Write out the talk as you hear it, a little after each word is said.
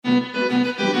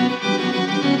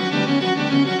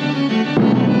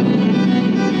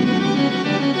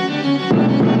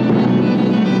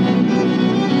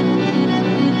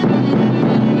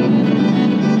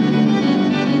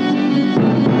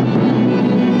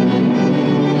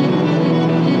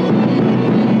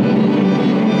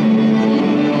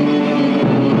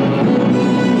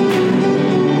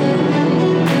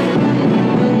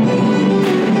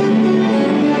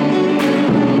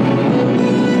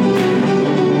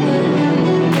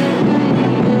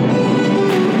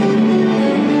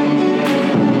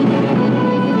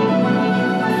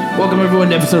Welcome everyone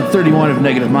to episode 31 of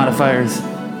Negative Modifiers,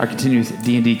 our continuous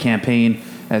D&D campaign.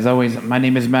 As always, my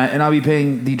name is Matt, and I'll be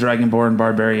playing the Dragonborn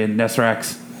Barbarian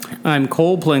Nesrax. I'm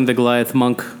Cole, playing the Goliath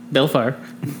Monk Belfire.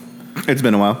 It's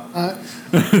been a while.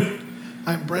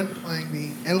 I'm Brent, playing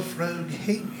the Elf Rogue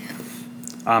Hate.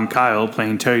 I'm Kyle,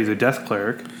 playing Terry the Death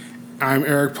Cleric. I'm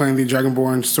Eric, playing the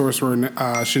Dragonborn Sorcerer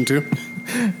Shintu.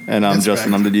 And I'm That's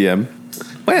Justin, right. I'm the DM.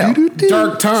 Well,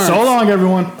 Dark Times. So long,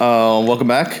 everyone. welcome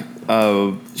back.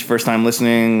 It's your first time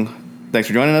listening. Thanks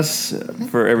for joining us.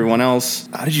 For everyone else,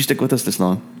 how did you stick with us this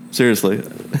long? Seriously.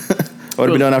 What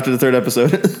have we done after the third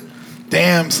episode?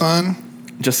 Damn, son.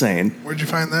 Just saying. Where'd you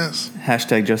find this?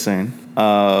 Hashtag just saying.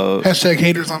 Hashtag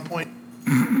haters on point.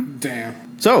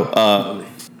 Damn. So,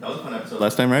 that was a fun episode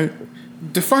last time, right?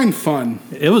 Define fun.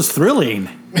 It was thrilling.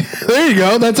 There you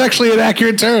go. That's actually an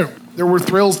accurate term. There were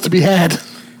thrills to be had.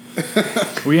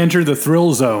 We entered the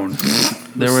thrill zone.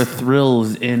 There were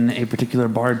thrills in a particular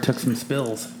bard took some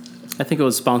spills. I think it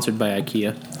was sponsored by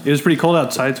IKEA. It was pretty cold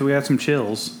outside, so we had some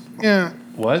chills. Yeah.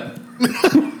 What?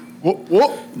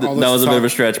 Whoa. That was a bit of a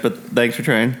stretch, but thanks for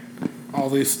trying. All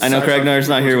these. I know Kragnar's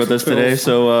not here with us today,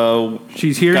 so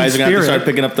She's here guys are in going to have to spirit. start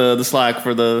picking up the slack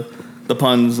for the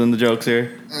puns and the jokes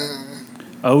here.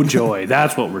 Oh, joy.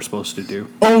 That's what we're supposed to do.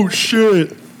 Oh,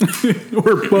 shit.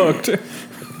 We're booked.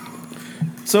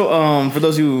 So, for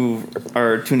those who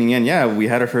are tuning in, yeah, we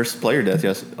had our first player death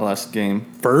last game.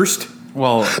 First?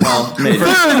 Well, Maybe.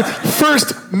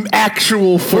 First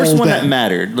actual full First one death. that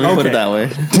mattered. Let me put it that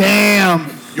way. Damn.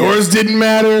 Yours didn't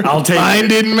matter. I'll take Mine it.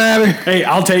 didn't matter. Hey,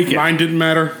 I'll take it. Mine didn't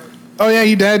matter. Oh, yeah,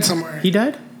 he died somewhere. He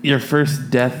died? your first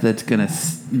death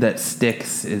that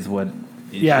sticks is what it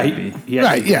Yeah, should be. he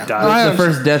Right, yeah. died. It's the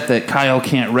first death that Kyle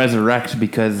can't resurrect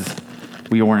because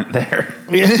we weren't there.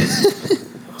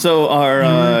 So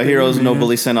our heroes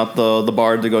nobly sent out the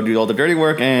bard to go do all the dirty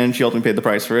work, and she ultimately paid the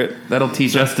price for it. That'll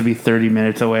teach us to be 30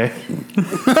 minutes away.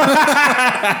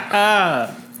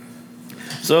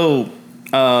 So,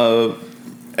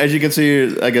 as you can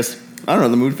see, I guess, I don't know,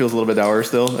 the mood feels a little bit dour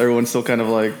still. Everyone's still kind of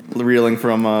like reeling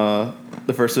from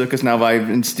the first because now I've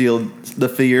instilled the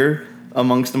fear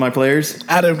amongst my players.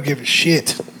 I don't give a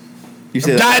shit. You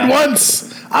say Died that now. once.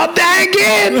 I'll die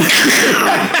again.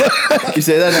 You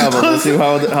say that now, but we'll see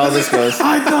how this goes.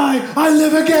 I die. I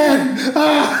live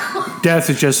again. Death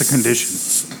is just a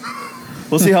condition.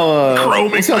 We'll see how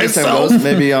this time myself. goes.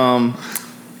 Maybe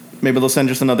they'll send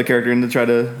just another character in to try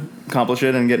to accomplish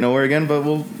it and get nowhere again. But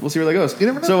we'll see where that goes. You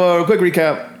never know. So, a quick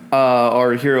recap: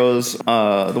 our heroes,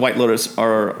 the White Lotus,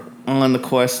 are on the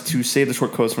quest to save the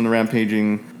short coast from the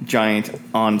rampaging giant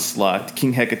onslaught.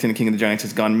 King Hecaton, King of the Giants,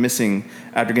 has gone missing.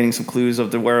 After getting some clues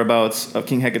of the whereabouts of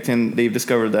King Hecaton, they've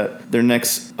discovered that their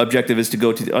next objective is to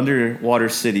go to the underwater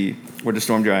city where the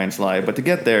storm giants lie. But to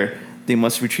get there, they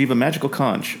must retrieve a magical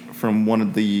conch from one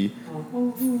of the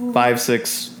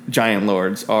 5-6 giant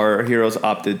lords. Our heroes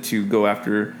opted to go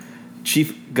after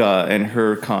Chief Ga and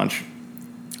her conch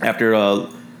after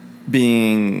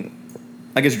being,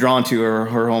 I guess, drawn to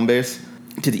her home base.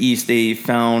 To the east, they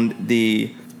found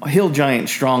the Hill Giant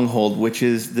Stronghold, which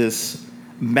is this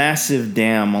massive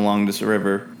dam along this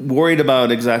river. Worried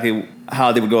about exactly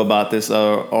how they would go about this,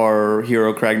 our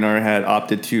hero Kragnar had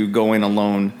opted to go in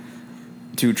alone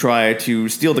to try to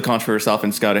steal the conch for herself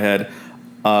and scout ahead.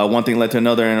 One thing led to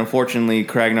another, and unfortunately,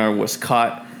 Kragnar was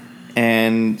caught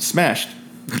and smashed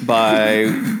by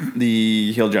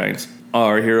the Hill Giants.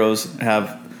 Our heroes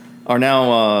are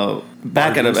now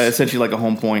back at essentially like a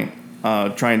home point,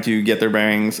 trying to get their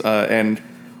bearings and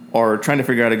are trying to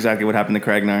figure out exactly what happened to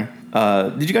Kragnar.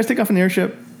 Did you guys take off in the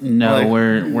airship? No,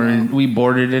 we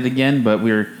boarded it again, but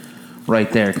we're right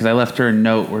there because I left her a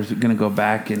note. We're gonna go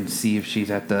back and see if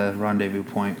she's at the rendezvous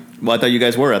point. Well, I thought you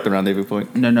guys were at the rendezvous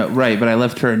point. No, right, but I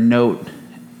left her a note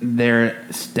there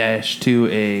stashed to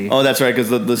a. Oh, that's right, because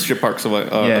the ship park's a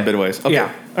bit away. Okay.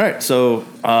 Yeah. All right, so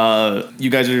you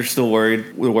guys are still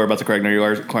worried with the whereabouts of Kragnar. You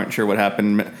aren't sure what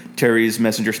happened. Terry's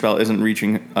messenger spell isn't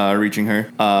reaching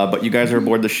her, but you guys are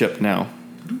aboard the ship now.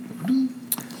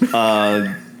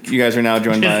 You guys are now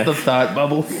joined Just the by... thought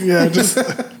bubble. Yeah, just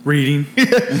Reading.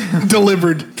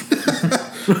 delivered.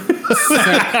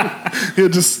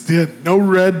 No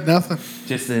red, nothing.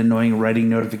 Just an annoying writing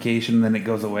notification, then it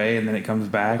goes away, and then it comes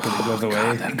back, and it goes away,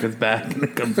 and it goes back, and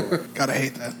it comes away. Gotta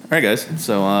hate that. All right, guys,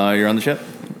 so you're on the ship.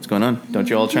 What's going on? Don't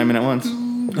you all chime in at once?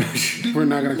 We're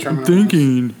not going to try.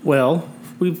 Thinking. Well,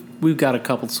 we've got a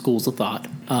couple schools of thought.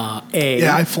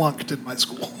 Yeah, I flunked in my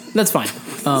school. That's fine.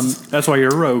 That's why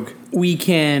you're a rogue. We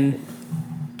can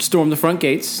storm the front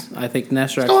gates. I think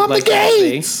Nesrax Storm would like the that to be.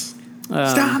 gates!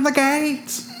 Storm the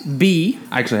gates! B,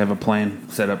 I actually have a plan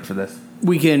set up for this.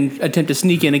 we can attempt to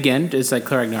sneak in again, just like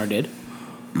Kragnar did.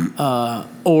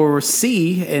 or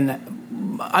C,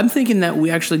 and I'm thinking that we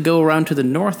actually go around to the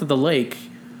north of the lake,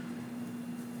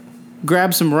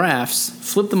 grab some rafts,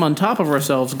 flip them on top of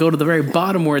ourselves, go to the very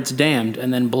bottom where it's dammed,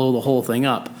 and then blow the whole thing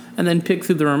up, and then pick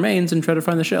through the remains and try to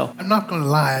find the shell. I'm not going to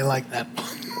lie, I like that.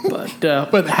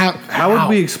 But How would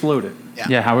we explode it?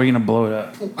 Yeah, how are we gonna blow it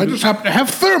up? I just happen to have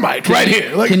thermite right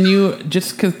here. Like, Can you,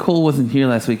 just because Cole wasn't here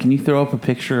last week, can you throw up a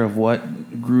picture of what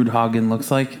Grudhagen looks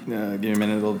like? Give me a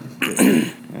minute. Oh,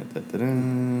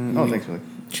 thanks, Billy.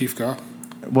 Chief Gaw.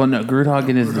 Well, no,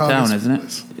 Grudhagen is the Grudhagen's town, isn't it?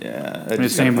 place. Yeah, The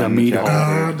same with the meat hall.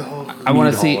 The whole- I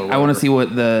want to Mead see. Hall or I want to whatever. see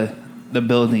what the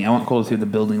building. I want Cole to see what the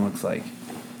building looks like.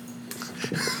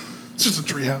 It's just a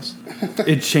treehouse.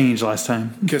 It changed last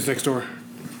time. Kids next door.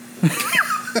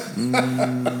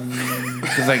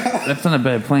 Because like that's not a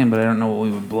bad plan, but I don't know what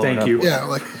we would blow it Thank up you. with. Yeah,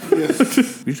 like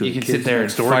You can sit there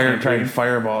and try and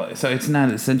fireball it. So it's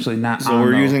not essentially not. So on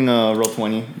we're the- using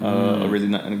Roll20, a really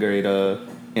not a great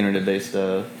internet-based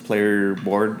player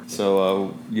board.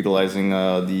 So utilizing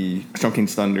the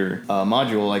Strunking's Thunder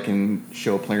module, I can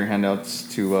show player handouts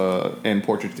to and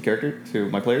portraits of the character to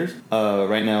my players.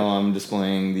 Right now, I'm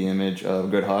displaying the image of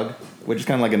Grudhog, which is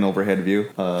kind of like an overhead view,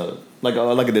 like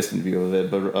a distant view of it.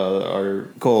 But our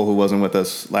Cole, who wasn't with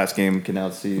us last game, can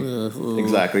now see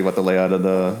exactly what the layout of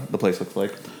the place looks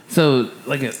like. So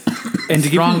like a And to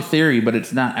give strong you- theory, but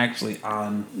it's not actually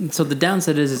on. So the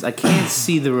downside is I can't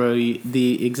see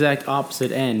the exact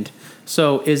opposite end.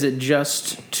 So is it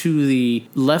just to the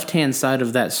left-hand side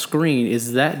of that screen?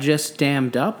 Is that just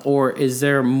dammed up, or is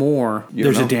there more? You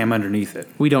There's don't a know? dam underneath it.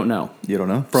 We don't know. You don't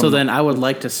know. So then I would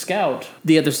like to scout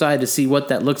the other side to see what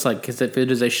that looks like, because if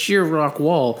it is a sheer rock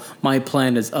wall, my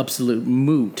plan is absolute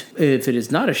moot. If it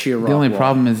is not a sheer rock The only wall,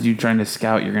 problem is you trying to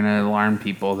scout. You're going to alarm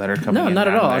people that are coming. no, in not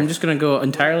at down all. there. I'm just going to go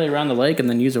entirely around the lake and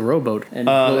then use a rowboat. And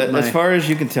float As my- far as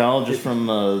you can tell, just from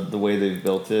the way they've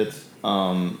built it,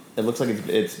 it looks like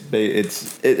it's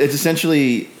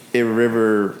essentially a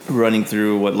river running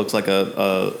through what looks like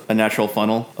a natural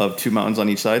funnel of two mountains on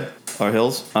each side, or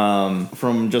hills.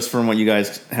 From what you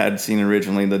guys had seen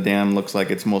originally, the dam looks like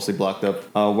it's mostly blocked up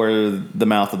where the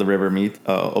mouth of the river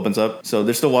opens up. So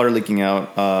there's still water leaking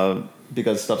out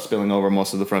because stuff's spilling over.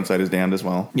 Most of the front side is dammed as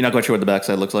well. You're not quite sure what the back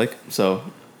side looks like, so.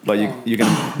 But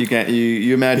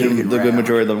you imagine the good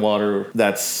majority of the water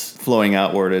that's flowing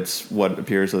outward. It's what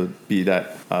appears to be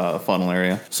that funnel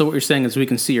area. So what you're saying is we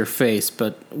can see your face,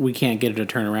 but we can't get it to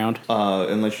turn around.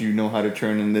 Unless you know how to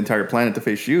turn the entire planet to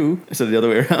face you instead of the other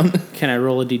way around. Can I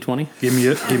roll a d20?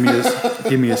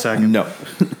 Give me a second. No.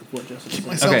 keep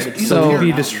myself Okay, easy so- here.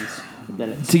 Be dist-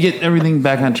 to get everything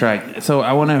back on track. So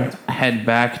I want to head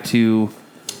back to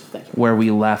where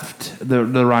we left the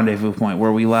rendezvous point,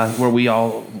 where we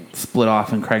all split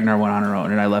off and Kragnar went on her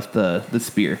own, and I left the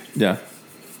spear. Yeah.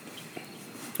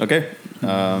 Okay.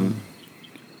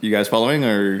 You guys following,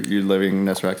 or you leaving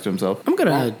Nesrax to himself? I'm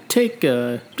gonna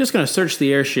just gonna search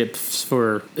the airships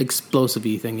for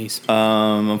explosive-y thingies.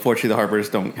 Unfortunately, the Harpers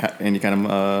don't have any kind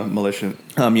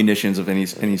of munitions of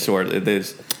any sort. I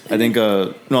think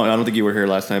no, I don't think you were here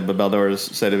last night, but Baldor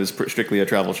said it was strictly a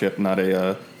travel ship, not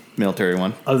a military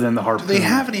one. Other than the harpoon. Do they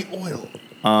have any oil?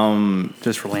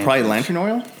 just for land? Probably lantern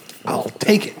oil. I'll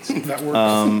take it. That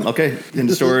works. Okay, in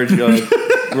storage.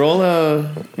 Roll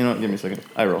give me a second.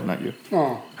 I roll, not you.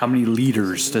 Oh, How many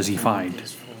liters does he find?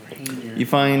 You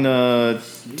find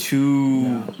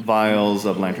 2 vials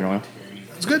of lantern oil.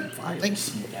 It's good.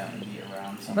 Thanks.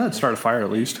 That'd start a fire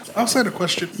at least. I also had a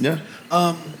question. Yeah.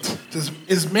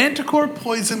 Is Manticore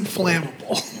poison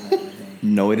flammable?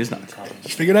 No, it is not.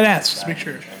 Just figured I'd ask. Just make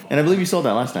sure. And I believe you sold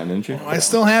that last time, didn't you? I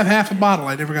still have half a bottle.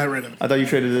 I never got rid of it. I thought you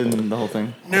traded in the whole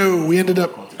thing. No, we ended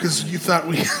up because you thought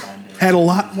we had a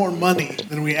lot more money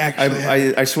than we actually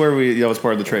had. I swear that was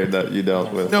part of the trade that you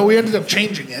dealt with. No, we ended up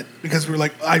changing it because we were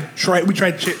like, we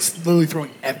tried literally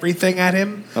throwing everything at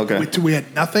him. Okay. We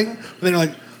had nothing. But then you're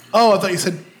like, oh, I thought you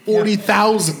said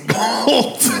 40,000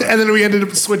 gold. And then we ended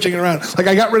up switching it around. Like,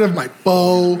 I got rid of my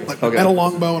bow, like my Okay. metal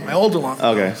longbow and my older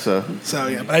longbow. Okay, so So,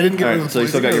 yeah, but I didn't get all rid right, of so you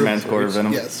still got your Manticore poison.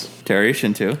 venom. Yes. Terry,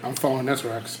 Shin too. I'm following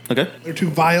Nesrax. Okay. There are 2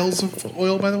 vials of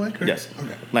oil, by the way, correct? Yes.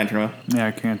 Okay. Lantern oil. Yeah,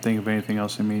 I can't think of anything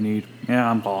else I may need. Yeah,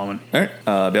 I'm following. All right.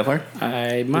 Balefire.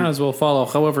 I might as well follow.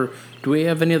 However, do we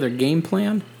have any other game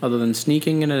plan other than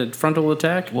sneaking in a frontal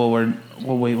attack? Well,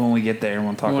 we'll wait when we get there and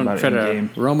we'll talk You want about to it try in game.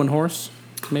 to Roman horse,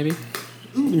 maybe?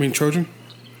 You mean Trojan?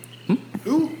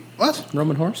 Ooh, what?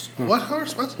 Roman horse? What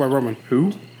horse? What? Why Roman?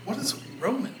 Who? What is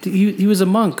Roman? He was a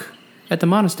monk at the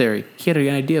monastery. He had an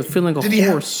idea of filling a Did he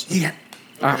horse.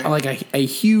 Like a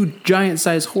huge,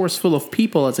 giant-sized horse full of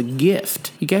people as a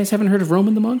gift. You guys haven't heard of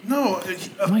Roman the monk? No,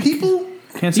 My people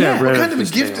Can't say Yeah, I've what read What kind of a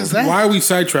his gift tale. is that? Why are we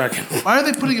sidetracking? Why are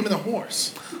they putting him in a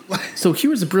horse? Like, So here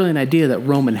was a brilliant idea that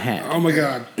Roman had. Oh my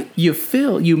god.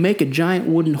 You make a giant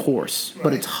wooden horse,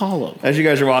 but it's hollow. As you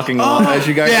guys are walking along,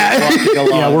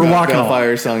 we're walking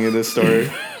Bellfire is telling you this story.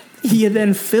 You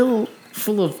then fill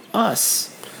full of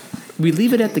us. We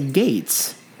leave it at the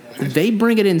gates. They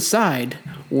bring it inside.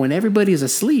 When everybody's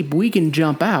asleep, we can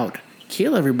jump out,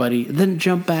 kill everybody, then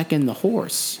jump back in the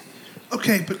horse.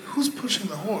 okay, but who's pushing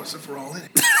the horse if we're all in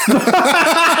it?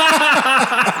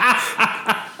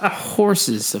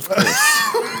 Horses, of course.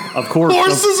 Of course.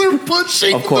 Horses are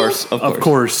pushing. Of course. Of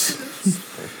course.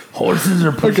 Horses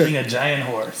are pushing a giant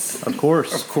horse. Of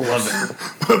course. Of course.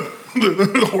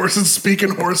 The horse is speaking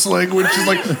horse language. She's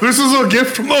like, "This is a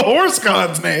gift from the horse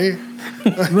gods, nay."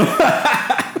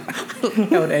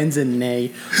 How it ends in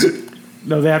nay.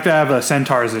 No, they have to have a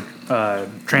centaur as a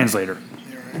translator.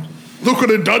 Look what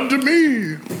it done to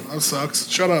me. That sucks.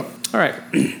 Shut up. All right.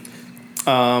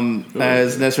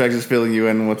 As Nesrax is filling you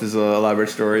in with his elaborate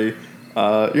story,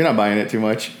 you're not buying it too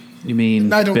much. You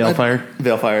mean I don't- Balefire?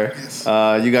 Veilfire.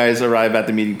 Yes. You guys arrive at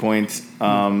the meeting point.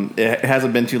 It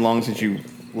hasn't been too long since you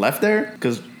left there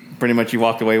because pretty much you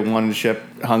walked away, won the ship,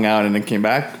 hung out, and then came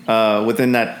back.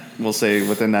 Within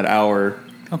that hour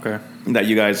Okay. that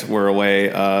you guys were away,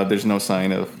 there's no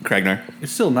sign of Kragnar.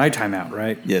 It's still nighttime out,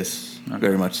 right? Yes,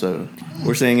 very much so.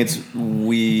 We're saying it's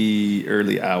wee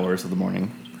early hours of the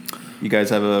morning. You guys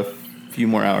have a few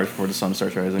more hours before the sun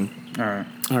starts rising. All right.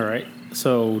 All right.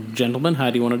 So, gentlemen, how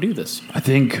do you want to do this? I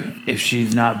think if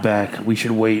she's not back, we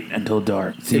should wait until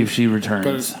dark. See if she But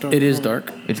returns. it's It is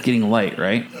dark. It's getting light,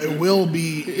 right? It will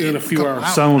be In a few couple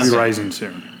hours. Sun will be rising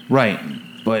soon. Right.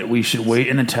 But we should wait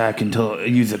and attack until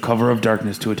use the cover of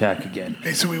darkness to attack again.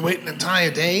 Okay, so we wait an entire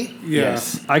day. Yeah.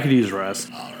 Yes. I could use rest.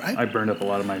 All right. I burned up a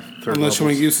lot of my third Unless you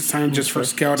want levels. to use this time just for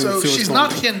scouting and So see what's she's going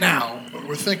not on. here now, but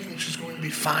we're thinking she's going to be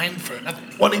fine for another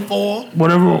 24.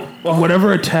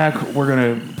 Whatever attack we're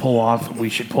gonna pull off, we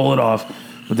should pull it off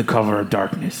with the cover of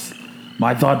darkness.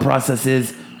 My thought process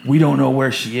is we don't know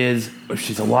where she is, if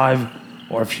she's alive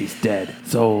or if she's dead.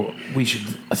 So we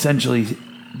should essentially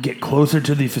get closer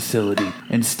to the facility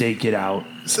and stake it out.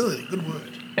 Facility, good word.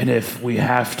 And if we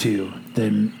have to,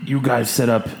 then you guys set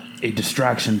up a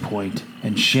distraction point,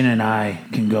 and Shin and I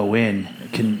can go in,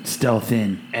 can stealth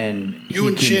in, and You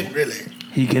and Shin, really.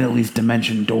 he can at least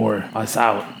dimension door us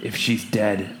out if she's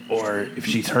dead, or if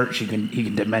she's hurt, he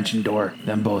can dimension door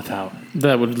them both out.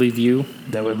 That would leave you.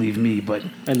 That would leave me, but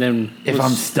And then if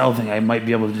I'm stealthing, I might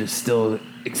be able to just still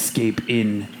escape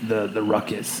in the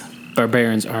ruckus.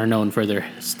 barbarians are known for their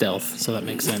stealth, so that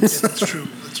makes sense. That's true.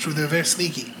 That's true. They're very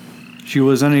sneaky. She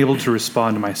was unable to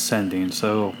respond to my sending,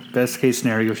 so best case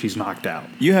scenario, she's knocked out.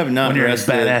 You have not When you're as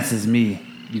rested. badass as me,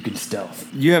 you can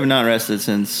stealth. You have not rested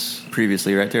since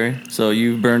previously, right, Terry? So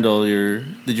you burned all your.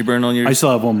 Did you burn all your? I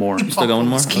still have one more. Still got one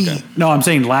more. It's key. Okay. No, I'm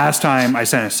saying last time I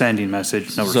sent a sending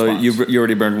message, no So response. you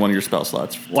already burned one of your spell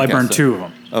slots. Well, I burned two of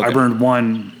them. Okay. I burned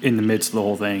one in the midst of the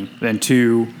whole thing, then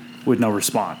two with no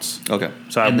response. Okay.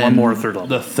 So I have And one then more third level.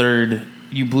 The third,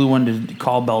 you blew one to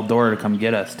call Baldora to come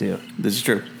get us too. This is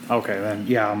true. Okay, then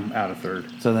yeah, I'm out of third.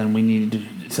 So then we need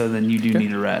to. So then you do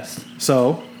need a rest.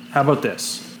 So how about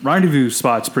this? Rendezvous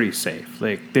spot's pretty safe.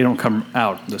 Like they don't come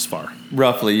out this far.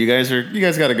 Roughly, you guys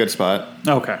got a good spot.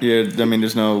 Okay. Yeah, I mean,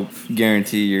 there's no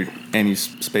guarantee any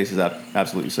space is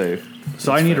absolutely safe.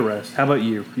 So I need a rest. How about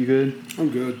you? You good? I'm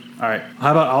good. All right.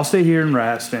 How about I'll stay here and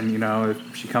rest, and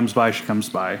if she comes by, she comes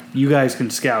by. You guys can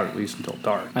scout at least until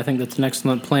dark. I think that's an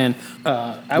excellent plan.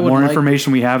 The more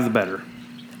information we have, the better.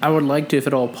 I would like to, if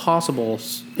at all possible,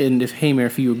 and if Hamer,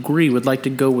 if you agree, would like to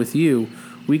go with you.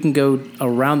 We can go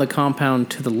around the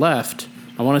compound to the left.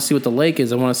 I want to see what the lake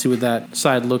is. I want to see what that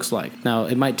side looks like. Now,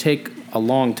 it might take a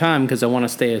long time because I want to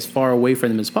stay as far away from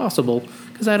them as possible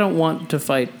because I don't want to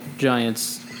fight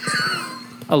giants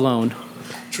alone.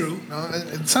 True. No,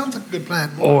 it sounds like a good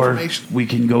plan. More Or information. we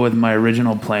can go with my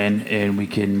original plan and we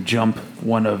can jump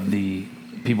one of the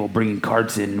people bringing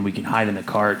carts in and we can hide in the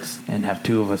carts and have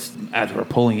two of us as we're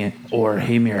pulling it. Or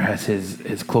Hamir has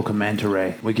his cloak of manta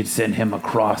ray. We could send him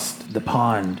across the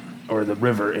pond or the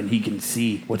river and he can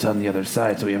see what's on the other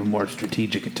side so we have a more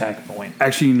strategic attack point.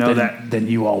 Actually, you know that Then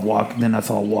us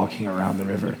all walking around the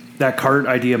river. that cart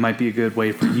idea might be a good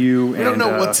way for you We and don't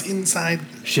know what's inside.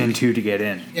 Shin 2 to get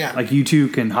in. Yeah. Like you two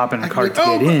can hop in a Like, cart to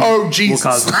oh, get in. oh, Jesus.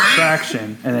 Will cause a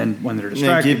distraction, and then when they're Now,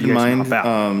 distracted, keep you in guys mind, hop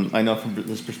out. I know from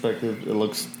this perspective, it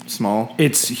looks small.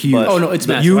 It's huge. But- Oh, no, it's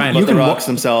massive. You, I know. But you the can rocks walk.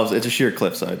 themselves, it's a sheer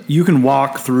cliffside. You can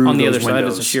walk through On the those other side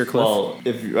windows. is a sheer cliff. Well,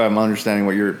 if I'm understanding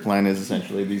what your plan is,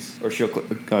 essentially, these or sheer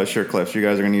cliffs. You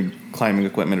guys are gonna need climbing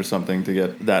equipment or something to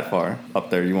get that far up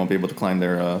there. You won't be able to climb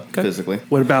there physically.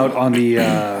 What about on the?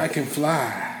 I can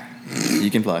fly.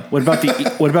 You can fly. What about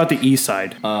the east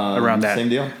side? Around that Same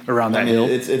deal. Around that I mean, hill.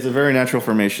 It's a very natural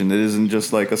formation. It isn't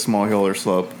just like a small hill or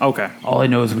slope. Okay. All I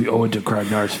know is we owe it to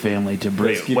Kragnar's family to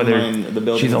bring, Just keep in whether mind the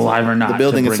building she's alive or itself- not, the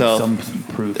building to bring itself- some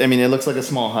proof. I mean, it looks like a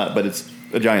small hut, but it's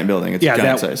a giant building. It's Yeah,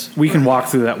 giant that size. we can walk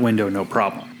through that window, no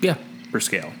problem. Yeah. For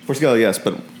scale. For scale, yes,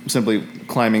 but simply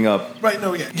climbing up, Right?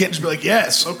 No, yeah. You can't just be like,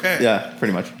 yes, okay. yeah,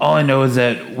 pretty much. All I know is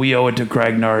that we owe it to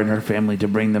Kragnar and her family to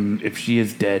bring them, if she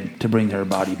is dead, to bring her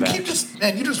body You back.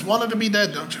 just wanted to be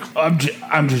dead, don't you?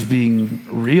 I'm just being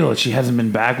real. She hasn't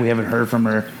been back. We haven't heard from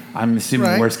her. I'm assuming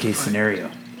Right. worst case scenario.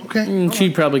 Okay. She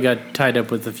probably got tied up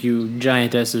with a few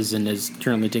giantesses and is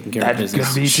currently taking care of That business.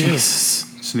 could be too. Jesus.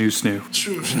 Snoo. It's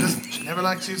true. She never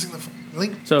likes using the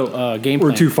link. So, game We're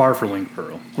plan. too far for Link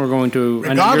Pearl. We're going to. I know you're-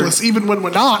 Regardless, even when we're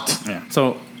not. Yeah.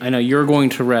 So, I know you're going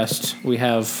to rest. We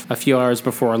have a few hours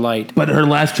before light. But her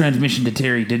last transmission to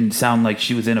Terry didn't sound like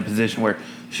she was in a position where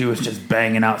she was just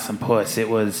banging out some puss. It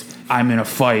was, I'm in a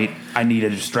fight. I need a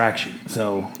distraction.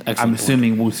 So Excellent I'm point.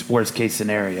 assuming worst case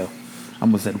scenario. I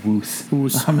almost said woos.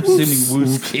 I'm assuming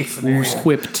worst case scenario.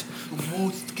 Whipped.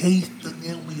 Worst case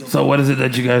scenario. So what is it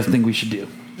that you guys think we should do?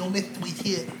 No mess with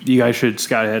it. You guys should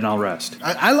scout ahead and I'll rest.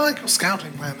 I like a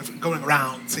scouting plan of going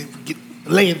around, seeing if we get the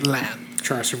lay of the land.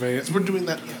 Try to survey it. We're doing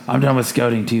that. Yeah. I'm done with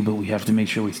scouting too, but we have to make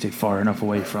sure we stay far enough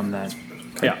away from that.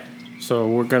 Yeah. So,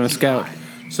 we're going to scout.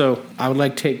 So, I would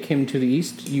like to take him to the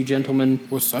east. You gentlemen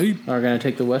What side? are going to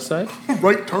take the west side.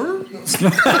 Right turn?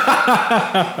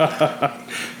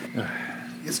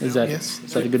 Yes, Is no, that, yes.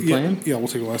 is that a good plan? Yeah, we'll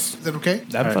take west. Is that okay?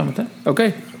 I'm fine with that.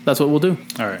 Okay, that's what we'll do.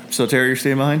 All right. So Terry, you're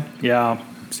staying behind. Yeah.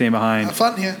 Staying behind. Have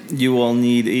fun here. You will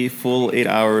need a full 8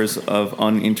 hours of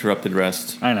uninterrupted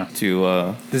rest. I know.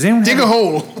 To Does anyone Dig have, a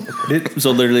hole.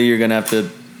 so literally, you're gonna have to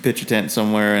pitch a tent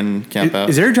somewhere and camp out.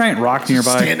 is there a giant rock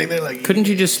nearby? Standing there like. Couldn't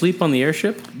you just sleep on the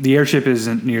airship? The airship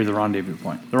isn't near the rendezvous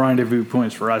point. The rendezvous point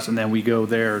is for us, and then we go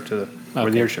there to where the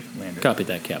Okay. airship landed. Copy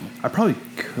that, Captain. I probably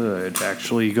could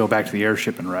actually go back to the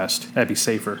airship and rest. That'd be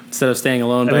safer. Instead of staying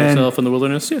alone by And then- yourself in the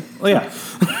wilderness, yeah. Well, yeah.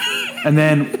 And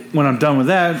then when I'm done with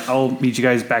that, I'll meet you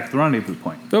guys back at the rendezvous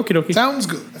point. Okie dokie. Sounds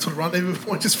good. That's what rendezvous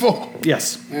point is for.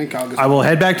 Yes. And Kyle gets I will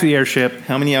head back to the airship.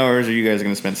 How many hours are you guys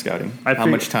gonna spend scouting? I How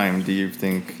think- much time do you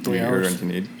think 3 you're hours. going to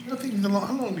need? I don't think how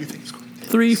long do you think it's going to take?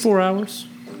 3-4 hours.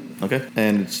 Okay,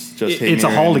 and it's just It's a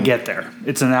Hamir haul to and- get there.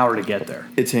 It's an hour to get there.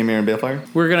 It's Hamir and Balefire.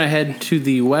 We're gonna head to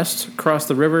the west, cross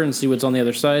the river, and see what's on the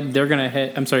other side. They're gonna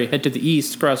head. Head to the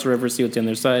east, cross the river, see what's on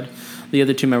the other side. The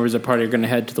other two members of the party are gonna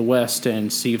head to the west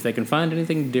and see if they can find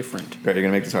anything different. Great, you're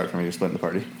gonna make this hard for me. You're splitting the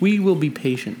party. We will be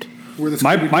patient. We're the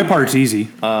My part's easy.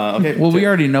 Okay. Well, we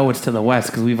already know it's to the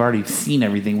west because we've already seen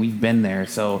everything. We've been there,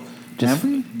 so just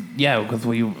yeah, because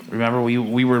we remember we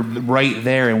were right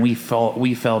there and we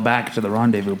fell back to the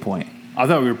rendezvous point. I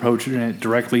thought we were approaching it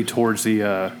directly towards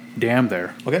the dam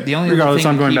there. Okay. The only Regardless, thing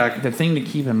I'm to going keep- back. The thing to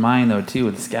keep in mind though too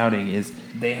with scouting is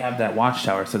they have that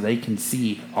watchtower, so they can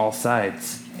see all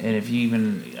sides. And if you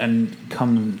even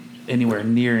come anywhere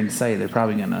near in sight, they're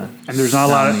probably gonna And there's not a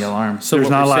lot sound of- the alarm. So There's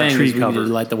what not a we're lot of saying tree is we need cover.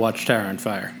 to light the watchtower on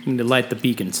fire. We need to light the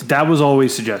beacons. That was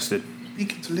always suggested.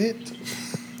 Beacons lit.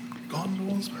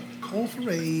 Gondolas, call for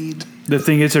aid. The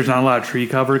thing is, there's not a lot of tree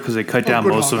cover because they cut down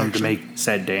good most of haul, them to make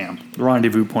said dam. The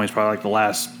rendezvous point is probably like the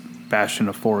last bastion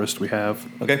of forest we have.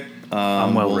 Okay.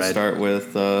 I'm well we'll read. start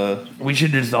with. We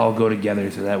should just all go together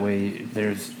so that way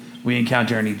if we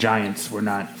encounter any giants, we're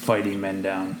not fighting men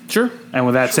down. Sure. And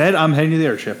with that said, I'm heading to the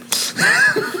airship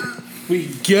We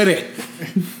get it.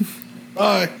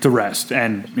 Bye. to rest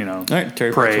and All right,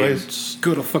 Terry pray, parts ways.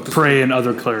 Go to fuck the pray and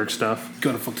other cleric stuff.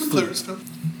 Go to fuck the Clear sleep. stuff.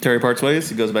 Terry parts ways.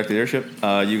 He goes back to the airship.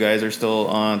 You guys are still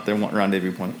on the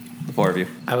rendezvous point. The four of you.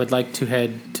 I would like to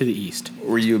head to the east,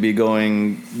 Will you be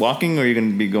going walking, or are you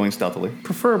going to be going stealthily?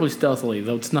 preferably stealthily,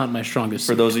 though it's not my strongest.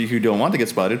 For those of you who don't want to get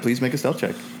spotted, please make a stealth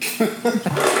check.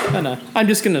 I'm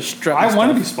just gonna strap. I my want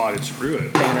to be stuff. spotted. Screw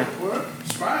it. Banner.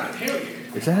 Spotted. Hell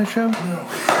yeah. Is that a show?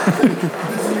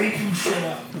 Let's make you shut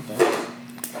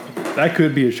up. That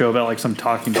could be a show about like some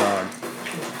talking dog.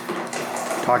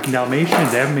 Talking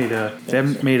Dalmatians. They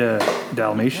haven't made a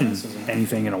Dalmatian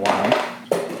anything in a while.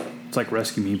 It's like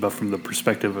Rescue Me, but from the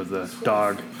perspective of the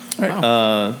dog.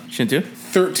 Shintu,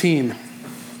 13.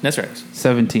 Nesrax,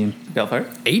 17.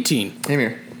 Balefire, 18.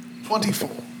 Hamir. 24.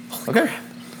 Okay.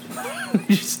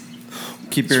 Just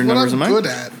Keep your That's what numbers I'm in mind. good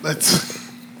at. That's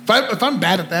if I'm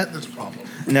bad at that, there's a problem.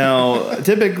 Now,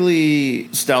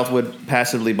 typically, stealth would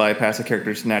passively bypass a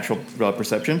character's natural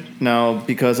perception. Now,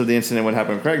 because of the incident what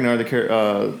happened with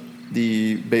Kragnar,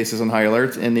 the base is on high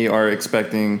alert, and they are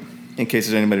expecting in case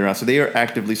there's anybody around. So they are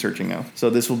actively searching now. So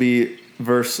this will be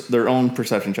versus their own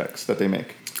perception checks that they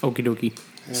make. Okie dokie.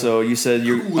 So you said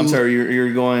you're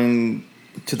going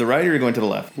to the right or you're going to the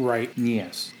left? Right.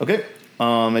 Yes. Okay.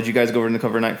 As you guys go over in the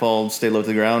cover of nightfall, stay low to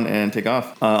the ground and take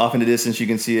off. Off in the distance, you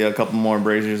can see a couple more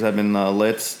braziers have been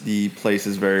lit. The place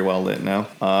is very well lit now.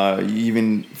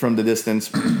 Even from the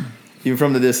distance, you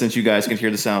guys can hear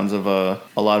the sounds of a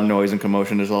lot of noise and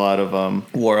commotion. There's a lot of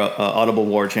audible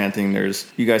war chanting.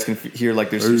 You guys can hear like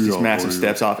there's just these massive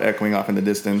steps echoing off in the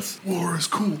distance. War is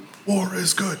cool. War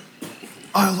is good.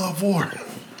 I love war.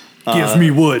 Give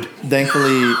me wood.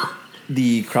 Thankfully,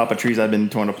 the crop of trees have been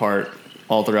torn apart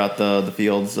all throughout the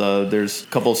fields. There's a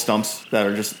couple of stumps that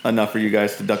are just enough for you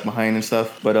guys to duck behind and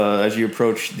stuff. But as you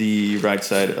approach the right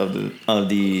side of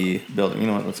the building, you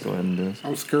know what? Let's go ahead and do this.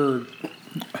 I'm scared.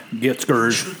 Get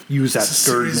scourged. Use that It's a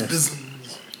serious scaredness.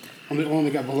 business. I'm the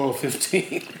only got below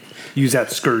 15. Use that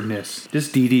scaredness.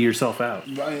 Just DD yourself out.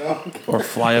 Or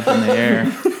fly up in the air.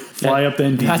 Fly up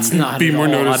then DD. That's not Be at more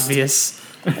all noticed. obvious.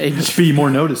 Be more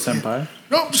noticed, senpai.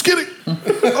 No, just kidding.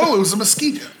 Oh, it was a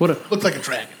mosquito. Looked like a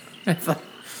dragon. I'm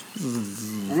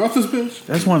off this bitch.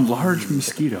 That's one large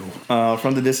mosquito.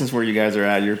 From the distance where you guys are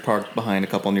at, you're parked behind a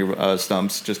couple near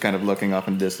stumps, just kind of looking off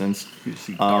in the distance.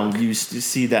 You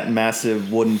see that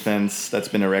massive wooden fence that's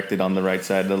been erected on the right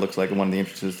side that looks like one of the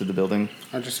entrances to the building.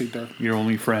 I just see dark. Your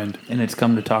only friend. And it's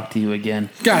come to talk to you again.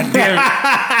 God damn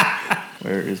it.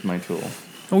 Where is my tool?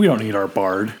 We don't need our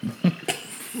bard.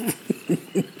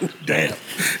 Damn.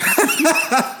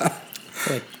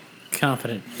 Like,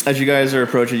 confident. As you guys are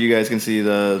approaching, you guys can see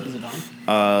looks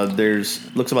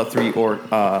about 3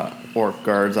 orc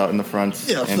guards out in the front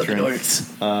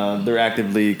entrance. They're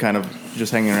actively kind of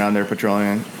just hanging around there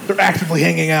patrolling. They're actively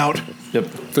hanging out. Yep.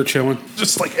 They're chilling.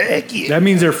 Just like, heck yeah. That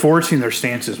means they're forcing their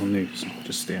stances when they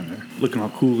just stand there, looking all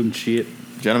cool and shit.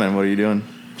 Gentlemen, what are you doing?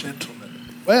 Gentlemen.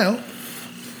 Well,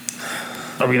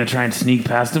 Are we going to try and sneak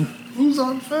past him? who's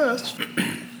on first?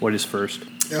 What is first?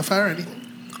 Yeah, fire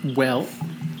anything. Well,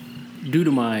 due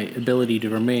to my ability to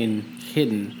remain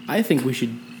hidden, I think we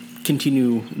should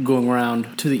continue going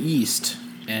around to the east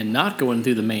and not going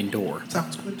through the main door.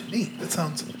 Sounds good to me. That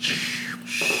sounds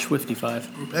Swifty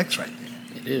 5. Group X right there.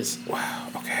 It is. Wow,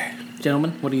 okay.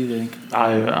 Gentlemen, what do you think?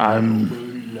 I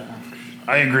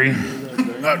agree.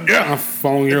 Yeah. I'm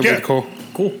following your Yeah. lead, Cole.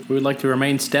 Cool. We would like to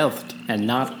remain stealthed and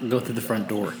not go through the front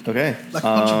door. Okay. Like a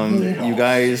bunch of morons. You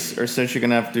guys are essentially going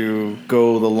to have to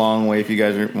go the long way if you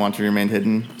guys want to remain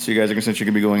hidden. So you guys are essentially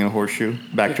going to be going in a horseshoe,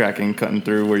 backtracking, cutting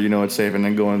through where you know it's safe, and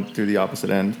then going through the opposite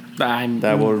end.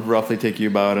 That will roughly take you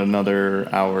about another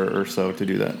hour or so to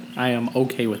do that. I am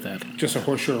okay with that. Just a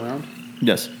horseshoe around.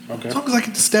 Yes. Okay. As long as I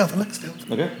get to stealth, I like stealth.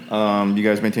 Okay. You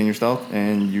guys maintain your stealth,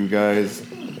 and you guys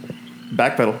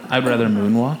backpedal. I'd rather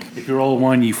moonwalk. If you roll a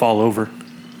 1, you fall over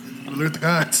Alert the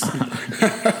guards.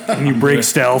 and you break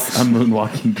stealth. A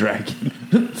moonwalking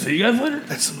dragon. See you guys later.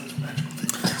 That's the most magical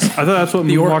thing. I thought that's what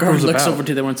The orc Moonwalker guard was looks about. over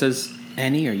to the other one and says,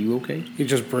 Annie, are you okay? He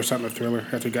just burst out in the Thriller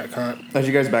after he got caught. As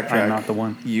you guys backtrack, I'm not the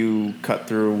one. You cut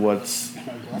through what's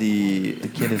the. The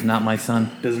kid is not my son.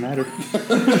 Doesn't matter.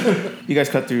 You guys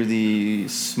cut through the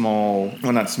small,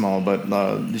 well, not small, but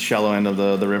the shallow end of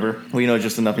the river. Well, you know,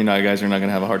 just enough. You know, you guys are not going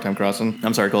to have a hard time crossing.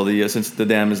 I'm sorry, Cole. Since the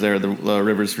dam is there, the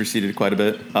river's receded quite a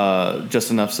bit.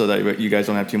 Just enough so that you guys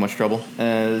don't have too much trouble.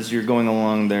 As you're going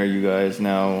along there, you guys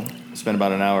now spend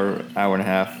about an hour and a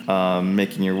half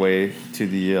making your way to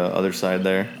the other side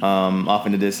there. Off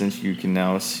in the distance, you can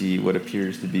now see what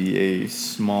appears to be a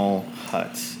small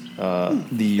hut.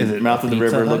 The Is it mouth a of the pizza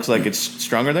river hut? looks like it's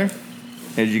stronger there.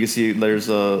 As you can see, there's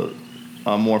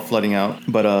more flooding out.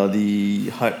 But the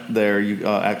hut there, you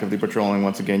actively patrolling.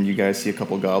 Once again, you guys see a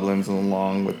couple goblins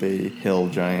along with a hill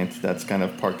giant that's kind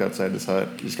of parked outside this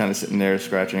hut. Just kind of sitting there,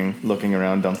 scratching, looking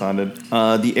around, dumbfounded.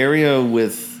 The area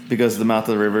because the mouth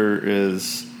of the river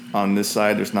is on this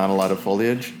side, there's not a lot of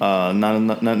foliage.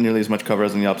 Not nearly as much cover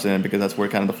as on the opposite end because that's where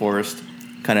kind of the forest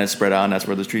kind of spread out and that's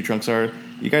where the tree trunks are.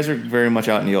 You guys are very much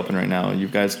out in the open right now. You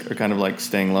guys are kind of like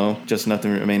staying low, just enough to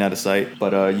remain out of sight.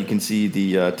 But you can see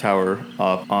the tower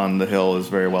up on the hill is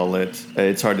very well lit.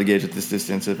 It's hard to gauge at this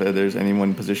distance if there's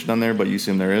anyone positioned on there, but you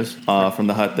assume there is. From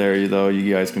the hut there, though,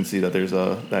 you guys can see that there's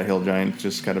that hill giant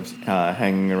just kind of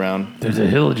hanging around. There's a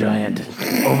hill giant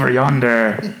over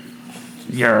yonder.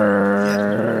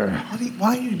 Yer.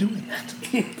 Why are you doing that?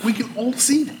 We can all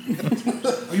see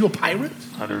that. Are you a pirate?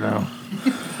 I don't know.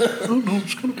 I don't know. I'm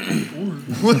just kind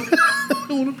of bored. I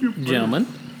don't want to be a pirate. Gentlemen,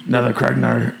 Now the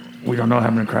Kragnar, we don't know what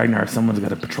happened to Kragnar. Someone's got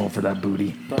to patrol for that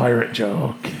booty. Pirate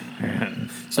joke.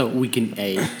 so we can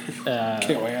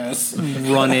KOS.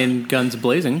 run in guns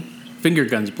blazing, finger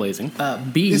guns blazing.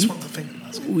 B, This one's a finger.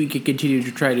 possible. We could continue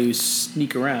to try to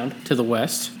sneak around to the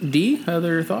west. D,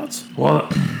 other thoughts? Well,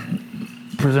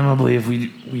 presumably, if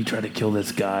we try to kill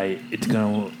this guy, it's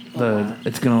gonna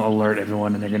alert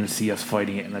everyone, and they're gonna see us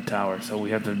fighting it in the tower. So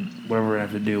we have to, whatever we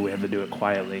have to do it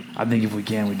quietly. I think if we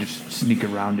can, we just sneak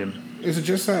around him. Is it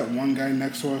just that one guy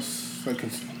next to us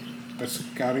that's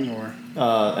scouting, or?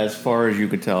 As far as you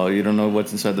could tell, you don't know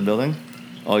what's inside the building.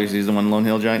 All you see is the one lone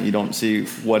hill giant. You don't see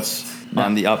what's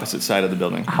on the opposite side of the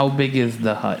building. How big is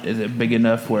the hut? Is it big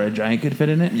enough where a giant could fit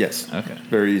in it? Yes. Okay.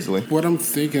 Very easily. What I'm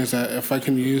thinking is that if I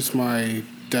can use my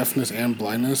deafness and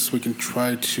blindness, we can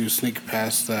try to sneak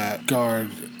past that guard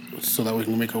so that we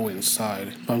can make our way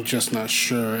inside. But I'm just not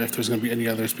sure if there's going to be any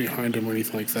others behind him or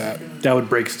anything like that. That would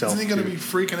break stealth. Isn't he going to too. be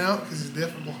freaking out because he's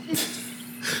deaf and blind?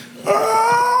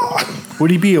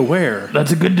 Would he be aware?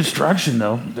 That's a good distraction,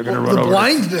 though. They're gonna run The over.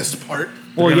 blindness part,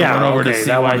 Well, They're gonna yeah, run over okay, to see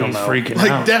that why one he's I'll know. freaking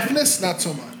like out. deafness, not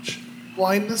so much.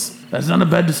 Blindness. That's not a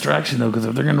bad distraction though, because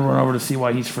if they're gonna run over to see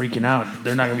why he's freaking out,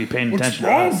 they're not gonna be paying attention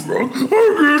to us. bro? I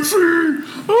can't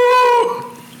see.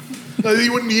 Oh! No, he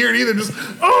wouldn't hear it either. Just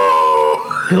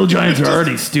oh! Hill giants are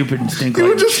already stupid and stink He like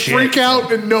would just shit. freak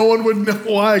out, and no one would know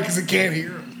why because he can't hear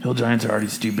him. Hill giants are already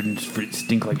stupid and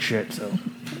stink like shit. So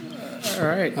All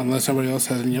right. Unless somebody else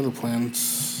has any other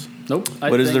plans. Nope.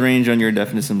 What is the range on your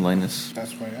deafness and blindness?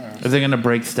 That's why I asked. are they gonna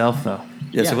break stealth though?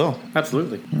 Yes, Yeah, it will.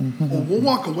 Absolutely. Well, we'll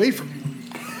walk away from you.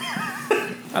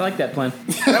 I like that plan.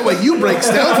 That way you break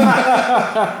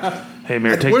stealth. Hey,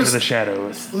 Mayor, take to where's- the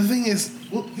shadows. Well, the thing is,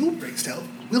 you'll break stealth.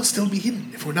 We'll still be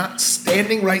hidden if we're not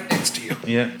standing right next to you.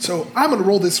 Yeah. So I'm going to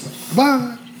roll this way.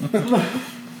 Bye.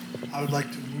 I would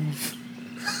like to move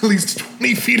at least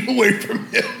 20 feet away from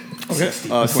him. Okay.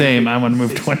 Same. I want to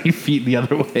move 20 feet the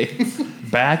other way,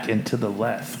 back and to the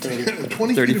left.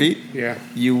 20 30 feet? Yeah.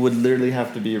 You would literally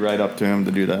have to be right up to him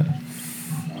to do that.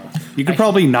 You could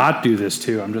probably not do this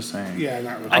too. I'm just saying. Yeah,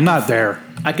 not really. I'm not there.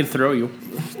 I could throw you.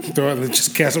 Throw it and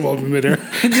just cast it while in midair.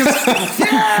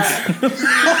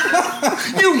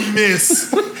 You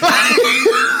miss.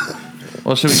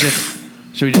 Well, should we just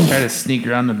try to sneak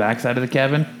around the backside of the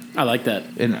cabin I like that.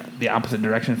 in the opposite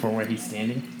direction from where he's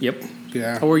standing? Yep.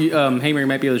 Yeah. Or you, Hamer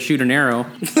might be able to shoot an arrow.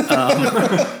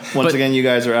 Once again, you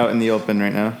guys are out in the open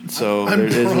right now, so I'm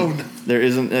prone. There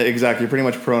isn't exactly. You're pretty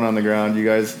much prone on the ground. You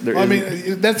guys. I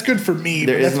mean, that's good for me,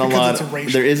 there but that's isn't a because lot. it's a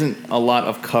racial. There isn't a lot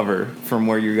of cover from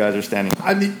where you guys are standing.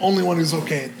 I'm the only one who's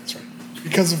okay at this, right?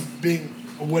 Because of being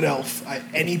a wood elf,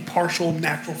 any partial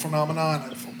natural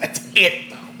phenomenon, that's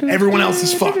it. Everyone else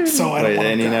is fucked, so I don't Wait, want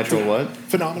any natural what?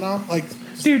 phenomenon, like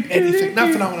anything,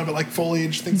 not phenomena, but like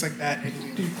foliage, things like that.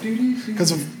 Because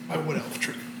of my wood elf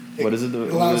tree. What is it? What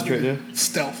allows does the trait me do?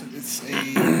 stealth. It's a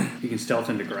You can stealth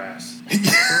into grass.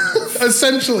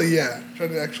 essentially, yeah. Try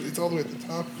to actually, it's all the way at the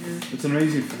top here. It's an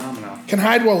amazing phenomenon. Can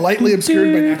hide while lightly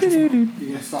obscured by natural phenomena.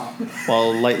 You can stop.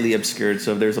 Well, lightly obscured.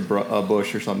 So if there's a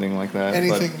bush or something like that.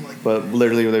 Anything but, like- But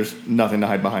literally, there's nothing to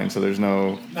hide behind. So there's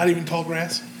no. Not even tall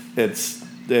grass. It's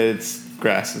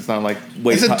grass. It's not like I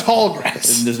waist said high. tall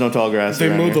grass. There's no tall grass. They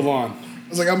around mowed here. the lawn. I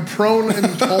was like, I'm prone in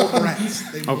tall grass.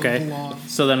 They mowed the Okay. lawn.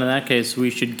 So then in that case, we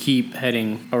should keep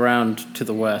heading around to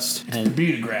the west and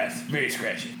Beauty grass, very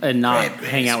scratchy. not Red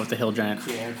hang out with the hill giant.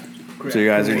 So you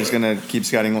guys are just gonna keep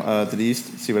scouting to the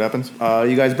east, see what happens.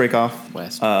 You guys break off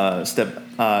West.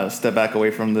 step back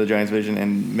away from the giant's vision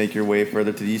and make your way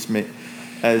further to the east.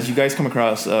 As you guys come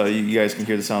across, you guys can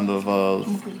hear the sound of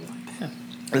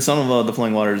the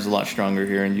flowing water is a lot stronger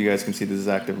here, and you guys can see this is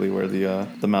actively where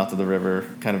the mouth of the river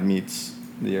kind of meets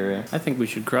the area. I think we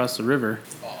should cross the river.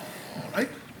 All right.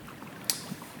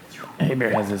 Hey,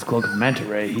 Mayor has his cloak of manta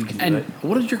ray. He can do And it.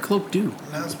 what does your cloak do?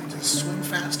 Allows me to swim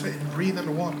faster and breathe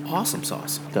underwater. Awesome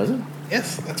sauce. Does it?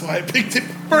 Yes, that's why I picked it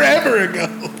forever ago.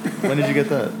 When did you get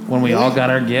that? When we all got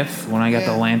our gifts, when I got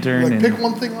the Yeah. lantern, Like, and pick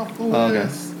one thing off the Oh, okay.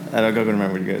 list. I don't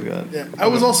remember what you guys got. Yeah, I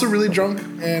was also really drunk,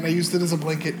 and I used it as a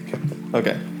blanket.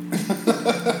 Okay.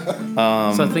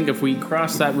 So I think if we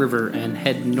cross that river and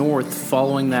head north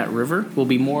following that river, we'll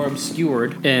be more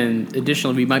obscured. And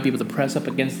additionally, we might be able to press up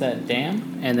against that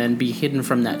dam and then be hidden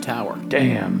from that tower.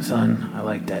 damn, son, I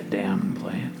like that damn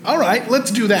plan. All right,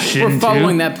 let's do that. Shit. We're Didn't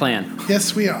following you? that plan.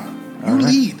 Yes, we are. You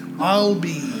lead. I'll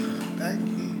be back.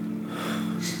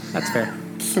 That's fair.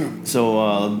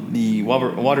 So the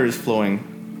water is flowing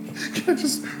Can I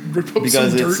just rip up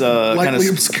because some it's dirt, kind lightly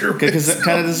of obscure because myself?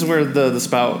 kind of this is where the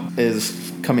spout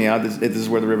is coming out. This is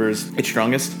where the river is its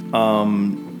strongest.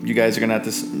 You guys are gonna have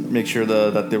to make sure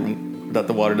that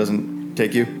the water doesn't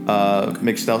take you.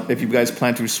 Make stealth. If you guys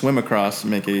plan to swim across,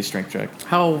 make a strength check.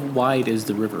 How wide is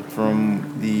the river?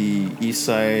 From the east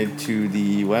side to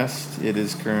the west, it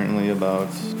is currently about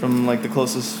from like the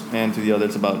closest end to the other.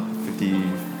 It's about 50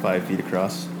 5 feet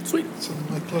across. Sweet. So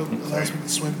my cloak allows me to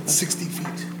swim 60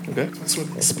 feet. Okay. My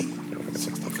swimming speed,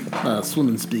 60 feet.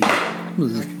 Swimming speed.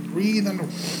 Breathe under.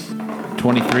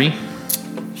 23.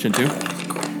 Shintu.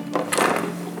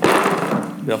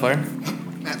 Balefire.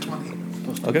 At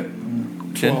 20. Okay.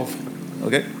 Shin. 12.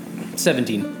 Okay.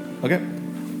 17. Okay.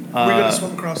 We're gonna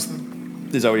swim across the.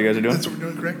 Is that what you guys are doing? That's what we're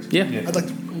doing, correct? Yeah. I'd like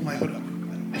to pull my hood up.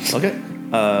 Okay.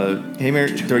 Hamir,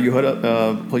 throw your hood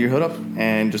up, pull your hood up,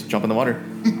 and just jump in the water.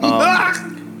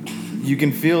 You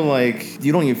can feel like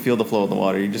you don't even feel the flow of the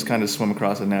water. You just kind of swim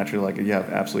across it naturally, like you have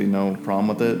absolutely no problem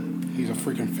with it. He's a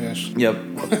freaking fish. Yep.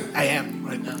 I am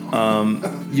right now.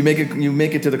 You make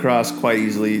it to the cross quite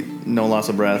easily, no loss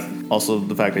of breath. Also,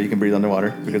 the fact that you can breathe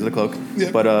underwater because of the cloak.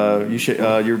 Yep. But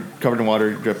you're covered in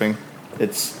water, dripping.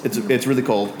 It's really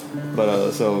cold,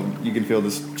 but so you can feel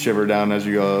this shiver down as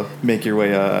you make your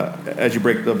way as you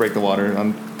break the water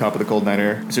on top of the cold night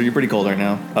air. So you're pretty cold right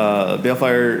now.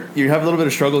 Balefire, you have a little bit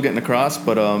of struggle getting across,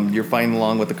 but you're fighting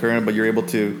along with the current, but you're able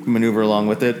to maneuver along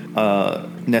with it.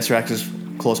 Nesrax is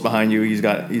close behind you. He's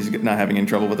not having any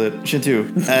trouble with it.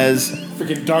 Shintu, as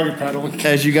Freaking doggy paddling.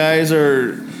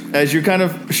 as you're kind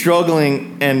of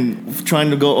struggling and trying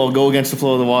to go against the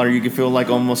flow of the water, you can feel like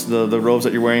almost the robes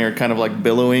that you're wearing are kind of like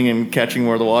billowing and catching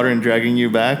more of the water and dragging you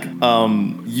back.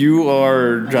 You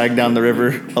are dragged down the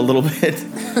river a little bit.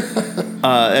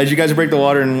 As you guys break the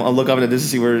water and look up at the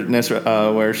distance to see where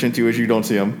Shintu is, you don't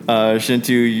see him. Shintu,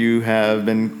 you have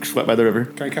been swept by the river.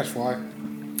 Can I catch fly?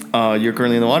 You're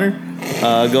currently in the water.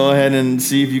 Go ahead and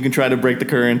see if you can try to break the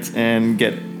current and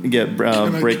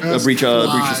breach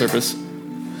the surface.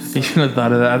 You should have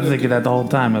thought of that. I was thinking that the whole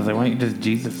time. I was like, why don't you just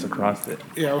Jesus across it?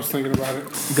 Yeah, I was thinking about it.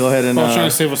 Go ahead and I was trying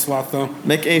to save a slot though.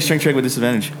 make a strength check with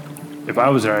disadvantage. If I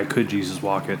was there, I could Jesus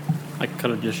walk it. I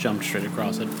could have just jumped straight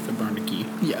across it if it burned a key.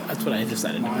 Yeah, that's what I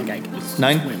decided. I think I could just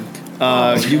 9. swim.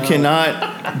 You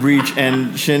cannot breach,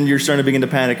 and Shin, you're starting to begin to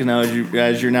panic now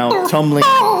as you're now tumbling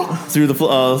through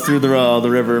the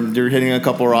river. You're hitting a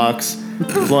couple rocks,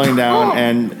 flowing down,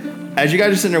 and as you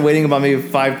guys are sitting there waiting about maybe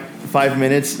five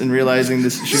minutes and realizing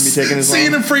this shouldn't be taking as long.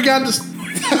 Seeing him freak out, just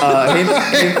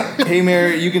Hey,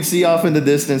 Mary, you can see off in the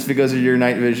distance because of your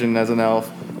night vision as an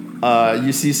elf.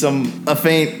 You see a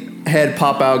faint head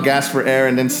pop out, gasp for air,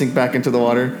 and then sink back into the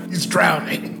water. he's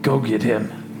drowning. Go get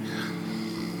him.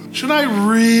 Should I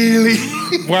really?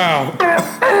 Wow.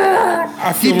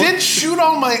 I He feel did shoot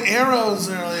all my arrows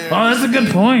earlier. Oh, that's a good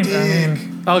point. I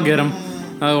mean, I'll get him.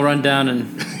 I'll run down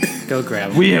and go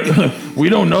grab him. we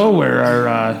don't know where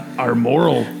our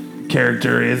moral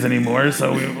character is anymore,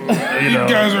 so we, you know,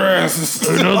 guys are asses.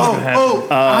 who knows what's gonna happen.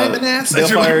 I'm an ass.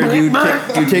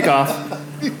 Balefire, you take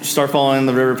off, start following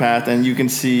the river path, and you can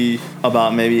see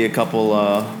about maybe a couple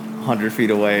 100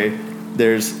 feet away.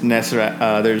 There's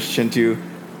there's Shintu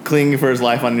clinging for his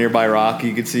life on a nearby rock.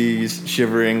 You can see he's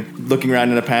shivering, looking around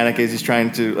in a panic as he's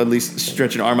trying to at least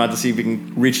stretch an arm out to see if he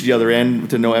can reach the other end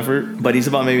to no effort. But he's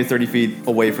about maybe 30 feet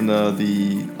away from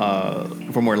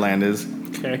from where land is.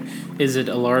 Okay. Is it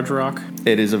a large rock?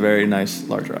 It is a very nice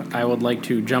large rock. I would like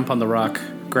to jump on the rock,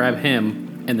 grab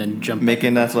him, and then jump. Make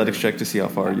an athletics check to see how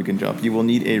far you can jump. You will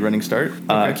need a running start.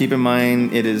 Okay. Keep in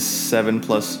mind it is 7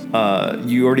 plus.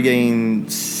 You already gain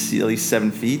at least 7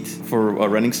 feet for a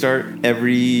running start.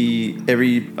 Every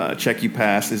check you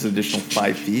pass is additional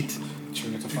 5 feet.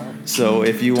 So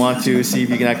if you want to see if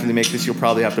you can actually make this, you'll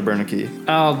probably have to burn a key.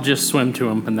 I'll just swim to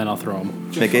him and then I'll throw him.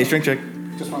 Make a strength check.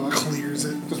 Just my luck. Clears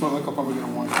it. Just my luck. I'll probably get a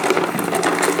 1.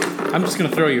 I'm just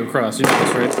gonna throw you across. You know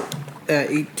this, right?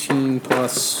 18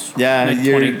 plus. Yeah, like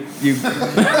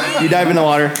you dive in the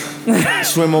water,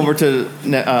 swim over to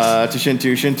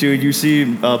Shintu. Shintu, you see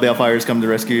Balefires come to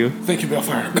rescue you. Thank you,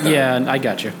 Balefire. Yeah, I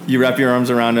got you. You wrap your arms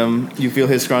around him. You feel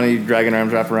his scrawny dragon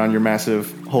arms wrap around your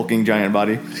massive hulking giant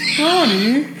body.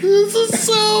 This is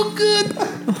so good.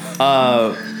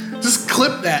 Just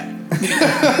clip that.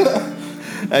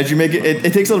 As you make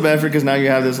it takes a little bit of effort because now you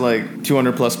have this like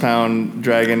 200 plus pound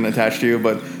dragon attached to you,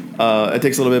 but it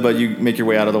takes a little bit, but you make your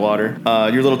way out of the water.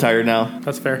 You're a little tired now.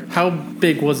 That's fair. How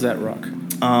big was that rock?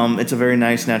 It's a very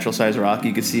nice natural size rock.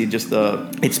 You can see just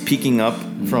it's peeking up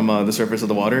from the surface of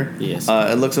the water. Yes.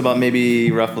 It looks about maybe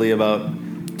roughly about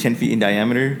 10 feet in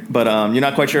diameter, but you're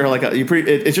not quite sure. Like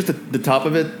it's just the top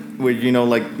of it, where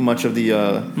like much of the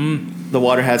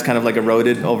water has kind of like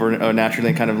eroded over naturally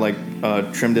and kind of like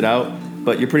trimmed it out.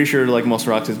 But you're pretty sure like most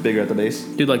rocks, it's bigger at the base.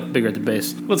 Dude, like bigger at the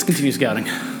base. Let's continue scouting.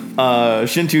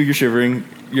 Shintu, you're shivering.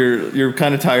 You're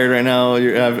kind of tired right now.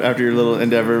 You're after your little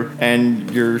endeavor, and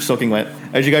you're soaking wet.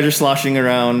 As you guys are sloshing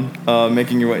around,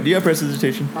 making your way. Do you have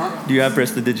prestidigitation? Huh? Do you have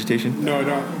prestidigitation? No, I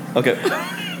don't. Okay.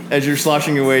 As you're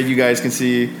sloshing your way, you guys can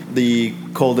see the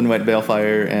cold and wet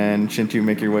Balefire and Shintu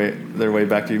make their way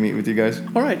back to meet with you guys.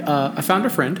 All right, I found a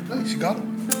friend. Nice, you got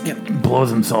it. Blows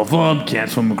himself up, can't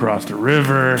swim across the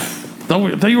river.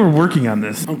 Thought you were working on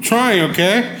this. I'm trying,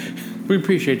 okay? We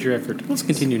appreciate your effort. Let's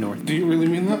continue north. Do you really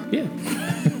mean that? Yeah.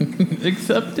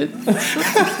 Accepted.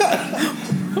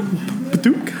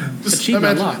 Just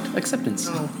Achievement imagine unlocked. Acceptance.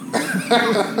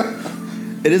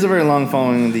 It is a very long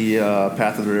following the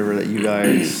path of the river that you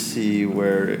guys see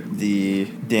where the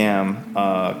dam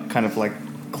kind of like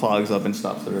clogs up and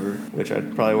stops the river, which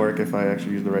I'd probably work if I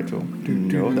actually use the right tool.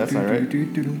 No, that's not right.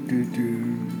 That's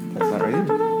not right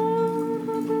either.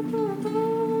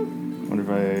 Wonder if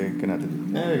I can have to.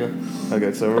 There you go.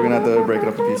 Okay, so we're gonna have to break it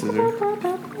up to pieces here.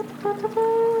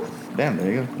 Bam,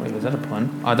 there you go. Wait, was that a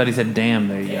pun? Oh, I thought he said damn.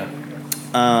 There you go.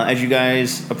 As you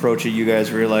guys approach it, you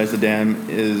guys realize the dam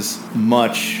is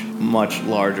much, much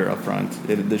larger up front.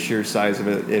 The sheer size of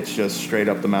it, it's just straight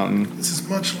up the mountain. This is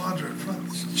much larger in front.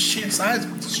 It's sheer size,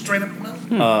 it's straight up the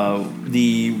mountain.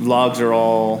 The logs are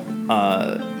all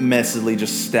messily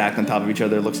just stacked on top of each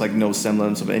other. It looks like no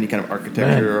semblance of any kind of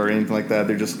architecture Man. or anything like that.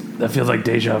 They're just That feels like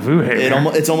deja vu here.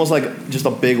 it's almost like just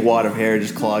a big wad of hair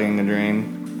just clogging the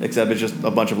drain, except it's just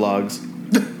a bunch of logs.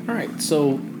 All right,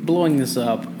 so blowing this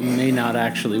up may not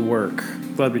actually work.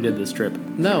 Glad we did this trip.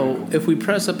 No, if we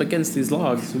press up against these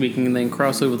logs, we can then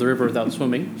cross over the river without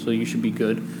swimming, so you should be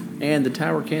good. And the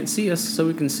tower can't see us, so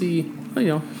we can see,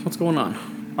 what's going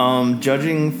on.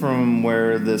 Judging from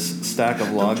where this stack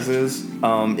of logs is,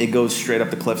 it goes straight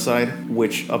up the cliffside,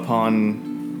 which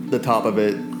upon the top of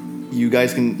it, you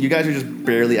guys are just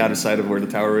barely out of sight of where the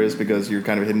tower is because you're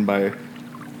kind of hidden by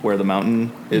where the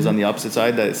mountain is on the opposite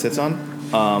side that it sits on.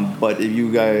 But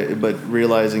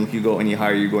realizing if you go any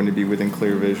higher, you're going to be within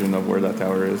clear vision of where that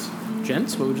tower is.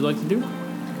 Gents, what would you like to do?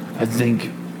 I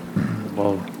think,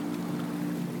 well,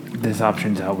 this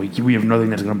option's out. We have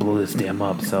nothing that's going to blow this dam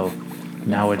up. So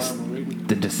now it's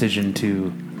the decision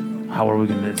to how are we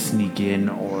going to sneak in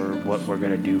or what we're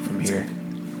going to do from here.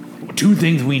 Two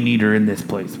things we need are in this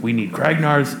place. We need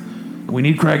Kragnar,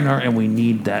 and we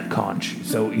need that conch.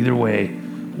 So either way,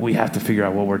 we have to figure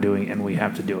out what we're doing, and we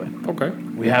have to do it. Okay.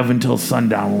 We have until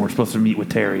sundown when we're supposed to meet with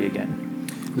Terry again.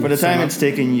 For the time it's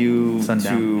taken you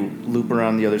Sundown. to loop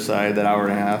around the other side, that hour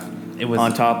and a half, It was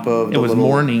on top of It was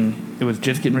morning. It was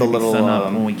just getting ready to little, sun up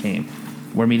when we came.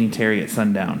 We're meeting Terry at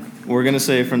sundown. We're going to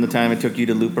say from the time it took you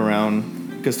to loop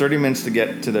around, because 30 minutes to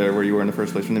get to where you were in the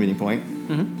first place from the meeting point,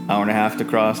 hour and a half to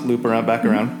cross, loop around, back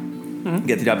around,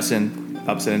 get to the opposite end.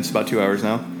 It's about 2 hours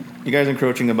now. You guys are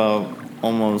encroaching about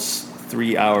almost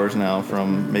 3 hours now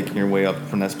from making your way up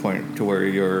from this point to where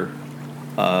you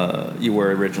were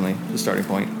originally, the starting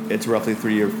point. It's roughly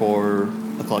 3 or 4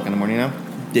 o'clock in the morning now.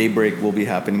 Daybreak will be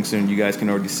happening soon. You guys can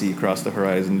already see across the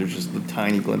horizon. There's just a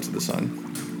tiny glimpse of the sun.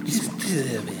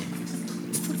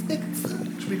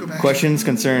 Should we go back? Questions,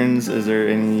 concerns? Is there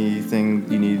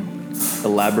anything you need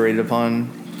elaborated upon?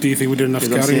 Do you think we did enough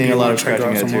Because I'm scouting? seeing Do a you lot wanna of check scratching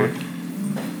out heads some here.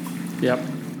 more? Yep.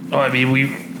 Oh, I mean,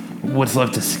 what's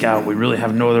left to scout? We really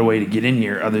have no other way to get in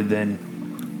here other than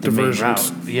the main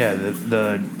Diversions. route. Yeah,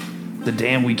 the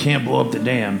dam. We can't blow up the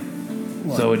dam,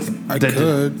 so it's I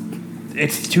could.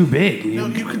 It's too big. No,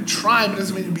 you can try, but it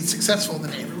doesn't mean you'll be successful.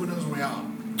 Then everyone knows where we are.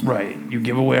 Right. You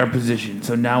give away our position.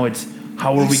 So now it's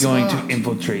how are we going to Smart.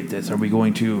 infiltrate this? Are we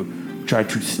going to try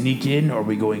to sneak in? Are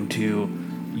we going to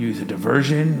use a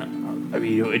diversion? I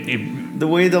mean, The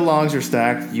way the logs are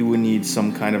stacked, you would need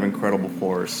some kind of incredible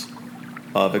force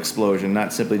of explosion,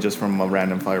 not simply just from a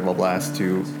random fireball blast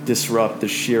to disrupt the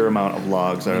sheer amount of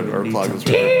logs that are clogging this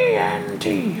river.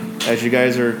 TNT. As you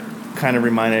guys are kind of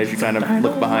reminded, as you kind of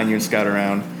look behind you and scout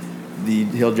around, the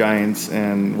hill giants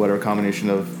and whatever combination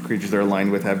of creatures they're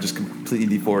aligned with have just completely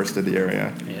deforested the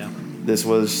area. Yeah. This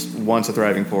was once a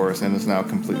thriving forest and is now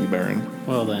completely barren.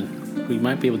 Well then, we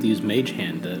might be able to use Mage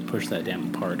Hand to push that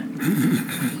dam apart.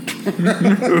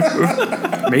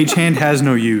 Mage Hand has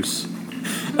no use.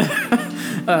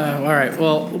 All right.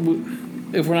 Well,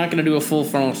 if we're not going to do a full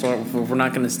frontal assault, if we're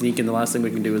not going to sneak in, the last thing we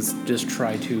can do is just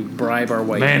try to bribe our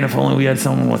way. Man, if only we had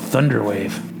someone with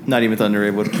Thunderwave. Not even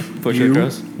Thunderwave would push it You?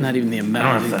 across. Not even the I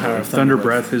amount don't of have power of Thunder Thunderwave.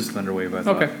 Breath is Thunderwave, I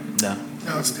thought. Okay. No.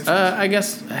 No, it's different. I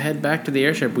guess head back to the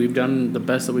airship. We've done the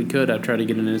best that we could. I've tried to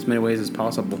get in as many ways as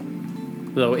possible.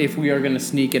 Though, if we are going to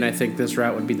sneak in, I think this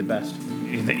route would be the best.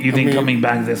 You think mean- coming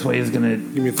back this way is gonna?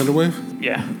 You mean Thunderwave?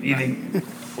 Yeah. You think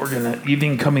You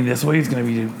think coming this way is gonna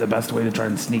be the best way to try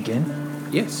and sneak in?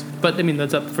 Yes. But, I mean,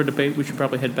 that's up for debate. We should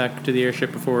probably head back to the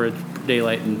airship before it's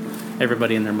daylight and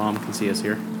everybody and their mom can see us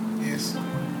here. Yes.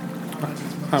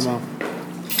 Hi, Mom.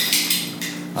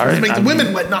 All right. Make I the mean,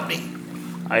 women wet, not me.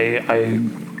 I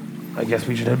I guess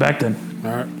we should head back then.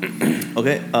 All right.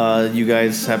 Okay. You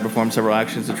guys have performed several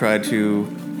actions to try to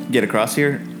get across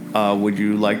here. Would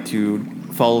you like to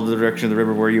follow the direction of the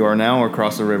river where you are now, or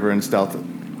cross the river and stealth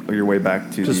your way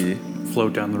back to Just the?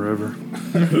 float down the river.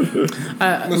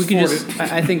 We could just.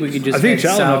 I think we could just. I think head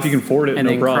shallow enough south you can ford it, and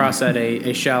no then problem. cross at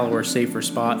a shallower, safer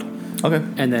spot, Okay.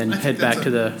 and then head back to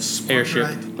the airship.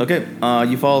 Okay.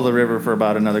 You follow the river for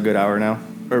about another good hour now.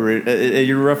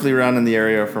 You're roughly around in the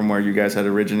area from where you guys had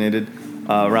originated.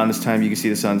 Around this time, you can see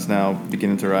the sun's now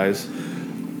beginning to rise.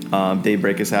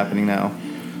 Daybreak is happening now.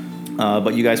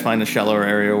 But you guys find a shallower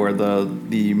area where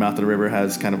the mouth of the river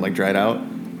has kind of like dried out,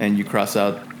 and you cross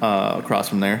out across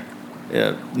from there.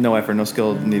 No effort, no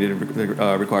skill needed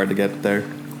required to get there.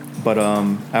 But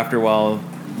after a while,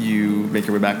 you make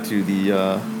your way back to the.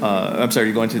 I'm sorry,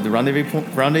 you're going to the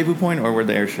rendezvous point, or where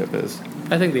the airship is.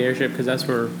 I think the airship, because that's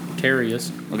where Terry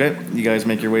is. Okay, you guys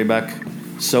make your way back,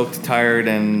 soaked, tired,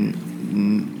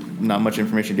 and not much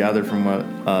information gathered from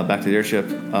back to the airship.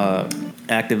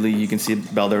 Actively, you can see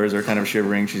Baldoras are kind of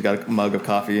shivering. She's got a mug of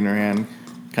coffee in her hand,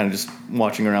 kind of just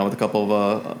watching around with a couple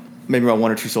of maybe about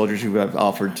one or two soldiers who have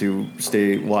offered to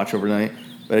stay watch overnight.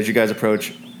 But as you guys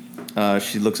approach,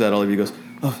 she looks at all of you and goes,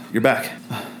 "Oh, you're back.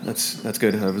 That's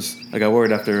good. I got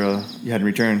worried after you hadn't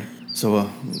returned. So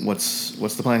what's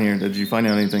the plan here? Did you find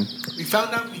out anything?" We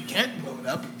found out we can't blow it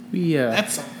up.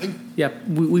 That's something. Yeah,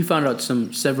 we found out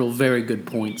several very good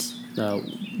points.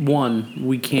 One,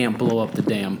 we can't blow up the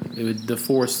dam. The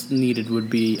force needed would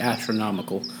be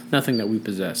astronomical. Nothing that we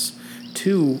possess.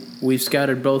 Two, we've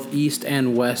scouted both east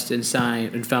and west and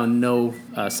found no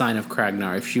sign of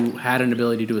Kragnar. If she had an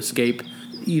ability to escape,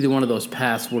 either one of those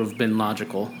paths would have been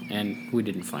logical, and we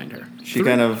didn't find her. She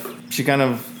kind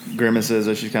of grimaces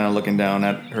as she's kind of looking down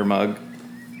at her mug.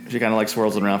 She kind of like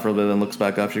swirls it around for a bit and looks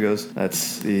back up. She goes,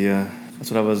 That's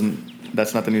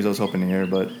not the news I was hoping to hear,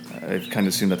 but I've kind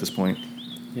of assumed at this point.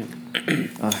 Yeah.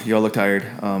 You all look tired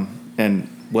and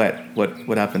wet.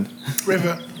 What happened?"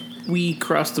 River. We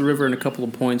crossed the river in a couple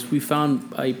of points. We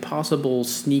found a possible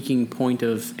sneaking point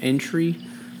of entry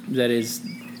that is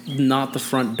not the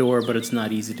front door, but it's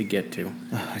not easy to get to.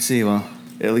 I see. Well,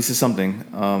 at least it's something.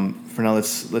 For now,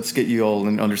 let's get you all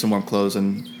under some warm clothes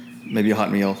and maybe a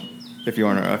hot meal if you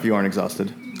aren't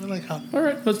exhausted. I like hot. All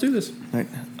right, let's do this. Right.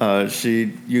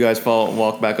 You guys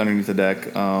walk back underneath the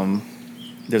deck.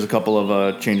 There's a couple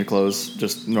of change of clothes,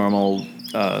 just normal.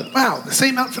 Wow, the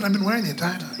same outfit I've been wearing the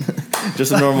entire time.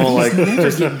 Just a normal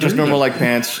just normal like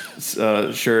pants,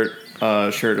 shirt,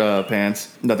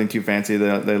 pants. Nothing too fancy.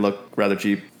 They look rather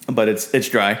cheap, but it's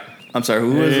dry. I'm sorry.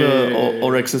 Who was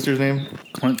Ulrich's sister's name?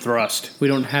 Clint Thrust. We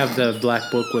don't have the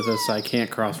black book with us, so I can't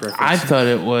cross-reference. I thought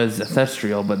it was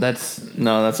Ancestral, but that's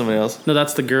No, that's somebody else. No,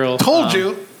 that's the girl. Told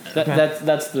you.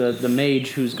 That's the mage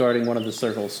who's guarding one of the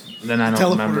circles. then I don't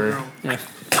Teleporter remember. girl. Yeah.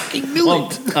 Fucking knew Well,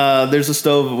 it. there's a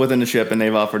stove within the ship, and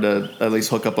they've offered to at least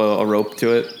hook up a rope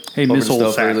to it. Hey, over Miss the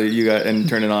stove Olsack. for you guys, and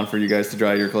turn it on for you guys to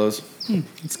dry your clothes.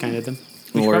 It's kind of them.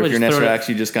 We should Or probably if you're just throw it- Nesrax,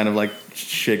 you just kind of like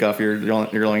shake off your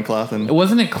loincloth and.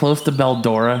 Wasn't it close to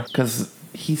Beldora? Because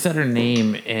he said her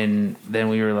name, and then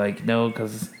we were like, no,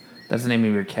 because that's the name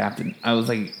of your captain. I was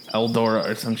like Eldora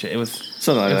or some shit. It was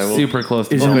Something like that. We'll, super close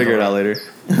to we'll Beldora. figure it out later.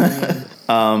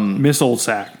 Miss Old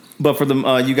Sack. But for the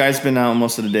you guys been out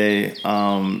most of the day.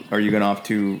 Are you going off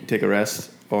to take a rest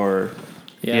or?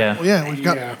 Yeah. Well, yeah, we've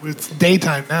got. It's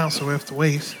daytime now, so we have to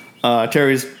wait.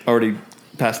 Terry's already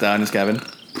passed out in his cabin.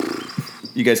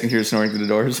 You guys can hear snoring through the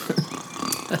doors.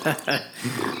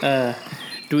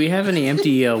 Do we have any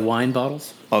empty wine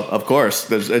bottles? Of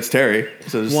course, it's Terry.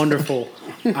 So Wonderful.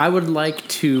 I would like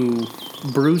to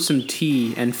brew some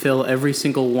tea and fill every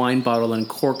single wine bottle and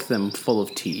cork them full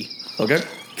of tea. Okay.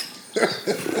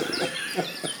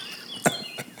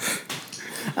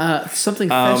 Something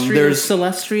Festria, there's-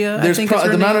 Celestria, I There's think is her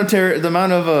the amount name. of the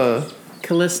amount of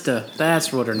Callista.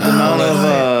 That's what her name amount is.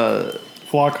 of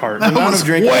Flockhart. the amount was of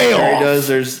drinking way that Terry off. does.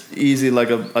 There's easy like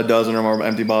a dozen or more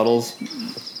empty bottles.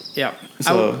 Yeah.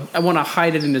 So- I want to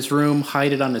hide it in his room,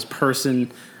 hide it on his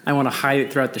person. I want to hide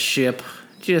it throughout the ship.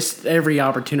 Just every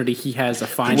opportunity he has to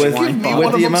find a With- wine Me With bottle.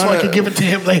 one of the them so amount I of- can give it to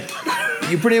him later.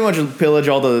 You pretty much pillage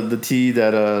all the tea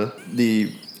that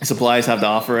the supplies have to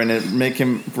offer, and it make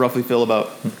him roughly fill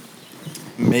about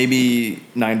maybe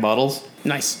 9 bottles.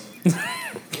 Nice.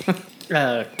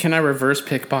 Can I reverse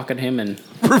pickpocket him and...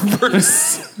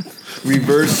 Reverse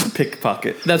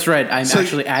pickpocket. That's right. I'm So-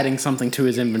 actually adding something to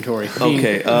his inventory. being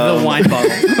Okay, the wine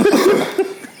bottle.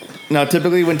 Now,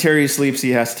 typically when Terry sleeps,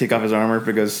 he has to take off his armor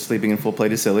because sleeping in full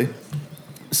plate is silly.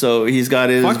 So he's got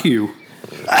his. Fuck you.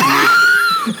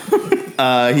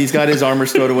 He's got his armor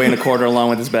stowed away in a corner along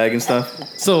with his bag and stuff.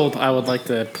 Sold. I would like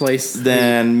to place.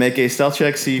 Then make a stealth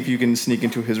check, see if you can sneak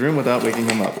into his room without waking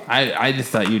him up. I just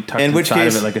thought you tucked In which inside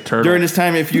case, of it like a turtle. during this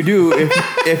time, if you do,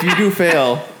 if you do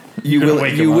fail, you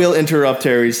will interrupt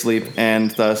Terry's sleep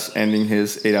and thus ending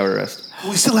his 8-hour rest.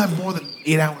 We still have more than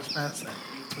 8 hours past that.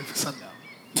 Let's wait for sundown.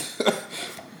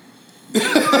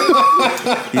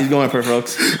 He's going for it,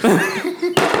 folks.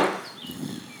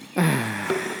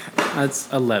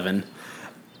 That's 11.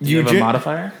 you have a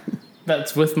modifier?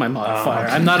 That's with my modifier.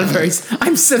 I'm not a very.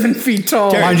 I'm 7 feet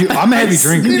tall. Terry. Mind you, I'm a heavy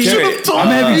drinker. Jerry, I'm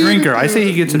a heavy drinker. I say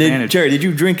he gets advantage. Jerry, did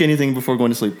you drink anything before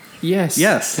going to sleep? Yes.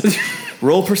 Yes.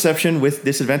 Roll perception with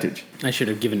disadvantage. I should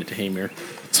have given it to Hamir.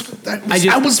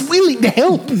 I was willing to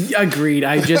help. Agreed.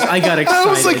 I got excited. I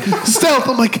was like, stealth.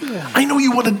 I'm like, I know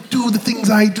you want to do the things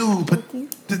I do, but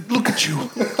look at you.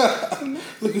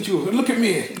 Look at you. Look at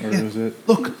me. Where is it?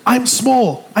 Look, I'm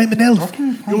small. I'm an elf.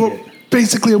 You're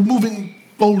basically a moving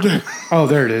boulder. Oh,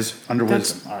 there it is. Under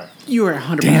wisdom. All right. You are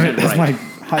 100% Damn it, that's right.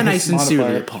 my And I highest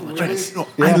sincerely modifier. apologize. No,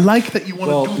 I like that you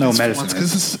want to do no this for medicine once is.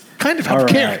 because it's kind of All out of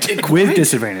right. character. With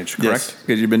disadvantage, Yes, correct?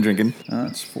 because you've been drinking.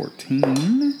 That's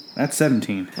 14. That's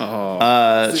 17.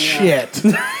 Shit.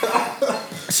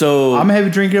 So, I'm a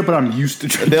heavy drinker, but I'm used to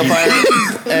drinking.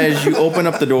 Balefire, as you open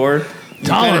up the door,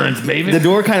 Tolerance, baby. the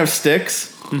door kind of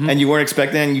sticks, and you weren't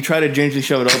expecting it, and you try to gingerly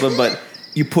shove it open, but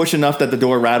you push enough that the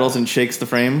door rattles and shakes the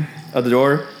frame of the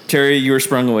door. Terry, you were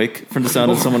sprung awake from the sound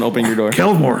of someone opening your door.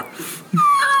 Kelmore.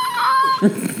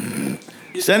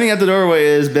 Standing at the doorway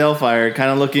is Balefire, kind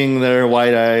of looking there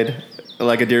wide-eyed,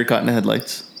 like a deer caught in the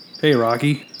headlights. Hey,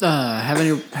 Rocky. Have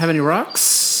any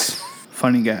rocks?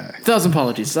 Funny guy. 1,000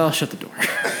 apologies. I'll shut the door.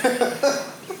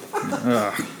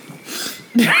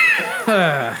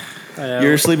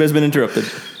 Your sleep has been interrupted.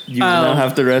 You will now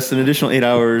have to rest an additional 8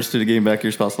 hours to gain back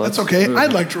your spell slots. That's okay.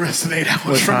 I'd like to rest in 8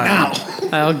 hours from now.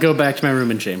 I'll go back to my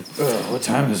room in shame. What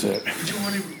time is it? Do you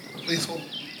want to replace whole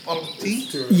bottle of tea?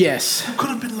 Yes. Could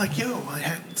have been like, yo, I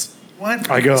had wine.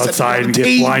 I go outside and get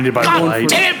Tea. blinded by the God light.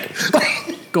 damn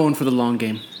it! Going for the long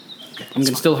game. I'm going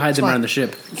to still hide them around the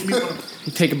ship. Give me one of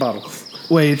them. Take a bottle.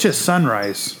 Wait, it's just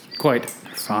sunrise. Quite.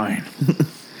 Fine.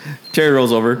 Terry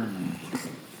rolls over.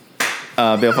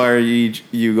 Balefire,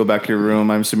 you go back to your room.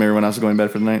 I'm assuming everyone else is going to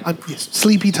bed for the night. Yes,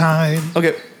 sleepy time.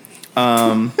 Okay.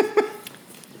 All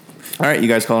right, you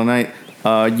guys call it a night.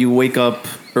 You wake up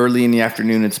early in the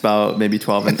afternoon. It's about maybe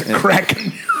 12 and Crack.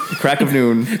 crack of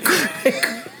noon. Hey,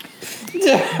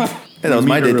 that was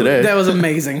my day today. That was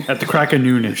amazing. At the crack of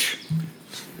noonish.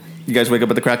 You guys wake up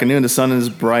at the crack of noon. The sun is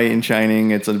bright and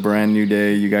shining. It's a brand new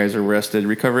day. You guys are rested.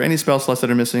 Recover any spell slots that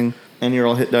are missing, any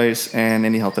roll hit dice, and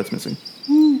any health that's missing.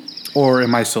 Or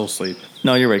am I still asleep?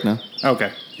 No, you're awake now.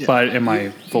 Okay. But am I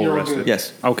full rested?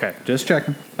 Yes. Okay. Just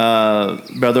checking.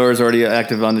 Beldor is already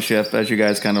active on the ship as you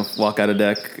guys kind of walk out on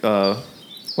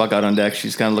deck.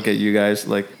 She's kind of looking at you guys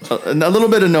like a little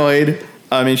bit annoyed.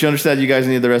 I mean, she understands you guys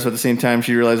need the rest, but at the same time,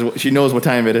 she realizes she knows what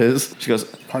time it is. She goes,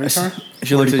 Party time?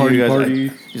 She looks at you Party.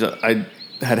 guys. She's like, I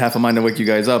had half a mind to wake you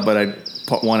guys up, but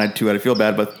I'd feel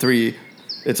bad, but 3,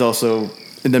 it's also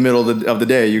in the middle of the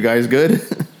day. You guys good?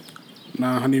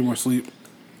 Nah, I need more sleep.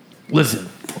 Listen,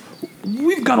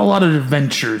 we've got a lot of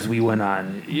adventures we went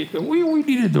on. We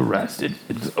needed the rest.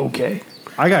 It's okay.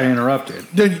 I got interrupted.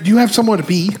 Do you have somewhere to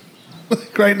be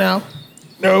right now?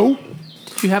 No.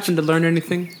 Did you happen to learn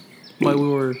anything while we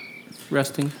were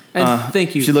resting? And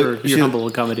thank you she for look- your she- humble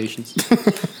accommodations.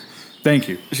 Thank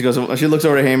you. She goes. She looks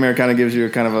over to Hamir, kind of gives you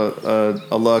kind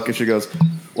of a look, and she goes,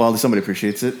 "Well, somebody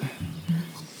appreciates it."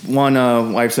 One,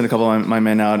 I've sent a couple of my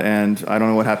men out, and I don't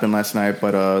know what happened last night,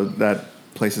 but that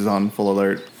place is on full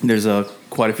alert. There's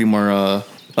quite a few more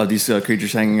of these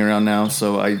creatures hanging around now,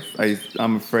 so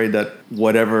I'm afraid that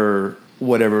whatever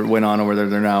went on over there,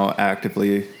 they're now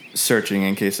actively searching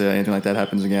in case anything like that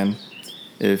happens again.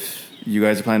 If you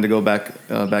guys are planning to go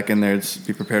back in there,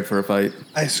 be prepared for a fight.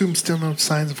 I assume still no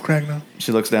signs of Kragna.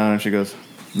 She looks down and she goes,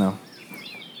 "No,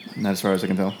 not as far as I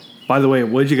can tell." By the way,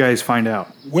 what did you guys find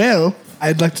out? Well,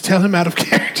 I'd like to tell him out of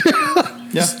character.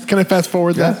 Yeah. Can I fast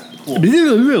forward that? Terry, you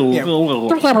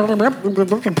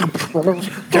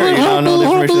don't know the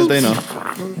information that they know.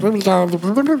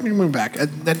 Moving back. And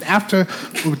then after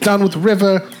we were done with the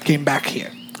river, came back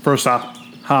here. First off,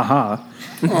 haha.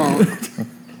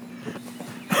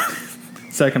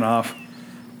 Second off,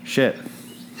 shit.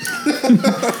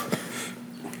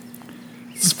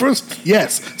 This is first,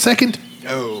 yes. Second,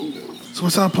 no. So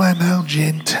what's our plan now,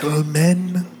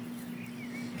 gentlemen?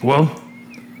 Well,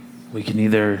 we can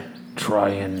either try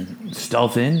and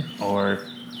stealth in, or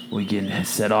we can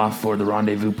set off for the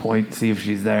rendezvous point, see if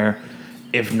she's there.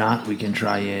 If not, we can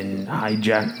try and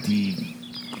hijack the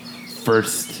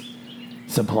first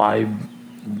supply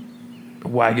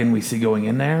wagon we see going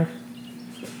in there.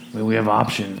 I mean, we have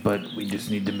options, but we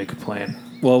just need to make a plan.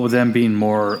 Well, with them being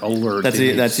more alert,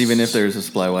 That's even if there's a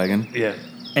supply wagon. Yeah,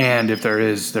 and if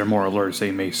they're more alert,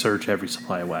 they may search every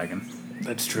supply wagon.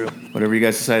 that's true. Whatever you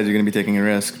guys decide, you're going to be taking a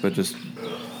risk, but just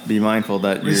be mindful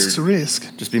that Risk's a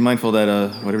risk. Just be mindful that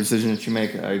whatever decision that you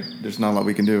make, there's not a lot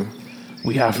we can do.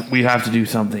 We have to do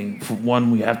something. For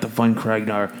one, we have to find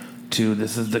Kragnar. Two,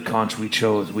 this is the conch we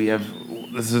chose.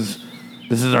 This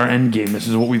is our end game. This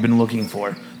is what we've been looking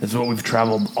for. This is what we've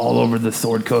traveled all over the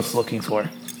Sword Coast looking for.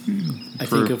 I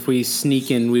think if we sneak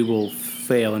in, we will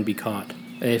fail and be caught.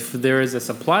 If there is a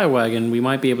supply wagon, we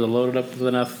might be able to load it up with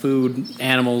enough food,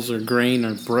 animals, or grain,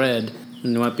 or bread,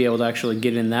 and we might be able to actually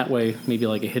get in that way, maybe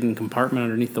like a hidden compartment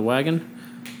underneath the wagon.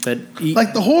 But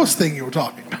Like the horse thing you were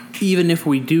talking about. even if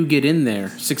we do get in there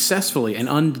successfully and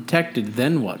undetected,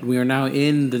 then what? We are now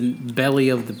in the belly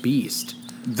of the beast.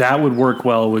 That would work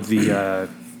well with the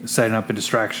setting up a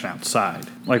distraction outside.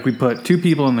 Like we put 2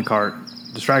 people in the cart,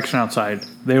 distraction outside.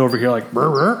 They overhear like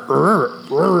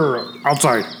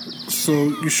outside. So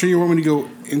you sure you want me to go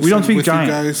inside We don't speak with giant.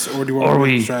 you guys, or do you want Or me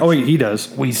to we- distract Oh you? wait, he does.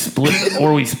 We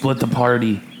split the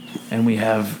party, and we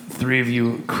have 3 of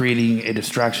you creating a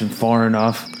distraction far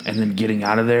enough, and then getting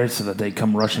out of there so that they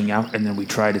come rushing out, and then we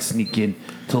try to sneak in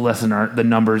to lessen the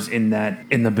numbers in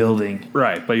the building.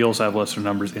 Right, but you also have lesser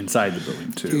numbers inside the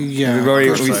building too. Yeah,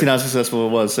 We've seen how successful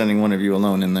it was sending one of you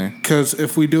alone in there. because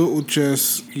if we do it with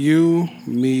just you,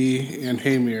 me, and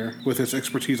Hamir with his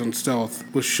expertise on stealth,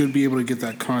 we should be able to get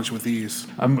that conch with ease.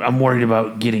 I'm worried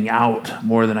about getting out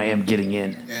more than I am getting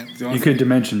in. And the only You could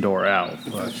dimension door out,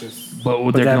 but that's just But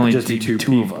there that can would only just be be two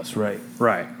two of people. us, right?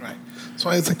 right. Right. So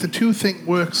it's like the 2 thing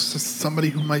works. Just somebody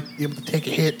who might be able to take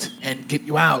a hit and get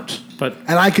you out. But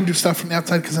And I can do stuff from the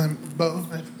outside because I'm both.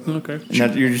 okay, And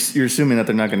that, you're assuming that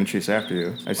they're not going to chase after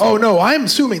you. I see. Oh no, I'm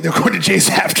assuming they're going to chase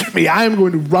after me. I am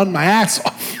going to run my ass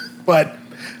off. But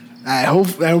I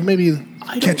hope I'll maybe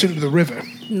catch into the river.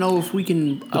 know if we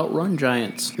can outrun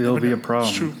giants. It'll be a It's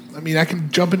problem. true. I mean, I can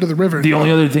jump into the river. The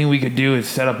only other thing we could do is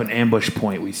set up an ambush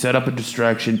point. We set up a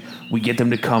distraction. We get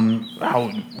them to come,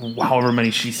 however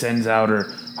many she sends out, or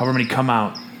however many come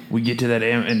out. We get to that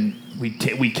and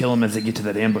we kill them as they get to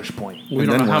that ambush point. We And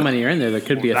don't then know how what? many are in there. There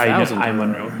could be 1,000.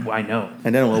 I know.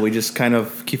 And then, well, we just kind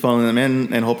of keep following them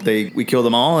in and hope we kill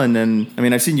them all. And then, I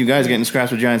mean, I've seen you guys get in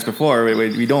scraps with giants before.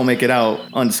 We don't make it out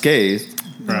unscathed.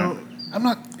 No, I'm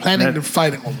not planning to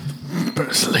fight them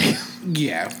personally.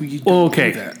 yeah. We Well, don't do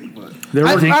okay. that, but There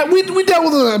were We dealt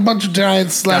with a bunch of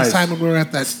giants last Guys. time when we were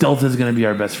at that. Stealth is going to be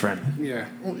our best friend. yeah,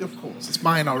 Well, of course, it's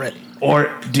mine already. Or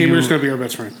Tamer's gonna be our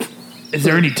best friend. is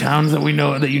there any towns that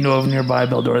you know of nearby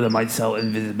Beldor that might sell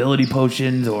invisibility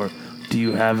potions, or do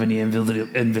you have any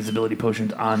invisibility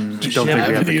potions on the Don't ship? think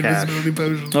we have the Any cash. invisibility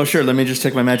potions? Oh, sure. Let me just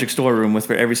take my magic storeroom with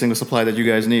for every single supply that you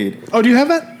guys need. Oh, do you have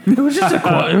that? It was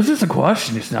just a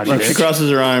question. It's not She shit.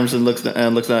 crosses her arms and looks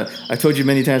at. I told you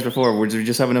many times before. We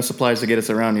just have enough supplies to get us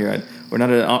around here. We're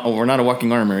not a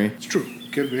walking armory. It's true.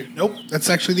 Could be. Nope. That's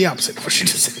actually the opposite of what she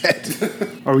just said.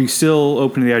 Are we still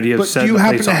open to the idea of But do setting you the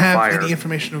happen place to on have fire? any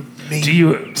information of me? Do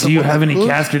you Someone have that any could?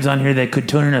 casters on here that could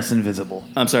turn us invisible?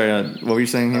 I'm sorry. What were you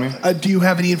saying, Henry? Do you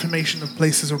have any information of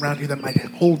places around here that might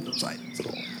hold those items at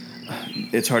all?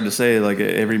 It's hard to say. Like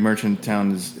every merchant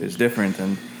town is different,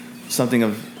 and something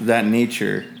of that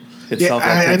nature Yeah, itself.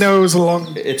 I know it was a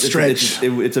long It's stretch.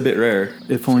 it's a bit rare,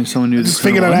 If only someone knew just this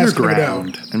figured I'd ask him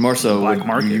underground. and more so, Black would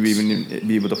markets. you even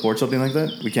be able to afford something like that?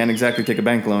 We can't exactly take a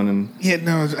bank loan, and Yeah,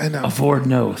 no, I know. Afford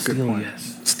no, steal point.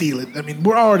 yes. Steal it. I mean,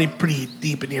 we're already pretty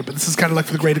deep in here, but this is kind of like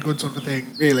for the greater good sort of thing,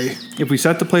 really. If we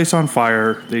set the place on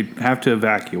fire, they'd have to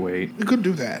evacuate. We could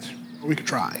do that. Or we could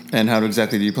try. how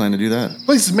exactly do you plan to do that? The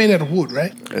place is made out of wood,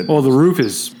 right? Well, the roof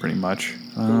is pretty much.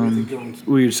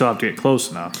 We still have to get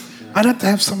close enough. I'd have to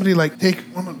have somebody like take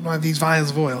one of these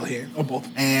vials of oil here, or both,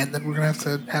 and then we're gonna have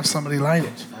to have somebody light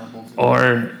it.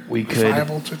 Or we could.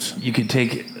 Firebolt it. You could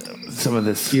take some of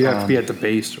this. You'd have to be at the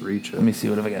base to reach Let it. me see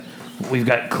what have I got.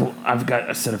 I've got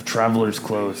a set of traveler's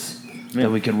clothes that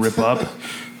we could rip up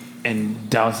and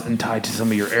douse and tie to some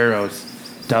of your arrows.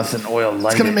 Douse in oil,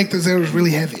 light It's gonna it. make those arrows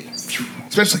really heavy,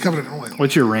 especially covered in oil.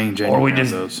 What's your range? or we anyway on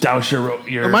just those? douse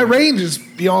your. My range is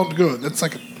beyond good. That's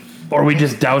like Or we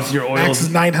just douse your max is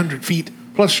oils. 900 feet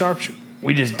plus sharpshooter.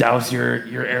 We just douse your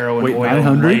arrow in Wait, oil and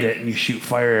 900? light it, and you shoot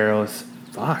fire arrows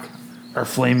Fuck. or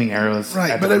flaming arrows.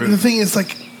 Right, at but the the roof. thing is,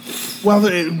 like, well,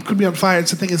 it could be on fire.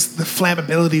 It's the thing is, the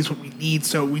flammability is what we need.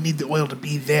 So we need the oil to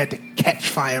be there to catch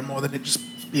fire more than it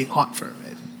just being hot for a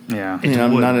bit. Yeah. Into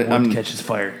wood. I'm Wood catches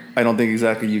fire. I don't think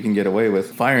exactly you can get away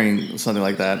with firing something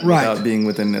like that Right. without being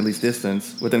within at least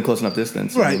within close enough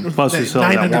distance. Right. I mean, Plus we still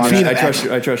have that 900 watch.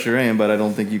 feet. I trust your aim, but I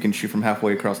don't think you can shoot from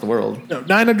halfway across the world. No,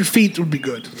 900 feet would be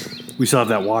good. We still have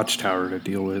that watchtower to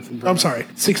deal with. I'm sorry,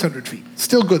 600 feet.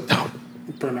 Still good though.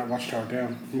 Burn that watchtower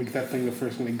down. Make that thing the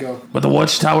first thing to go. But the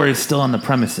watchtower is still on the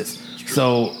premises.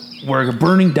 So we're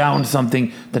burning down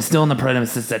something that's still on the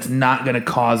premises that's not going to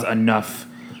cause enough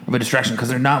of a distraction because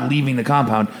they're not leaving the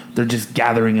compound. They're just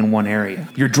gathering in one area.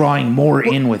 You're drawing more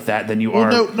in with that than you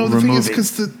are No, the thing is removing.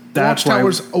 because the That's why-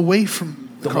 watchtower's away from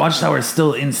The watchtower is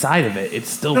still inside of it. It's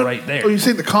still right there. Oh, you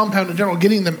say the compound in general,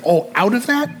 getting them all out of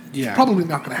that? Yeah. Probably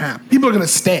not going to happen. People are going to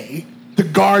stay to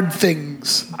guard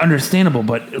things. Understandable,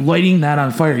 but lighting that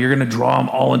on fire, you're going to draw them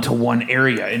all into one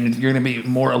area, and you're going to be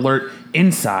more alert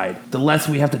inside. The less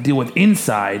we have to deal with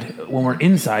inside, when we're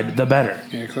inside, the better.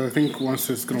 Yeah, because I think once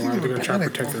it's going around, they're going to try to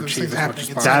protect their Those chief things as much as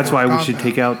happening possible. That's why we should Compound.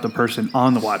 take out the person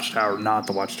on the watchtower, not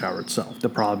the watchtower itself. The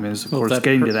problem is, of Well, course, that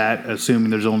getting per- to that,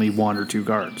 assuming there's only 1 or 2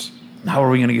 guards. How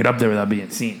are we going to get up there without being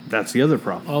seen? That's the other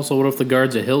problem. Also, what if the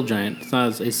guard's a hill giant? It's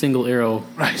not a single arrow.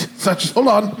 Right. It's not just, hold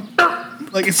on.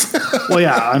 Like it's. Well,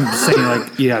 yeah, I'm saying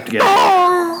like you have to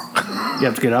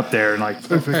get up there and like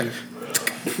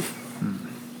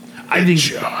I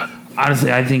think,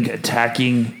 honestly, I think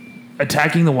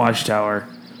attacking the watchtower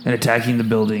and attacking the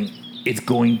building, it's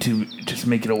going to just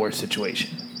make it a worse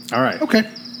situation. all right. Okay.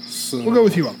 We'll go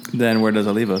with you all. Then where does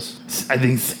that leave us?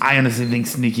 I honestly think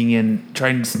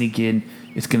trying to sneak in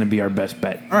is going to be our best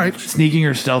bet. All right. Sneaking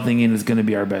or stealthing in is going to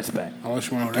be our best bet. Unless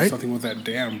you want to do Alright. something with that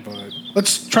dam, but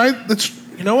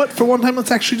You know what? For one time,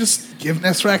 let's actually just give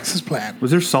Nesrax his plan.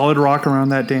 Was there solid rock around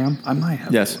that dam? I might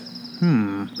have. Yes,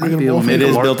 Might be able to wolf make it a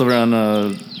is lar- built around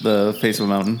the face of a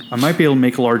mountain. I might be able to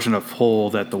make a large enough hole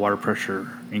that the water pressure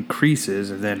increases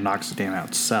and then knocks the dam out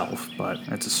itself, but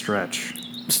that's a stretch.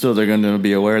 Still, they're going to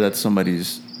be aware that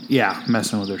somebody's. Yeah,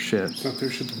 messing with their shit. it's not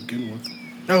their shit to begin with.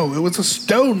 No, it was a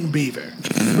stone beaver.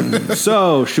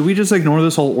 So, should we just ignore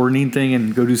this whole Ornine thing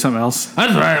and go do something else?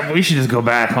 That's right. We should just go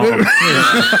back home.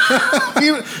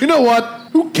 You know what?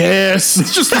 Who cares?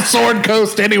 It's just the Sword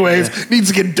Coast, anyways.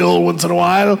 Needs to get dull once in a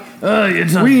while.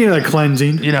 It's We need a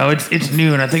cleansing. it's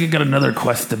noon. I think I got another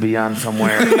quest to be on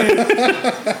somewhere.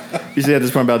 You see, at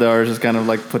this point, Baldara just kind of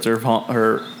like puts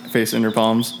her face in her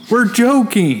palms. We're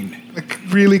joking. Like,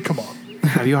 really? Come on.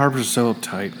 How do you harbor so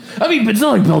uptight? I mean, but it's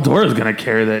not like Beldora's gonna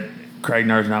care that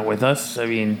Kragnar's not with us. I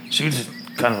mean, she was just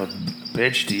kind of a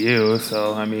bitch to you.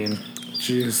 So I mean,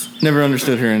 Jeez. Never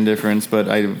understood her indifference, but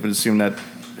I would assume that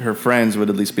her friends would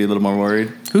at least be a little more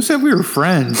worried. Who said we were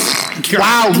friends?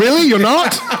 Wow, really? You're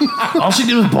not? all she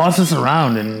did was boss us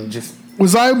around and just.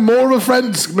 Was I more of a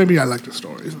friend? Maybe I like the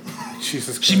stories.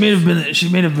 Jesus Christ. She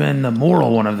may have been the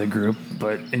moral one of the group,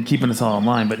 but in keeping us all in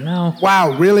line. But no,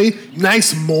 Wow, really?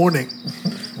 Nice morning.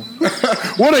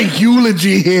 What a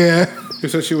eulogy here. You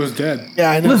said she was dead.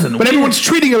 Yeah, I know. Listen, but we- everyone's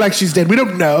treating her like she's dead. We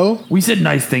don't know. we said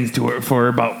nice things to her for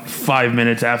about 5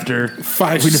 minutes after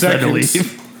 5 we decided to seconds.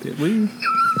 leave. Did we?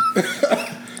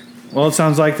 Well, it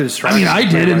sounds like the I distraction. mean, I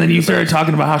did, and then you started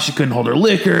talking about how she couldn't hold her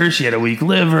liquor, she had a weak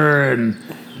liver, and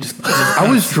I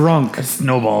was drunk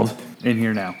snowballed. in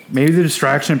here now. Maybe the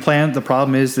distraction plan. The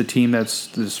problem is the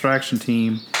distraction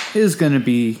team is going to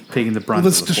be taking the Well, brunt.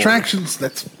 this of the distractions,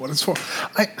 that's what it's for.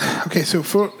 Okay, so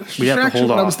for We have to distraction, hold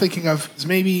what I off. was thinking of is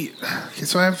maybe, okay,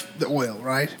 so I have the oil,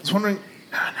 right? I was wondering,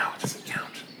 no, it doesn't count.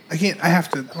 I don't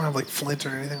have like flint or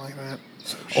anything like that.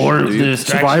 So, Or the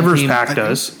distraction Survivors team, Pack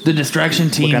does. The distraction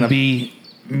team kind of- be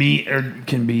me, or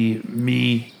can be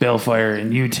me, Balefire,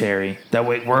 and you, Terry. That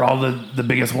way, we're all the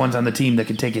biggest ones on the team that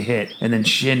can take a hit, and then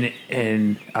Shin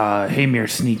and Hamir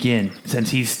sneak in. Since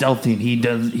he's stealthy, and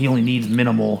he only needs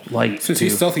minimal light. Since to-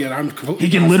 he's stealthy and I'm completely.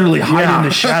 he can literally hide Yeah. in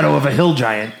the shadow of a hill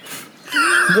giant.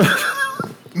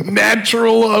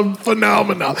 natural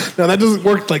phenomena. No, that doesn't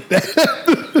work like that.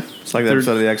 It's like that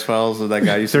episode of the X Files of that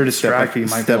guy used They're to step, distracting,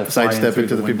 might be able to fly in sidestep through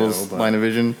into the the people's window, but- line of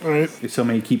vision. All right. So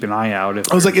maybe keep an eye out.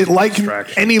 If I was like, there's it like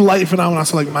distraction. any light phenomena,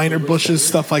 so like minor bushes,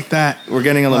 stuff like that. We're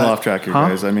getting a little off track here, Huh?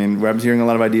 guys. I mean, I'm hearing a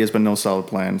lot of ideas, but no solid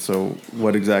plan. So,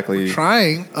 what exactly?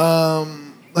 Trying.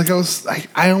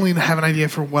 I only have an idea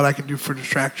for what I can do for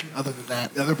distraction. Other than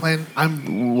that, the other plan,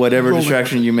 I'm Whatever rolling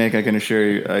distraction you make, I can assure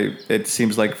you, it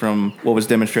seems like from what was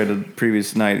demonstrated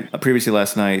previously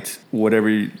last night,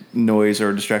 whatever noise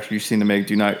or distraction you seem to make,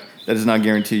 that does not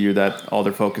guarantee you that all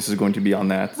their focus is going to be on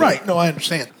that. Right. No, I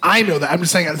understand. I know that. I'm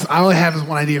just saying I only have this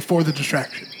one idea for the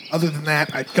distraction. Other than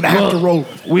that, I'm gonna have to roll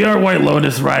with it. We are White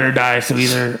Lotus, ride or die. So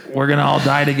either we're gonna all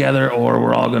die together, or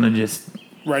we're all gonna just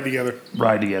Right together.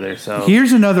 ride together. So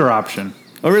Here's another option.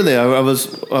 Oh, really? I was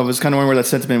kind of wondering where that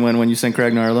sentiment went when you sent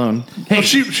Kragnar alone. Hey, Oh,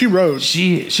 she rode.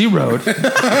 she rode.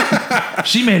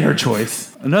 She made her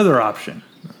choice. Another option.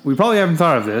 We probably haven't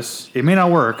thought of this. It may not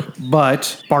work,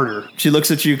 but barter. She looks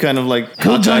at you kind of like...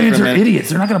 Hill cockeyed giants for a are minute. idiots.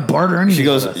 They're not going to barter anything. She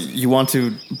goes, with us. you want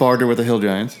to barter with the hill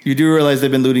giants. You do realize they've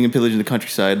been looting and pillaging the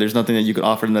countryside. There's nothing that you could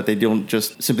offer them that they don't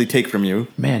just simply take from you.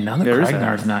 Man, now that There is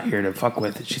Ragnar's not here to fuck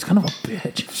with, she's kind of a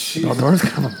bitch. Baldora's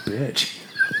kind of a bitch.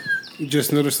 You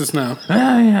just noticed this now.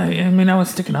 Yeah, I mean, I was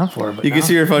sticking up for her. But You can now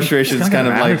see her frustration is she's kind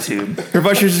of got an like... attitude. Her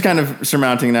frustration is kind of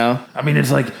surmounting now. I mean, it's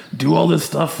like, do all this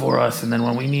stuff for us, and then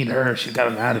when we need her, she's got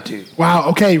an attitude. Wow.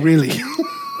 Okay, really.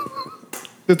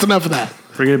 That's enough of that.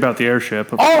 Forget about the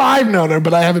airship. All I've known her,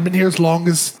 but I haven't been here as long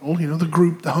as, the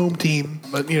group, the home team,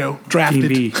 but, drafted.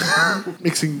 Team B.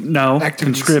 Mixing No,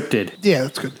 activities. conscripted. Yeah,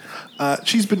 that's good.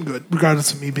 She's been good,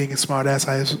 regardless of me being a smartass.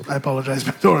 I apologize,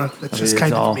 Pandora. That's just it's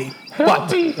kind all- of me.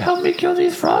 Help me kill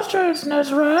these frost giants,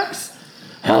 Nesrax.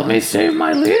 Help me save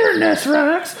my leader,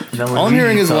 Nesrax. All I'm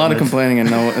hearing is a lot of complaining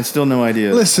and still no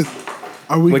ideas. Listen,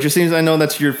 are we? Which it seems I know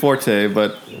that's your forte,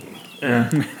 but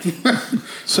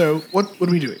So what are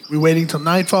we doing? We waiting till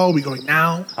nightfall? Are we going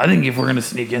now? I think if we're gonna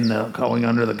sneak in, going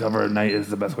under the cover of night is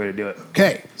the best way to do it.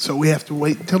 Okay, so we have to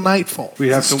wait until nightfall. We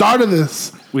have It's the to- start of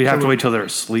this. We have to wait till they're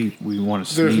asleep. We want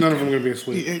to There's sneak. none of them going to be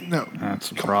asleep. No. That's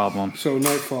the problem. So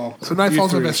nightfall. So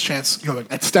nightfall's You our three. best chance going.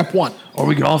 That's step one. Or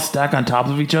we could all stack on top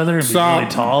of each other and Stop. be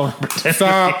really tall and pretend.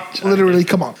 Stop. Literally,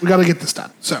 come on. We got to get this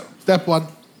done. So step one,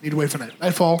 need to wait for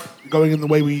nightfall. We're going in the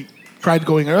way we tried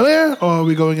going earlier, or are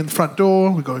we going in the front door?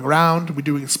 Are we going around? Are we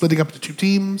doing splitting up into two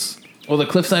teams? Well, the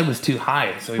cliffside was too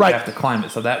high, so we Right. would have to climb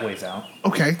it. So that weighs out,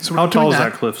 Okay, so we're How not doing tall is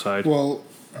that cliffside? Well,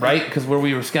 right? Because where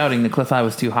we were scouting, the cliff high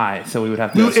was too high, so we would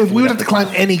have to. We would have to climb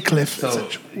any cliff, So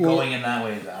essentially. going in that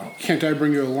weighs out. can't I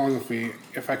bring you along with me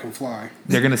if I can fly?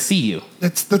 They're gonna see you.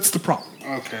 That's the problem.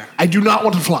 Okay. I do not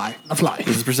want to fly. I fly.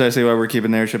 this is precisely why we're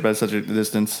keeping the airship at such a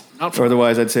distance. Not for-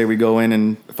 Otherwise, I'd say we go in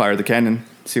and fire the cannon,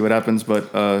 see what happens.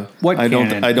 But What I don't.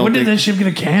 cannon? I don't When did think. this ship get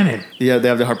a cannon? Yeah, they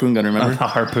have the harpoon gun. Remember? A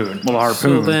harpoon. Well, a So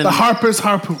harpoon. then, The Harper's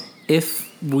harpoon. if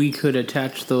we could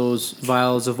attach those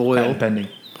vials of oil Bending.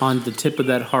 on the tip of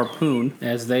that harpoon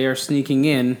as they are sneaking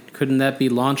in, couldn't that be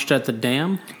launched at the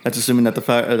dam? That's assuming that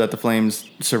the flames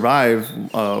survive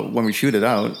when we shoot it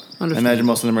out. I imagine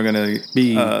most of them are going to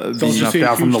Be- Don't Be you snuffed see a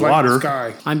out from huge the light in water.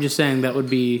 sky? I'm just saying that would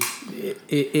be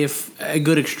if a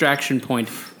good extraction point.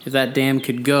 If that dam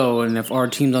could go, and if our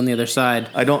team's on the other side,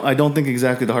 I don't think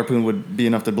exactly the harpoon would be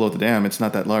enough to blow up the dam. It's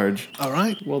not that large. All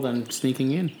right. well then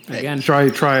sneaking in again.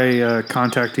 Try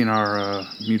contacting our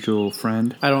mutual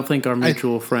friend. I don't think our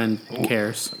mutual friend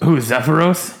cares. Who is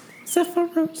Zephyros?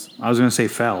 Sephiroth. I was going to say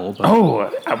Fel, but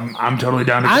Oh, I'm totally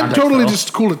down to I'm contact totally Phil.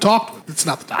 just cool to talk with. It's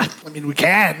not the time. I mean, we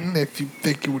can if you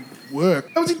think it would work.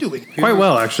 How's he doing? quite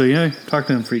well, actually. Yeah, talk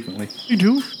to him frequently. You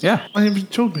do? Yeah. Why haven't you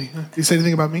told me? Did you say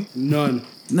anything about me? None.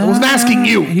 I wasn't asking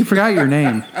you. He forgot your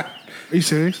name. Are you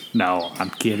serious? No, I'm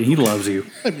kidding. He loves you.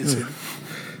 Let me see.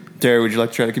 Terry, would you like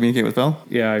to try to communicate with Bell?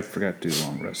 Yeah, I forgot to do the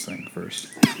long rest thing first.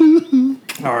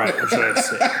 All right, what should I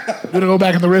say? I'm gonna go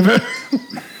back in the river.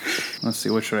 Let's see,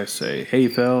 what should I say? Hey,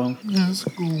 Fel. Yes,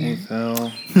 cool. Hey,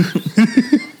 Fel.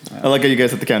 I like how you guys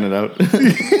have to count it out.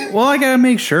 Well, I got to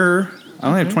make sure. I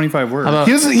only have 25 words. about-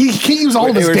 He can't use all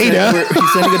of his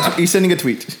data. He's sending a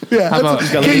tweet. Yeah, How about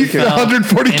that's gotta can't be use careful.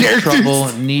 140 in characters.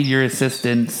 trouble, need your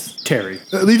assistance. Terry.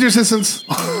 Lead your assistance.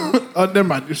 Never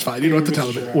mind. It's fine. You don't have to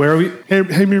tell him. Where are we?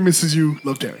 Hey, Mir misses you.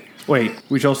 Love Terry. Wait,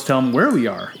 we should also tell them where we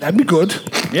are. That'd be good.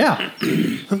 Yeah.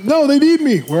 No, they need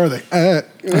me. Where are they?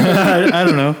 I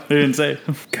don't know. They didn't say.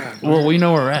 Well, we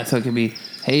know where we're at, so it could be,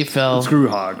 hey, Fel.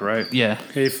 Screwhog, right? Yeah.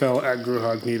 Hey, Fel at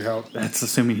Gruhog, need help. That's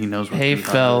assuming he knows what Hey, Screwhog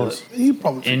Fel, is. He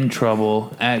probably. in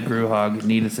trouble, at Gruhog,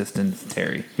 need assistance,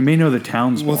 Terry. He may know the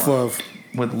towns With more. love.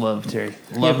 With love, Terry.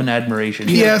 Love and admiration.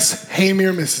 P.S.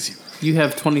 Hamir misses you. You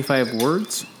have 25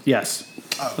 words. Yes.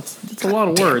 That's a lot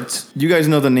of words. You guys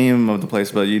know the name of the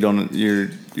place, but you don't.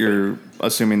 You're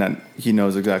assuming that he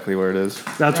knows exactly where it is.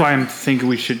 That's why I'm thinking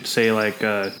we should say, like,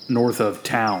 north of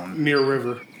town. Near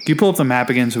river. Can you pull up the map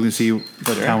again so we can see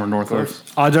what town we're north of?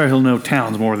 Odds are he'll know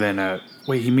towns more than.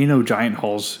 Wait, he may know giant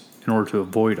halls in order to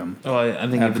avoid them. Oh, I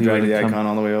think Have if to we drag would the have icon come,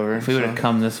 all the way over. if we would have so.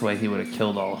 come this way, he would have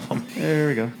killed all of them. There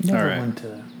we go. Never All right. went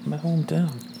to my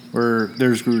hometown.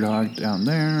 There's Grudog down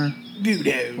there.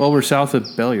 Dude, Well, we're south of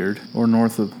Belliard or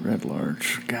north of Red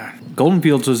Large. God, Golden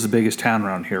Fields was the biggest town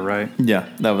around here, right? Yeah,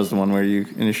 that was the one where you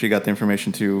initially got the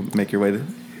information to make your way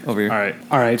over here.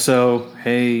 All right. So,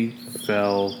 hey,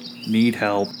 Fel, need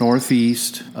help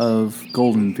northeast of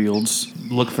Golden Fields.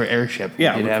 Look for airship.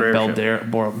 Yeah, You'd look have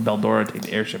for Beldora take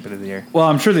the airship into the air. Well,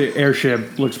 I'm sure the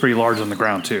airship looks pretty large on the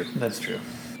ground too. That's true.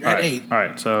 You're at 8. All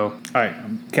right, so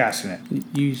I'm casting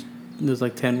it. There's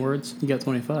like 10 words. You got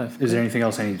 25. Is there anything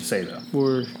else I need to say though?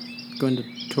 We're going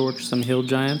to torch some hill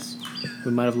giants.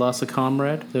 We might have lost a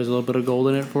comrade. There's a little bit of gold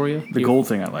in it for you. The Your gold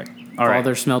thing I like. All right.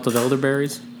 father smelt of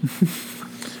elderberries.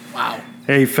 Wow.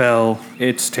 Hey, Fel,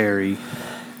 it's Terry.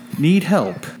 Need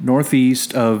help.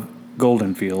 Northeast of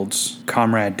Golden Fields.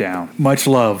 Comrade down. Much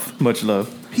love. Much love.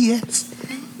 P.S.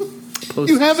 Post-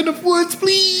 You have enough words,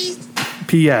 please.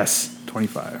 P.S.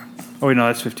 25. Oh, wait, no,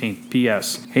 that's 15.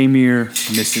 P.S. Hamir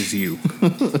misses you.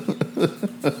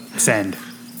 Send.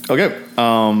 Okay.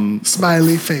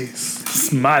 Smiley face.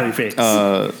 Smiley face.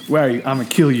 Where are you? I'm going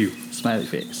to kill you. Smiley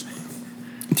face.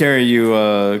 Terry, you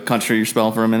concentrate your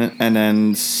spell for a minute and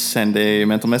then send a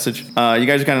mental message. You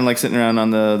guys are kind of like sitting around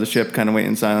on the ship, kind of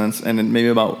waiting in silence. And then maybe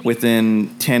about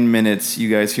within 10 minutes, you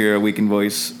guys hear a weakened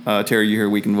voice. Terry, you hear a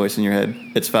weakened voice in your head.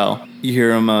 It's Val. You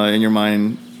hear him in your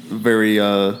mind, very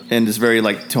in this very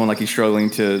like tone, like he's struggling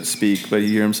to speak. But you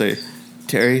hear him say,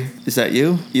 "Terry, is that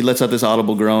you?" He lets out this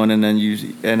audible groan, and then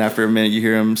after a minute, you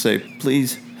hear him say,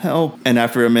 "Please help." And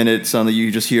after a minute, suddenly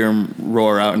you just hear him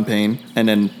roar out in pain, and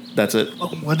then that's it. Oh,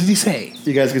 what did he say?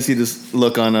 You guys can see this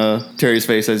look on Terry's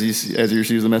face as he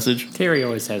receives the message. Terry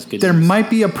always has good There news. might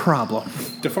be a problem.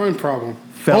 Define problem.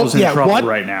 Fel's Oh, yeah, in trouble what?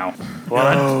 right now.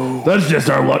 Well, that's just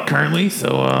our luck currently.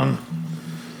 So,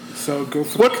 So go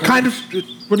for What kind of...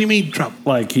 What do you mean, trouble?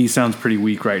 Like, he sounds pretty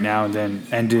weak right now and then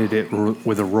ended it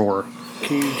with a roar.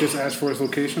 Can you just ask for his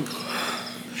location?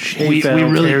 we Fel,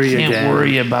 really Terry can't again.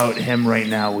 worry about him right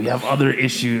now. We have other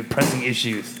pressing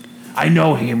issues. I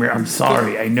know, Hammer. I'm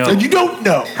sorry. I know. And you don't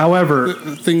know. However,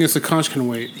 The thing is, the conch can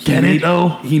wait. Can it though?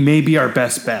 he may be our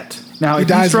best bet. Now, He if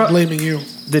dies stru- of blaming you.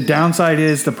 the downside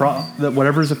is that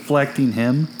whatever's afflicting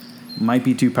him might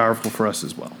be too powerful for us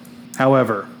as well.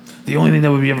 However, The only thing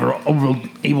that would be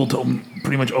able to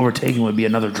pretty much overtake him would be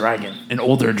another dragon, an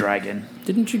older dragon.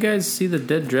 Didn't you guys see the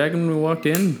dead dragon when we walked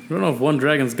in? I don't know if one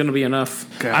dragon's going to be enough.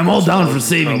 I'm all down for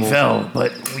saving Fel,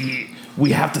 but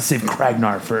we have to save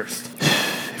Kragnar first.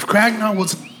 If Kragnar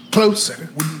was closer,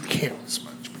 wouldn't care as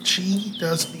much. But she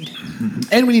does need him.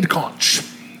 And we need a conch.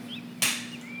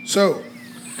 So,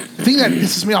 the thing that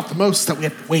pisses me off the most is that we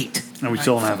have to wait. and we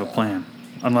still don't have a plan.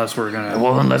 Unless we're going to...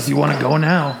 Well, unless you want to go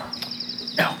now.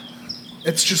 No.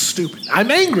 It's just stupid.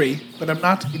 I'm angry, but I'm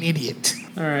not an idiot.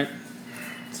 All right.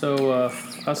 So,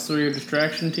 us three are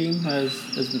distraction team, as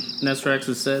Nestrax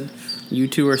has said. You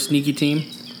two are sneaky team.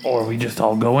 Or we just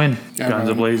all go in. Guns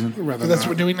a-blazing. Rather So that's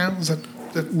what not. we're doing now? Is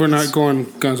that We're not going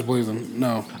guns blazing.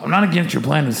 No. I'm not against your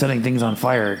plan of setting things on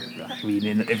fire. I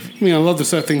mean, if I mean, I love to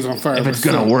set things on fire. if but it's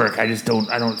gonna still. work, I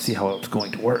don't see how it's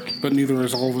going to work. But neither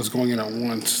is all of us going in at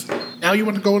once. Now you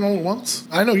want to go in all at once?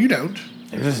 I know you don't.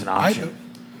 There's just an I option. don't.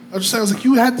 I was just saying, I was like,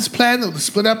 you had this plan that was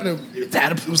split up, and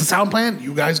it was a sound plan.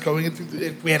 You guys going in through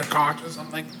if we had a cart or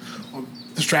something, or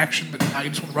distraction, but now you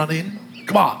just want to run in?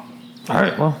 Come on. All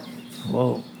right,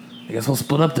 well, I guess we'll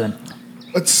split up then.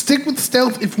 Let's stick with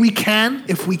stealth if we can.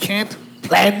 If we can't,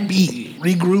 plan B.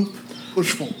 Regroup,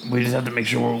 push forward. We just have to make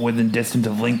sure we're within distance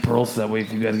of link pearls, so that way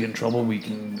if you guys get in trouble, we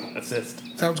can assist.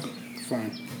 Sounds good.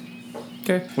 Fine.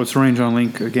 Okay. What's the range on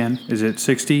Link again? Is it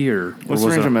 60 or... What's the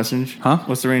range on message? Huh?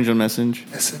 What's the range on message?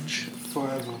 Message.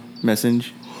 Forever.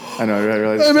 Message? I know, I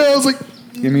realized. I mean, I was like,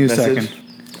 Give me a Message.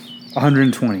 second.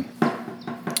 120.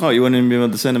 Oh, you wouldn't even be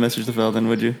able to send a message to Fel then,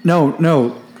 would you?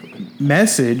 No.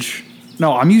 Message.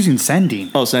 No, I'm using sending.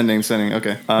 Oh, sending.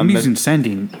 Okay. I'm using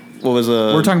sending. What was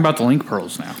We're talking about the Link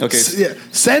pearls now. Okay. yeah,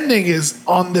 sending is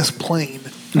on this plane.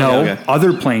 No, Okay.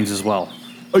 other planes as well.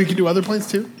 Oh, you can do other planes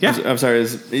too? Yeah. I'm sorry.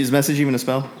 Is message even a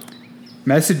spell?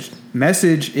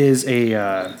 Message is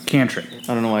a cantrip.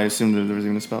 I don't know why I assumed that there was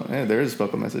even a spell. Yeah, there is a spell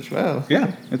called message. Wow.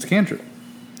 Yeah, it's a cantrip.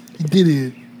 You did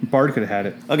it. Bard could have had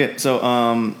it. Okay, so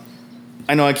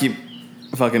I know I keep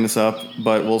fucking this up,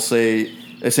 but we'll say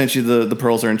essentially the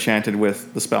pearls are enchanted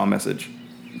with the spell message.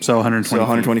 So 120. So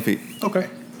 120 feet. Okay.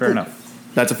 Fair enough.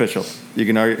 That's official. You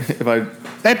can argue if I.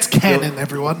 That's canon,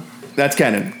 everyone. That's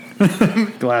canon.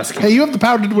 Glass. Hey, you have the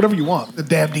power to do whatever you want. The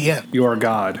damn DM. You are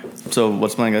God. So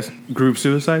what's playing, guys? Group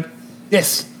suicide.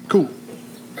 Yes. Cool.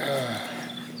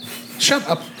 Shut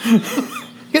up.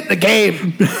 Get in the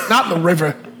game, not in the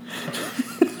river.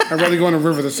 I'd rather go on a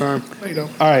river this time. No, you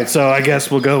don't. All right, so I guess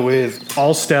we'll go with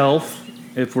all stealth.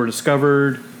 If we're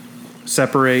discovered,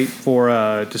 separate for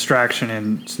distraction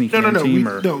and sneaking No. team.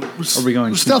 We're Are we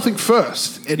going? We're stealthing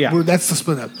first. And Yeah. that's the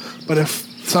split up. But if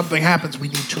something happens, we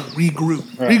need to regroup.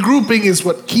 Regrouping is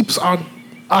what keeps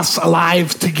us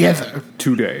alive together.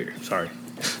 today? Sorry.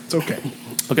 It's okay.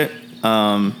 Okay.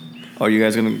 Are you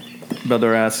guys gonna?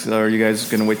 Brother asks, are you guys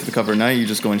gonna wait to the cover at night? Or are you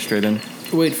just going straight in?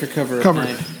 Wait for cover. Cover. At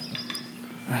night.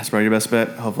 That's probably your best bet.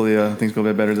 Hopefully things go a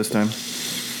bit better this time.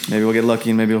 Maybe we'll get lucky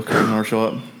and maybe we'll show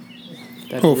up.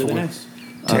 That'd Hopefully. be really nice.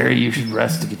 Terry, you should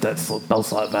rest to get that bell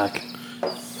slot back.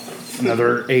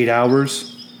 Another 8 hours.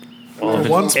 Well,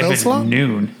 one if spell it's slot?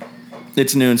 noon.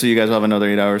 It's noon, so you guys will have another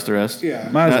 8 hours to rest. Yeah.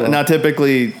 Might as well. Now,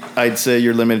 typically, I'd say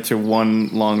you're limited to one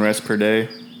long rest per day.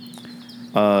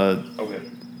 Okay.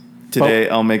 Today,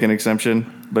 I'll make an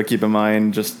exemption, but keep in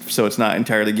mind, just so it's not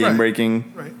entirely game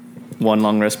breaking, Right. one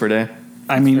long rest per day.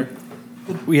 I mean,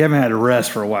 we haven't had a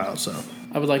rest for a while, so.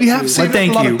 I would like We have to. saved up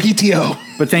thank a lot you. of PTO.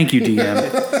 But thank you,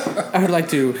 DM. I would like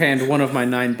to hand one of my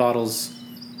 9 bottles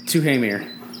to Hamir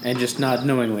and just nod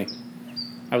knowingly.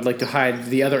 I would like to hide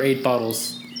the other 8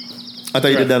 bottles. I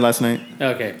thought you did that last night.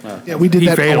 Okay. Well, Yeah, we did He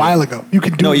that failed. a while ago. You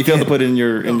can do No, it you failed to again. put it in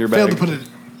your bag. Failed to put it in.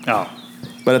 Oh.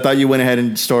 But I thought you went ahead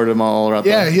and stored them all around.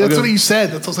 Yeah, there. that's Okay. what you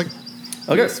said. That's what I was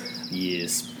like, Okay.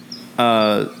 yes.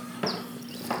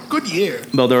 good year.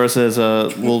 Beldora says,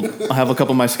 "We'll have a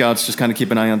couple of my scouts just kind of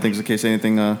keep an eye on things in case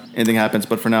anything happens.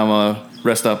 But for now,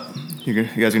 rest up. You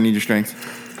guys gonna need your strength."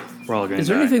 We're all going to Is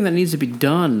there anything that needs to be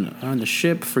done on the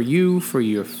ship for you, for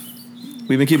your...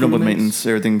 We've been keeping up with Crewmates? maintenance.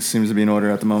 Everything seems to be in order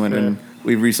at the moment, and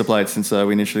we've resupplied since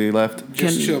we initially left.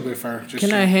 Just Can- chill, Bayfire. Just Can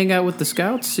chill. I hang out with the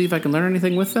scouts, see if I can learn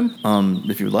anything with them?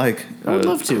 If you would like, I would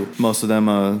love to. Most of them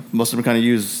are kind of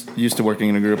used to working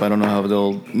in a group. I don't know how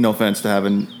they'll. No offense to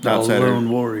having outsider lone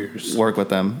warriors. work with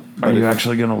them. Are But you if-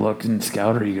 actually going to look and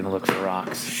scout, or are you going to look for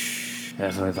rocks?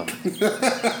 That's what I thought.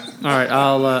 All right,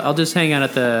 I'll just hang out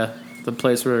at the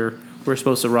place where we're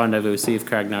supposed to rendezvous, see if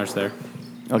Kragnar's there.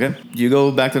 Okay. You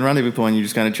go back to the rendezvous point. You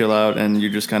just kind of chill out, and you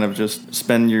just kind of just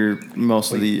spend your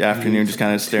most of the afternoon just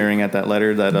kind of staring at that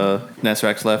letter that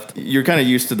Nesrax left. You're kind of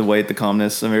used to the wait, the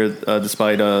calmness. I mean,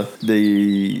 despite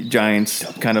the giants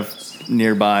kind of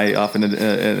nearby, off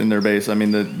in their base. I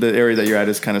mean, the area that you're at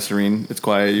is kind of serene. It's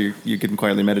quiet. You can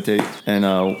quietly meditate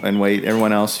and wait.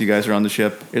 Everyone else, you guys are on the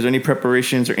ship. Is there any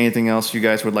preparations or anything else you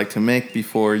guys would like to make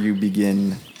before you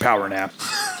begin? Power nap.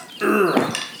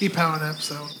 Keep powering up,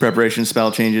 so. Preparation,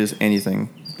 spell changes, anything.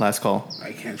 Last call.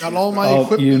 I can't. Got choose all my Oh,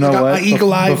 equipment. you know I got what? my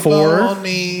eagle eye Before- bow on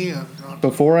me.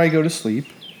 Before I go to sleep,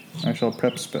 I shall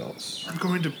prep spells. I'm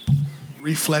going to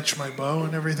refletch my bow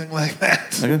and everything like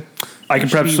that. Okay. I can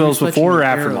prep Be spells refletching before or your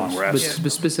after arrows, long but rest.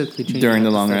 specifically changing During the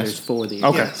out long feathers rest. for the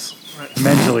Okay. Yes. Right.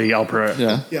 Mentally, I'll prep.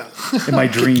 Yeah. Yeah. In my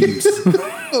dreams.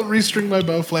 I'll restring my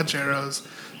bow, fletch arrows,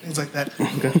 things like that.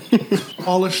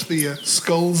 Polish the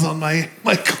skulls on my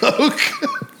cloak.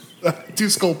 2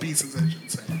 skull pieces, I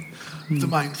should say. The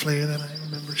mind flayer that I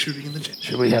remember shooting in the gym.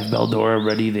 Should we have Beldora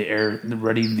ready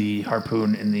the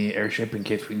harpoon in the airship in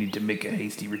case we need to make a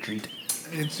hasty retreat?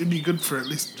 It'd be good for at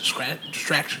least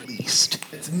distraction. At least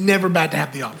it's never bad to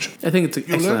have the option. I think it's an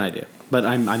excellent learn. idea, but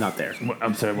I'm not there.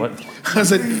 I'm sorry, what? I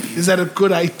said, is that a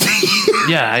good idea?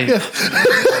 Yeah,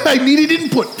 I needed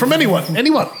input from anyone.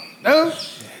 Anyone? No?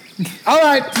 All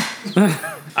right.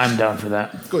 I'm down for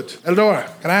that. Good. Eldora,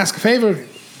 can I ask a favor?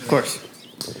 Of course.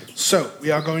 So, we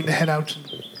are going to head out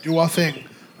and do our thing.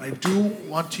 I do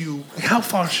want you... How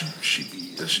far should she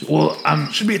be? Well,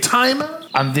 Should be a timer?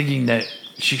 I'm thinking that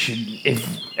she should, if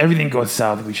everything goes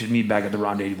south, we should meet back at the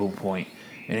rendezvous point.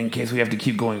 And in case we have to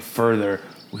keep going further,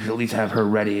 we should at least have her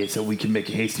ready so we can make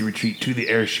a hasty retreat to the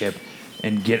airship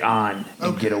and get on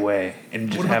and get away and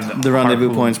just have The rendezvous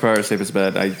harpoon. point's probably our safest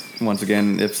bet. Once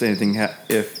again,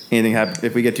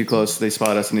 if we get too close, they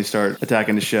spot us and they start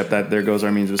attacking the ship. That there goes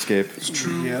our means of escape. It's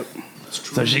true. Yep. It's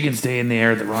true. So she can stay in the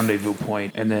air at the rendezvous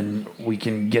point, and then we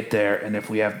can get there. And if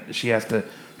she has to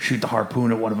shoot the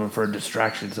harpoon at one of them for a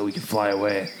distraction, so we can fly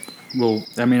away. Well,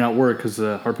 that may not work because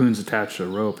the harpoon's attached to a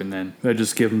rope, and then I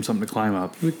just give them something to climb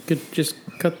up. We could just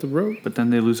cut the rope. But then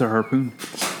they lose their harpoon.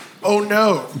 Oh,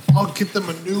 no. I'll get them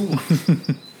a new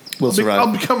one. We'll I'll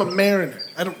survive. become a mariner.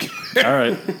 I don't care. All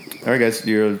right. All right, guys,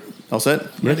 you're all set.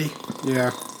 Ready. Yeah.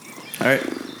 All right,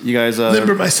 you guys.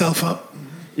 Limber myself up.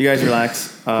 You guys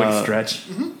relax Quick stretch.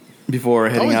 before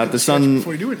heading Always out. good The stretch sun.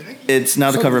 Before you do anything. It's now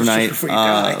the Sun cover of is just night. before you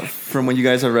die. From when you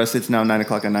guys have rested, it's now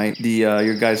 9:00 at night.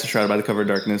 Your guys are shrouded by the cover of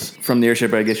darkness. From the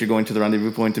airship, I guess you're going to the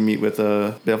rendezvous point to meet with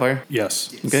Balefire.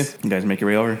 Yes. Okay, you guys make your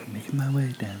way over. Making my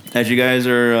way down. As you guys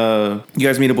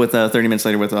meet up with 30 minutes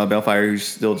later with Balefire, who's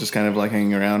still just kind of like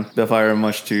hanging around. Balefire,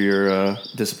 much to your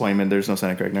disappointment, there's no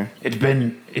sign of Kragnar. It's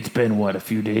been what, a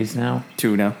few days now?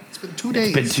 2 now. It's been 2 days.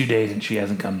 It's been 2 days and she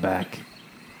hasn't come back.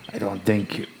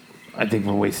 I think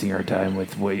we're wasting our time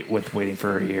with waiting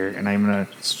for her here, and I'm gonna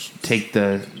take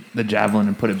the javelin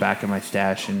and put it back in my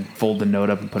stash and fold the note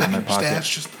up and put it in my pocket.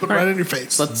 Stash, just put it right in your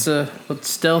face. Let's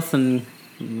stealth and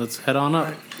Let's head on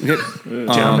up. Okay.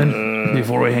 Gentlemen,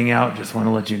 before we hang out, just want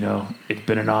to let you know it's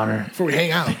been an honor. Before we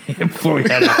hang out. Before we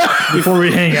head out, Before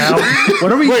we hang out,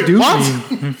 what are we doing?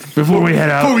 What? before we head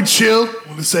Before out, we chill, I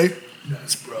want to say,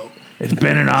 yes, bro. it's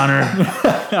been an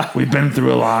honor. We've been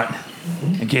through a lot.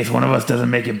 In case one of us doesn't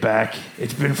make it back,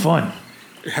 it's been fun.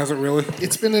 It hasn't really.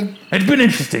 It's been an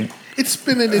Interesting.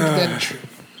 adventure.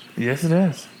 Yes, it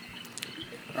is.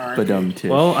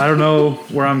 Well, I don't know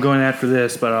where I'm going after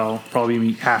this, but I'll probably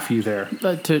meet half you there.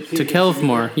 But to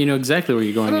Kelvmore, you know exactly where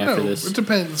you're I going don't after know. this. It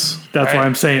depends. That's why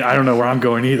I'm saying I don't know where I'm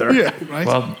going either. Yeah, right.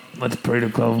 Well, let's pray to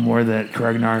Clovemore that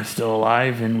Kragnar is still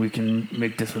alive and we can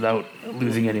make this without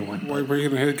losing anyone. Why are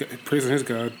you praising his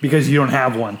God? Because you don't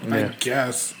have one. I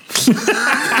guess.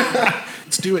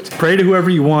 Let's do it. Pray to whoever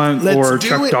you want Let's or do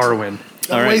Chuck it. Darwin.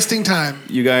 Not right. wasting time.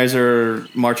 You guys are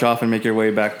march off and make your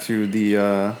way back to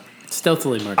the.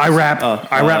 Stealthily, Marcus. I wrap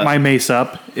I wrap uh, my mace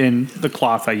up in the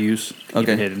cloth I use. to keep it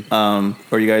Okay. hidden.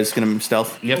 Are you guys gonna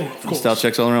stealth? Yep. Stealth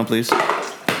checks all around, please.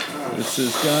 This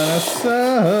is gonna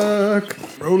suck.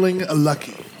 Rolling a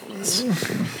lucky.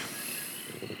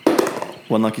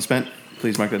 One lucky spent.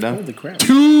 Please mark that down. Holy crap.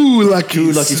 Two lucky.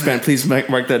 Two lucky spent. Please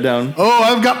mark that down. Oh,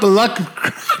 I've got the luck.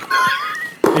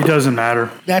 It doesn't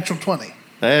matter. Natural 20.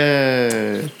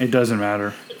 Hey. It doesn't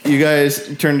matter. You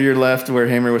guys turn to your left where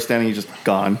Hamer was standing. He's just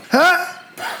gone.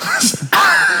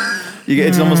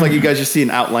 It's almost like you guys just see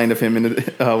an outline of him in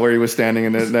where he was standing,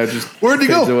 and then that just Where'd he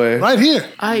fades go? away. Right here.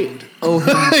 I owe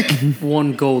him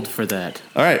 1 gold for that.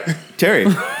 All right, Terry.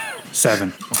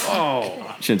 7.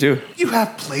 Shintu. You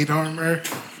have plate armor.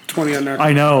 20 on there.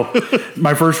 I know.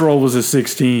 My first roll was a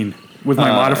 16. With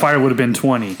my modifier, it would have been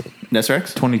 20.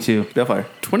 Nesrex. 22. Bellfire.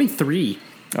 23.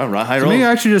 All right, high Maybe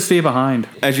roll. I should just stay behind.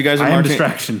 As you guys are I am marching,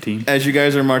 distraction team. as you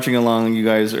guys are marching along, you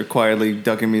guys are quietly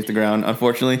ducking beneath the ground.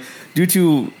 Unfortunately, due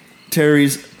to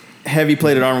Terry's heavy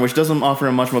plated armor, which doesn't offer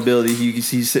him much mobility,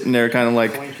 he's sitting there kind of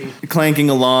like clanking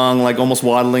along, like almost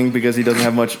waddling because he doesn't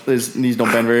have much. His knees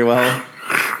don't bend very well.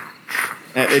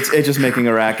 It's just making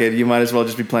a racket. You might as well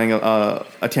just be playing a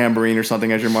tambourine or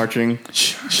something as you're marching.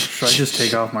 Should I just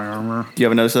take off my armor? Do you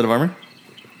have another set of armor?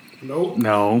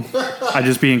 No. I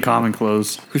just be in common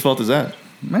clothes. Whose fault is that?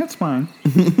 That's fine.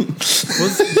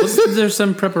 Was there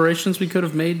some preparations we could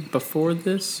have made before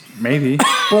this? Maybe.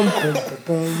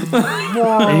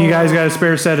 And you guys got a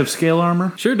spare set of scale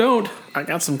armor? Sure don't. I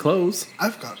got some clothes.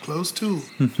 I've got clothes too.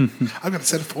 I've got a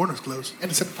set of foreigners' clothes and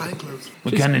a set of fine clothes.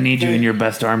 We kind of need you in your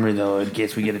best armor, though, in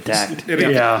case we get attacked.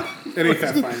 Yeah. It ain't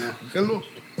that fine now. Hello.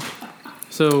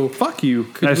 So Fuck you.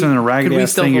 could That's we, in a could raggedy we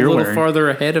ass stealth thing a you're little wearing. farther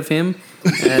ahead of him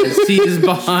as he is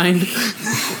behind?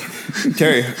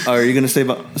 Terry, are you going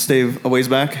to stay a ways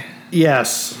back?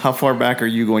 Yes. How far back are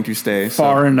you going to stay?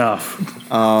 Far enough.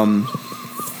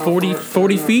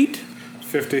 40 feet?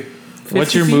 50.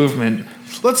 What's your 50 feet? movement?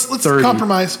 Let's 30.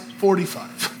 compromise 45.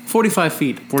 45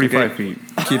 feet. 45 Okay. feet.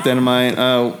 Keep that in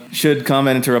mind. Should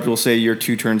combat interrupt, we'll say you're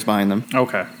 2 turns behind them.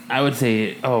 Okay. I would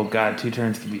say, oh god, 2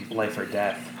 turns could be life or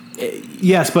death.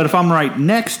 Yes, but if I'm right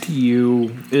next to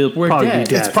you, it'll We're probably dead.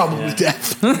 be death. It's probably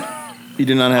death. You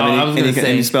do not have Oh, I was gonna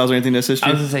say- any spells or anything to assist I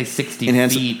you? was gonna say 60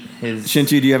 Enhance- feet. His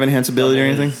Shintu, do you have enhanced ability or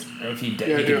anything? Or if he,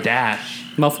 I he do. could dash.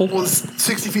 Muffle? Well,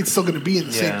 60 feet's still going to be in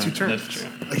the Yeah, same 2 turns. that's true.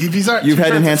 Like if he's at You've 2 had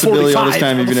turns at enhanced ability all this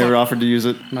 45, time. You've never offered to use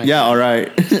it. Yeah, all right.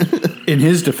 In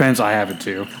his defense, I have it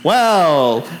too.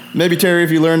 Well, maybe Terry,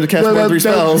 if you learn to cast more than 3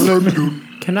 spells.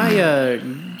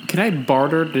 Can I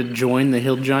barter to join the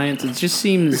Hill Giants? It just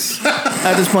seems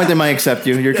At this point, they might accept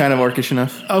you. You're kind of orcish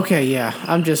enough. okay. Yeah,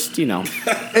 I'm just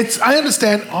I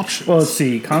understand options. Well, let's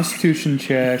see. Constitution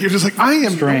check. You're just like, I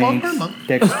am no longer a Strength. monk.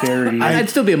 Dexterity. I'd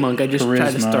still be a monk. I just try to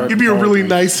Charisma. start. You'd be a really Charisma.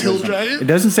 nice hill It giant.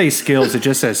 doesn't say skills, it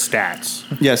just says stats.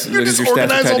 Yes, You because just your stats are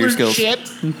organize tied all to your their skills. shit.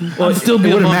 Well, still It be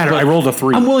a wouldn't monk, matter. but I rolled a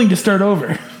 3. I'm willing to start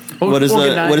over. What is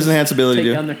Organize, enhanced ability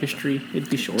take do? down their history. It'd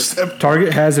be short.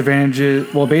 Target has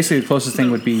advantages. Well, basically, the closest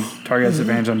thing would be target has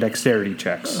advantage on dexterity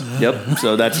checks. Yep,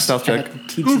 so that's a stealth check.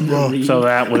 Teach them to read. So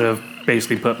that would have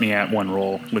basically put me at 1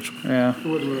 roll, which, yeah,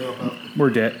 we're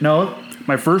dead. No,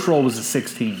 my first roll was a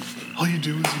 16. All you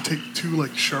do is you take 2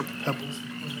 like sharp pebbles.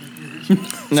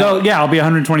 So, yeah, I'll be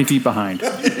 120 feet behind. All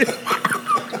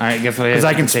right, guess what? Because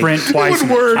I can sprint twice.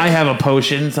 I have a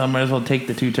potion, so I might as well take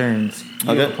the 2 turns.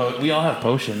 You Okay. have a we all have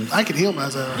potions. I can heal him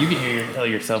as a. You can heal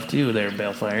yourself too, there,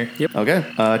 Balefire. Yep.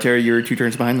 Okay, Terry, you're 2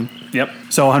 turns behind them. Yep.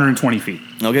 So 120 feet.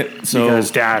 Okay, so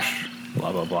Because dash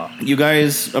blah blah blah. You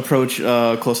guys approach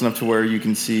close enough to where you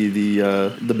can see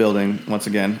the building once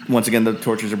again. Once again, the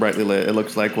torches are brightly lit. It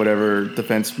looks like whatever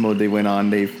defense mode they went on,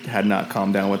 they had not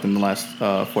calmed down within the last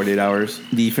 48 hours.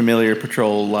 The familiar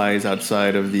patrol lies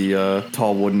outside of the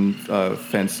tall wooden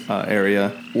fence area.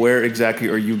 Where exactly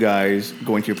are you guys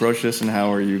going to approach this, and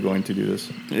how are you going to do this?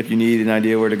 If you need an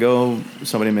idea where to go,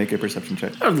 somebody make a perception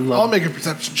check. I'll make a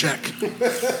perception check.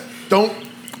 Don't.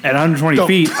 At 120 Don't.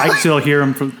 feet, I can still hear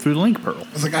him through the link pearl.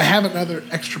 I was like, I have another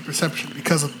extra perception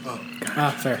because of the bug.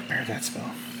 Fair. That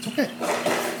spell. It's okay.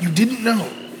 You didn't know.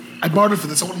 I bartered for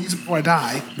this. I want to use it before I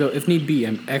die. Though, if need be,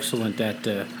 I'm excellent at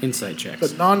insight checks.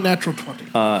 But non-natural 20.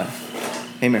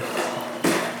 Hey, Mir.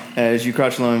 As you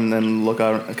crouch low and then look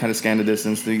out, kind of scan the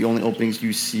distance, the only openings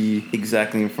you see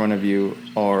exactly in front of you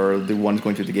are the ones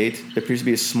going through the gate. There appears to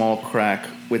be a small crack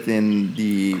within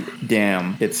the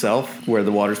dam itself where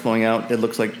the water's flowing out. It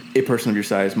looks like a person of your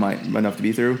size might enough to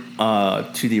be through.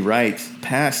 To the right,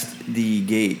 past the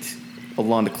gate,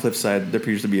 along the cliffside, there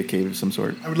appears to be a cave of some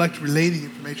sort. I would like to relay the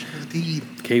information to the team.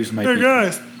 Caves might Hey be.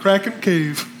 guys, Kraken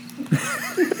Cave.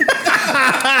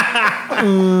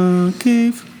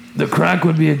 Cave. The crack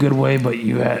would be a good way, but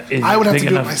you had. I would have to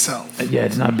do it myself. Yeah,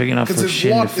 it's not big enough Because for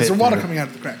Shin to is fit. there water through. coming out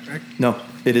of the crack, right? No,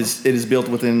 it is built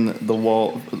within the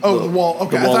wall. Oh, the wall.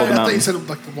 Okay, the wall I of the thought mountain. you said it,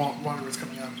 like the water was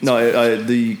coming out. No,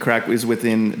 the crack is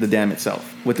within the dam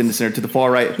itself, within the center. To the far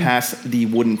right, past the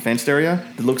wooden fenced area,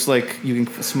 it looks like you can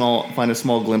find a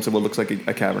small glimpse of what looks like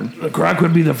a cavern. The crack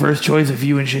would be the first choice if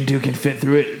you and Shintu can fit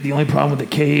through it. The only problem with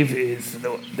the cave is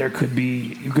there could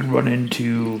be you could run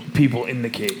into people in the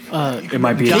cave. It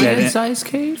might be a dead Giant end. sized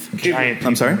cave? Giant.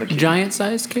 I'm sorry? people in the cave. Giant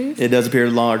sized cave? It does appear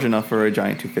large enough for a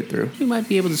giant to fit through. We might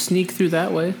be able to sneak through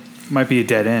that way. Might be a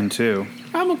dead end too.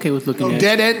 I'm okay with looking No, at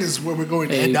dead end is where we're going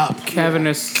to end a up.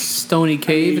 cavernous, stony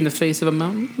cave in the face of a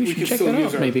mountain. We should check that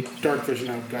out, maybe. dark vision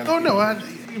out. Guys. Oh no,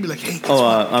 you'd be like, hey, guess Oh,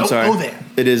 what? I'm Don't sorry. go there.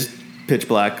 It is pitch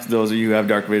black. Those of you who have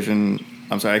dark vision,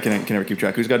 I'm sorry, I can never keep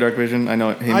track. Who's got dark vision? I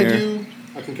know. Hey, I Mir. do.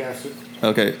 I can cast it.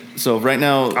 Okay, so right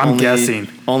now, I'm guessing.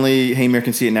 Only Hamir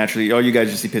can see it naturally. Oh, you guys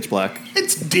just see pitch black.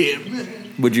 It's dim.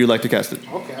 Would you like to cast it?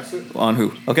 I'll cast it. On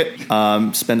who? Okay.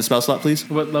 Spend a spell slot, please.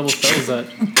 What level spell is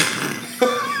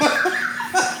that?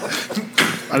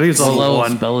 I think it's What level level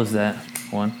 1. spell is that?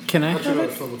 One. Can I? Actually, no,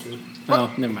 it's level 2.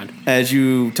 Oh, never mind. As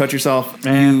you touch yourself,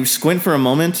 Man. you squint for a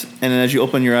moment, and then as you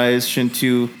open your eyes,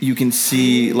 Shintu, you can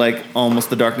see like almost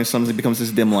the darkness suddenly becomes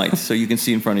this dim light, so you can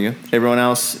see in front of you. Everyone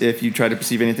else, if you try to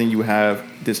perceive anything, you have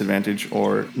disadvantage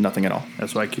or nothing at all.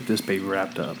 That's why I keep this baby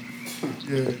wrapped up.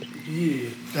 Good. Yeah.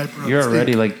 Diaper on You're the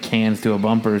already stick. like cans to a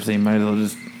bumper, so you might as well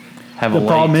just have a The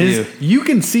light problem is, too. you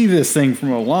can see this thing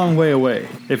from a long way away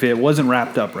if it wasn't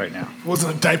wrapped up right now. It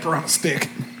wasn't a diaper on a stick.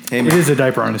 Hey, It is a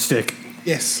diaper on a stick.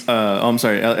 Yes. I'm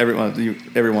sorry.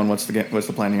 Everyone, what's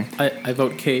the plan here? I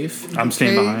vote cave. I'm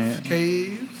staying behind it.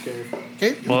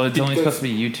 Cave. Well, it's only supposed to be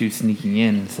you two sneaking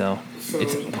in, so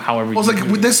it's however. I was you like,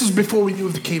 do it. this was before we knew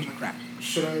of the cave and the crack.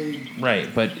 Should I? Right,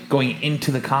 but going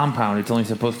into the compound, it's only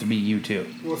supposed to be you two.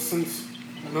 Well, since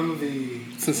none of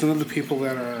the people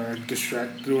that are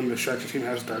doing the distraction team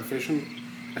has dark vision,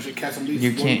 I should cast at least.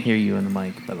 You one. can't hear you in the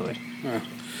mic, by the way.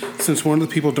 Since one of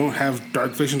the people don't have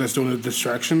dark vision that's doing the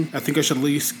distraction, I think I should at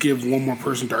least give one more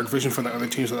person dark vision for the other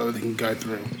team so that they can guide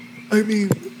through. I mean,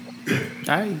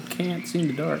 I can't see in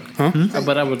the dark. Huh?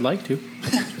 But I would like to.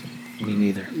 Me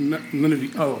neither. None of you.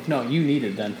 Oh, no, you need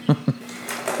it then.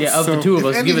 Yeah, of So, the two of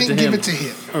if us, give it anything, to him. give it to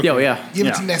him. Yo, yeah. Give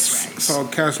Yeah. it to Nesrax. So I'll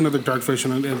cast another dark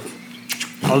vision and I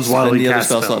was Spend wildly the other cast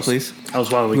spell slot, spells. please. I was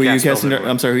wildly Who are you cast spells casting?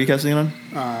 everywhere. I'm sorry. Who are you casting it on?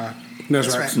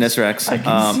 Nesrax.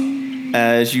 Nesrax.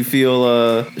 As you feel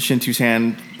Shintu's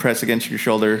hand press against your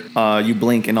shoulder, you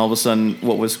blink, and all of a sudden,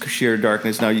 what was sheer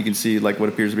darkness, now you can see like what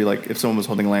appears to be like if someone was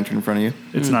holding a lantern in front of you.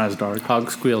 It's not as dark. Hog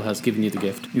Squeal has given you the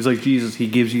gift. He's like Jesus. He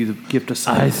gives you the gift of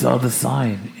sight. I saw the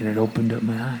sign, and it opened up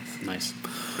my eyes. Nice.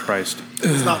 Christ.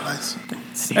 It's not nice.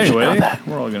 Anyway,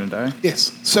 we're all gonna die.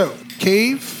 Yes. So,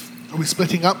 cave. Are we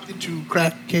splitting up into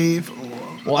crack cave or?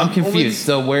 Well, I'm confused.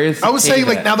 So where is? I was the saying, cave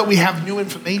like, at? now that we have new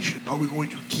information, are we going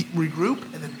to regroup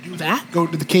and then do that? Go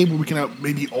to the cave where we can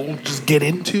maybe all just get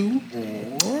into,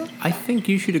 or I think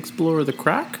you should explore the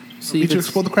crack. See need if to it's-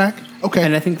 explore the crack? Okay.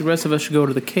 And I think the rest of us should go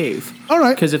to the cave. All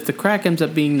right. Because if the crack ends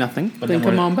up being nothing, then come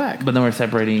we're- on back. But then we're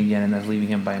separating again, and that's leaving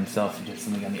him by himself to get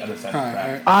something on the other side of the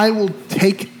crack. I will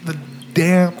take the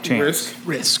damn Chance.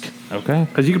 risk. Okay.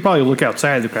 Because you could probably look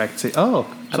outside the crack and say, "Oh,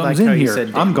 I something's like how in you here. said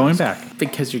I'm damn going risk. back."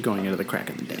 Because you're going into the crack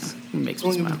in the dam. It makes me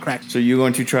Going into smile. the crack. So you're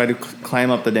going to try to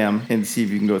climb up the dam and see if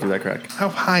you can go through that crack. How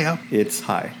high up? It's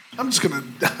high. I'm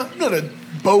gonna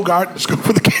bogart and just go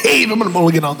for the cave. I'm gonna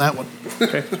mulligan on that one.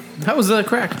 How was the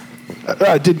crack?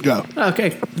 I didn't go. Okay,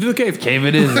 to the cave. Cave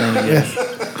it is then, I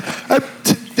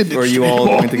guess. Didn't Or are you all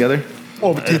going together?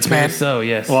 Oh, but it's man. So,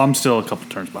 yes. Well, I'm still a couple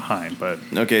turns behind, but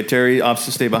Okay, Terry opts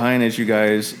to stay behind as you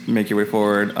guys make your way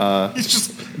forward. It's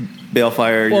just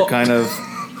Balefire, Well-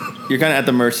 you're kind of at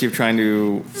the mercy of trying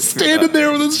to. standing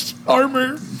there with his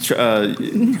armor.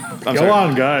 I'm go sorry.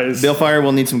 on, guys. Balefire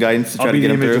will need some guidance to try I'll to be get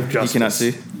the him image through. of You justice. cannot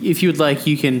see. If you'd like,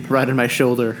 you can ride on my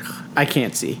shoulder. I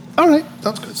can't see. All right,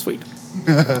 sounds good. Sweet.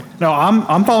 No,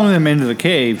 I'm following them into the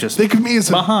cave, just Think of me as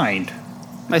a behind.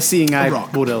 My seeing eye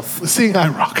rock. wood elf. seeing eye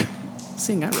rock.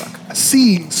 Seeing eye rock. A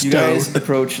seeing stone. You guys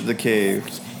approach the cave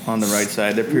on the right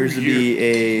side. There appears to be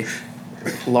a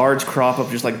large crop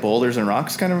of just like boulders and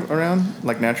rocks kind of around,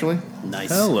 like naturally. Nice.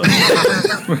 Hello.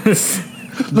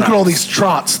 Look at all these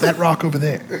trots. That rock over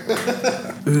there.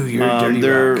 Ooh, you're a dirty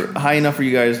They're rock. high enough for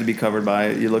you guys to be covered by.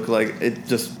 You look like it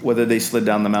just whether they slid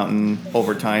down the mountain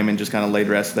over time and just kind of laid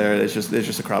rest there. It's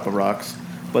just a crop of rocks.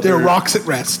 But There are they're rocks at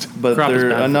rest. But Crop is they're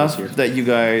bad for enough us here. that you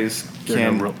guys They're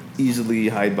can no real- easily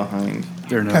hide behind.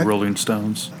 There are no Okay. rolling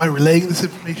stones. Am I relaying this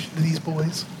information to these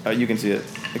boys? You can see it,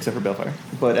 except for Balefire.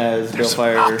 But as There's some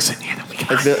Balefire, rocks in here that we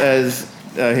can as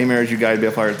Haymare, as you guide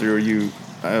Balefire through,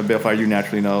 Balefire, you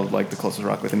naturally know like the closest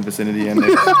rock within the vicinity, and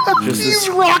it's just These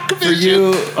rock for vision.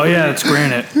 you. Oh yeah, it's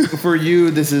granite. For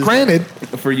you, this is Granted,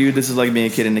 this is like being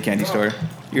a kid in a candy store.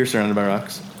 You're surrounded by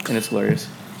rocks, and it's glorious.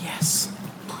 Yes.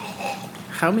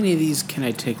 How many of these can I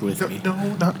take with me? no,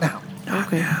 not now.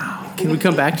 Okay. Can we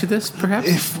come back to this, perhaps?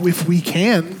 If we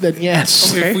can, then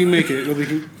yes. Okay. If we make it, it'll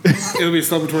be a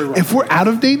celebratory rock. If we're out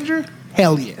of danger,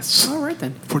 hell yes. All right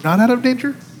then. If we're not out of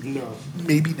danger, No.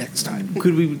 maybe next time.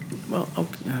 Could we? Well,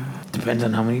 okay. Depends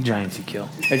on how many giants you kill.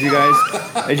 As you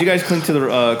guys cling to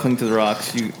the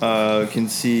rocks, you can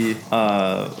see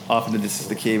off in the distance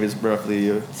the cave is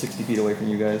roughly 60 feet away from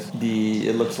you guys.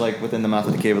 It looks like within the mouth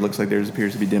of the cave, it looks like there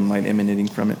appears to be dim light emanating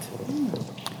from it.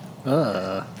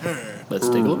 Let's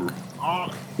take a look.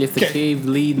 If the cave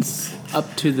leads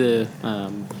up to the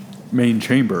Main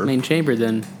chamber. main chamber,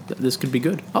 then this could be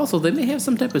good. Also, they may have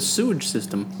some type of sewage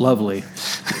system. Lovely.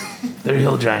 They're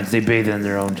hill giants. They bathe in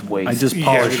their own waste. I just Yeah,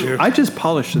 polished. we do. I just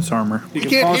polished this armor. You can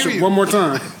can't polish hear it you. one more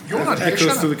time. You're not here, Echoes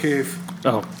shut to up. the cave.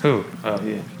 Oh, Who? Oh,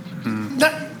 yeah.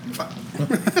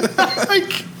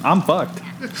 Like, I'm fucked.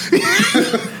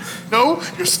 no,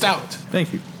 you're stout.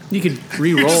 Thank you. You could You're just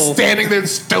re-roll, standing there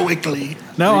stoically.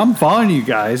 No, I'm following you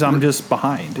guys. I'm just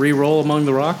behind. re-roll among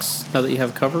the rocks now that you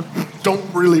have cover. Don't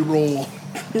really roll.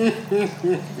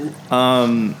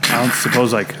 I don't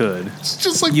suppose I could. It's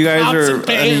just like You guys pots are. and I mean,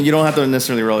 pans. you don't have to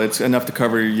necessarily roll. It's enough to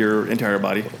cover your entire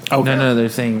body. Okay. No, they're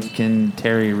saying can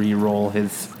Terry re-roll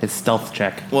his stealth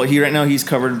check? Well, right now he's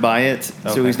covered by it, so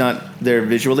Okay. he's not there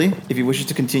visually. If he wishes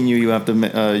to continue, you have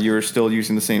to. You're still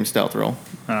using the same stealth roll.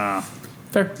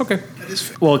 Fair. Okay.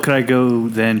 Well, could I go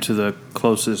then to the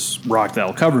closest rock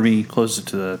that'll cover me, closest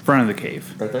to the front of the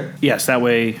cave? Right there. Yes, that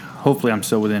way, hopefully, I'm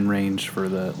still within range for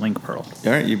the link pearl.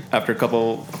 All right. You after a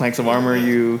couple clanks of armor,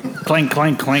 you Clank,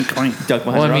 clank, clank, clank. duck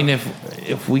behind. Well, the I mean, rock.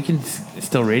 if we can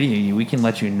still radio you, we can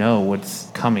let you know what's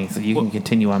coming, so you can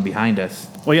continue on behind us.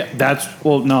 Well, yeah,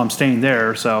 no, I'm staying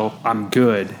there, so I'm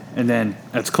good. And then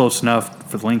that's close enough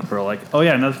for the link pearl. Like, oh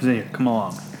yeah, nothing's in here. Come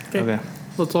along. Okay.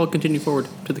 Let's all continue forward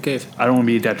to the cave. I don't want to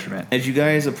be a detriment. As you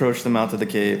guys approach the mouth of the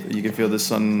cave, you can feel the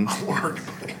sun.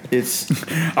 It's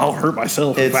I'll hurt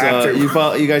myself. it's if I have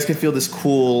to. you guys can feel this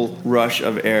cool rush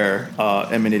of air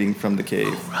emanating from the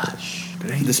cave.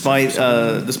 Despite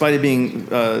it being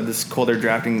this cold air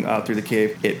drafting out through the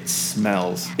cave, it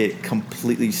smells. It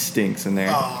completely stinks in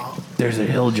there. There's a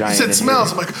hill He giant. said in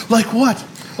smells. here. I'm like what?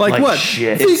 like like what?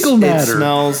 shit. Fecal It matter.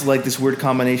 smells like this weird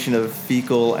combination of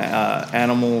fecal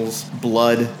animals,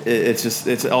 blood.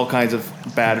 It's all kinds of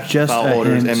bad Just foul a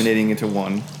odors hint. emanating into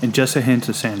one. And just a hint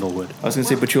of sandalwood. I was gonna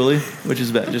say patchouli, which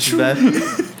is bad, just as bad.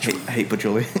 I hate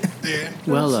patchouli. Yeah.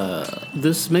 Well,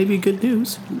 this may be good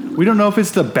news. We don't know if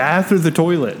it's the bath or the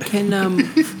toilet. Can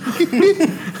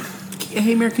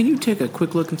hey, Mayor, can you take a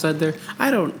quick look inside there?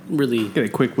 I don't really Get a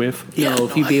quick whiff. know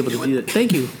if you'd be able to do that.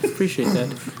 Thank you. Appreciate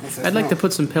that. I'd like to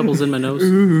put some pebbles in my nose.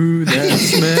 Ooh, that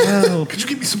smell. Could you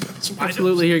give me some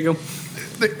Absolutely. Here you go.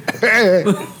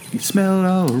 You smell it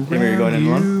all around Hey, Mary, you going in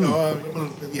one?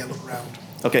 Yeah, look around.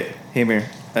 Okay, hey Mir,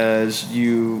 as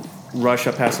you rush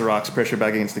up past the rocks, pressure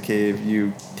back against the cave,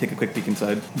 you take a quick peek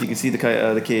inside. You can see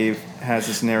the cave has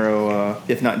this narrow,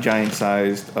 if not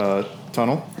giant-sized,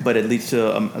 tunnel, but it leads to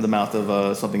the mouth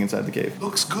of something inside the cave.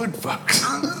 Looks good, folks.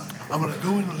 I'm gonna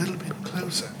go in a little bit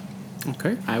closer.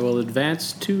 Okay. I will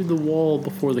advance to the wall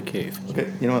before the cave.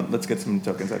 Okay, you know what? Let's get some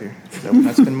tokens out here. I will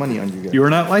not spend money on you guys. You are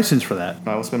not licensed for that.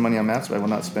 I will spend money on maps, but I will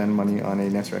not spend money on a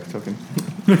Nesrac token.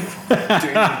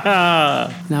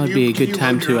 Now would be a Can good you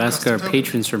time load to your own ask our custom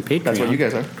patrons from Patreon That's what you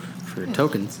guys are. for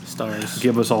tokens, stars,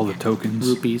 Give us all the tokens.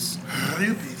 rupees.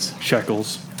 Rupees.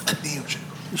 Shekels. Neo shekels.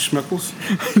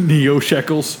 Schmeckles? Neo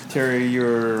shekels. Terry,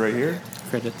 you're right here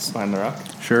Credits. behind the rock.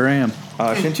 Sure am.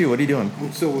 Shinchu, what are you doing?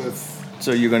 I'm still with.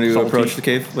 So you're going to Salty. approach the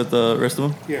cave with the rest of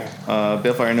them? Yeah.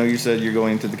 Balefire, I know you said you're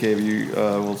going to the cave.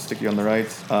 We'll stick you on the right.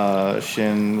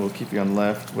 Shin will keep you on the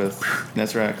left with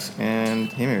Nesrax. And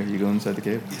Hymir, you go inside the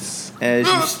cave. Yes.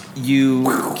 As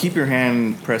you keep your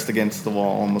hand pressed against the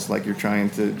wall, almost like you're trying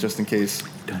to, just in case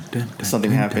something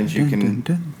happens, you can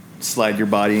slide your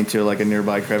body into like a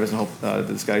nearby crevice and hope to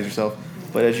disguise yourself.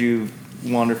 But as you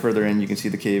wander further in, you can see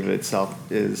the cave itself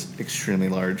is extremely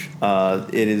large.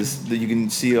 You can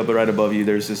see up right above you,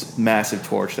 there's this massive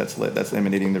torch that's lit, that's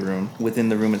emanating the room. Within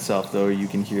the room itself, though, you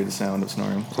can hear the sound of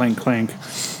snoring. Clank, clank.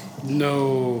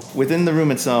 No. Within the room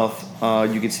itself,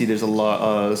 you can see there's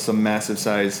some massive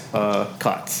size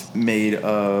cots made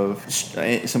of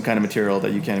some kind of material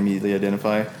that you can't immediately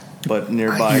identify. But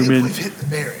nearby, I think Human. we've hit the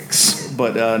barracks.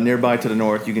 But nearby to the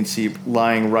north, you can see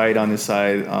lying right on his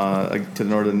side, to the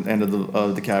northern end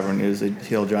of the cavern, is a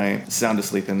hill giant sound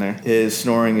asleep in there. His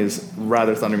snoring is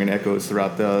rather thundering and echoes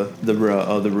throughout the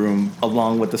room,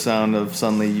 along with the sound of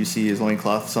suddenly you see his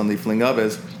loincloth suddenly fling up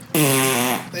as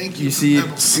Thank you. you for see the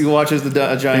pebbles. you watch as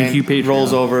the giant you, Patreon.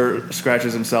 rolls over,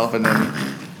 scratches himself, and then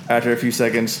after a few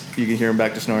seconds, you can hear him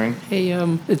back to snoring. Hey,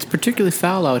 it's particularly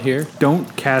foul out here.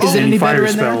 Don't cast Is it any any better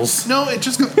fire in there? spells. No, it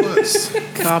just got worse.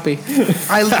 Copy.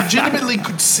 I legitimately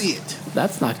could see it.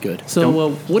 That's not good. So,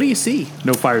 what do you see?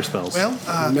 No fire spells. Well,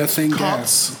 Methane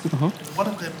cots. One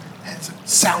of them has a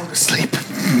sound asleep.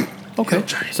 Okay. Hill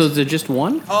giant. So is there just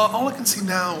one? All I can see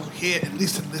now here, at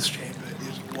least in this chamber,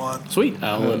 is one. Sweet.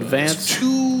 I will advance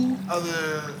Two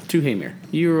other. to Hamir.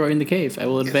 You are in the cave. I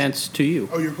will advance to you.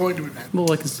 Oh, you're going to advance.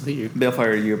 Well, I can still hear you.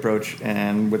 Balefire, you approach,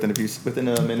 and within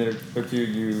a minute or two,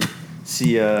 you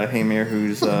see Hamir,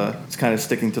 who's kind of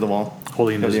sticking to the wall,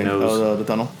 Holding at his the end nose. of the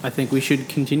tunnel. I think we should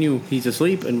continue. He's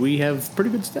asleep, and we have pretty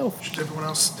good stealth. Should everyone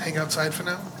else hang outside for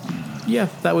now? Yeah,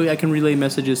 that way I can relay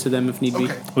messages to them if need be.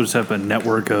 Okay. We'll just have a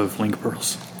network of link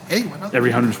pearls. Hey, why not? Every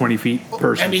 120 feet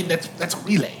person. I mean, that's a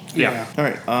relay. yeah. All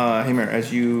right, Hamir,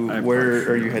 where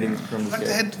are you heading from I'd like this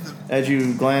to cave? head to the.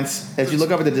 As you look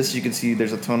up at the distance, you can see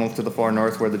there's a tunnel to the far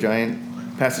north where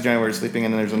past the giant where you're sleeping,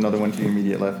 and then there's another one to your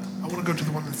immediate left. I want to go to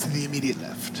the one that's to the immediate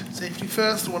left. Safety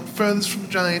first, the one furthest from the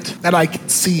giant that I can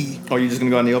see. Oh, you're just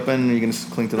gonna go out in the open, or are you gonna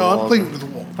cling to the No, wall? I'm clinging to the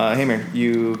wall. Hamir,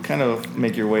 you kind of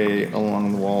make your way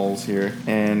along the walls here,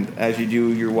 and as you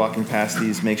do, you're walking past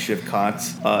these makeshift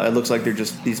cots. It looks like they're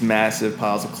just these massive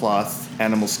piles of cloth,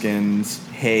 animal skins,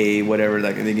 hay, whatever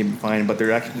that they can find, but they're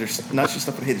not just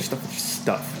stuff with hay, they're stuff with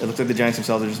stuff. It looks like the giants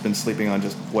themselves have just been sleeping on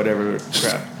just whatever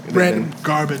crap. they've Random been-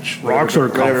 garbage. Rocks are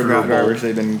whatever comfortable. garbage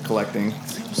they've been collecting.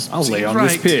 I'll lay Seems on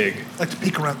this right. pig. I like to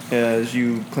peek around. As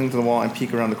you cling to the wall and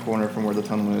peek around the corner from where the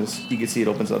tunnel is, you can see it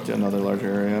opens up to another larger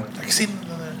area. I can see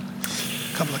another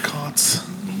couple of cots.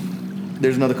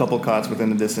 There's another couple of cots within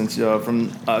the distance.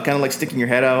 From kind of like sticking your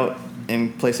head out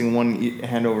and placing one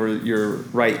hand over your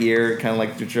right ear, kind of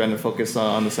like you're trying to focus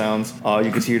on the sounds.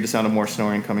 You can hear the sound of more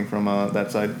snoring coming from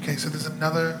that side. Okay, so there's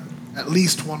at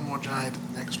least one more giant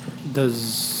in the next room.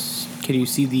 Can you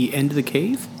see the end of the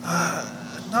cave?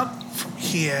 Not from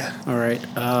here. All right.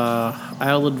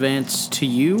 I'll advance to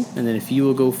you, and then if you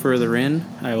will go further in,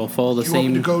 I will follow the Do you want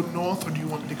me same. to go north, or do you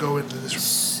want me to go into this room?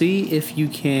 See if you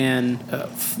can at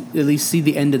least see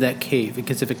the end of that cave,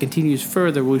 because if it continues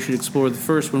further, we should explore the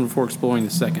first one before exploring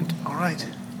the second. All right.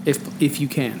 If you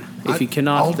can. If you I'll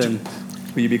cannot, do- then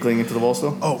Will you be clinging to the wall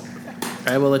still? Oh,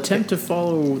 I will attempt to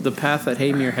follow the path that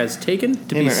Hamir has taken.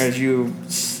 To be Hamir, as you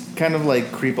kind of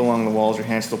like creep along the walls, your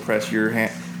hands still pressed.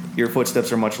 Your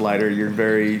footsteps are much lighter. You're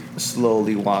very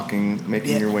slowly walking,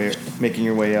 making your way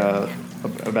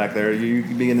back there. You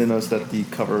begin to notice that the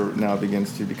cover now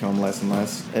begins to become less and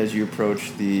less as you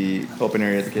approach the open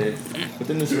area of the cave.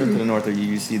 Within this room to the north,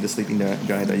 you see the sleeping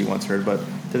giant that you once heard, but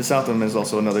to the south of him is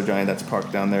also another giant that's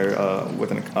parked down there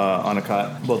on a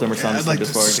cot. Both of them are sound I'd like asleep to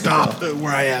as far as you can stop tell.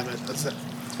 where I am. That's it.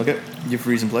 Okay, you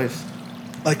freeze in place.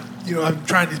 Like, I'm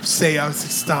trying to say, I was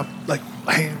stop, like,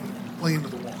 laying to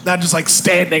the wall. Not just, like,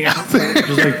 standing out there.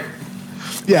 Just like,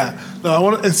 Yeah. No, I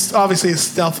want it's obviously as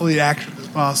stealthily action as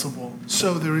possible.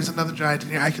 So there is another giant in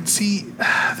here. I can see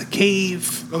the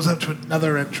cave goes up to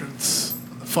another entrance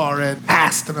on the far end,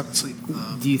 past another sleep.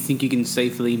 Do you think you can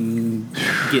safely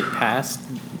get past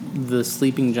the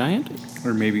sleeping giant?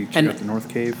 Or maybe check And- out the North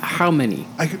Cave. How many?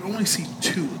 I can only see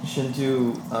 2.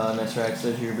 Shinju, Mesrax,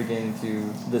 as you're beginning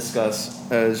to discuss,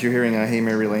 as you're hearing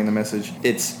Hamer relaying the message,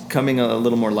 it's coming a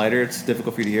little more lighter. It's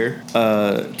difficult for you to hear.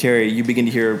 Terry, you begin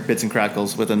to hear bits and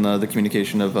crackles within the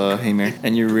communication of Hamer,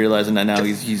 and you're realizing that now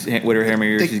he's whatever Hamer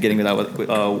hears, he's getting without he's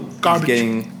Garbage.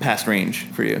 getting past range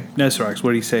for you. Nesrax,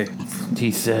 what did he say?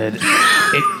 He said,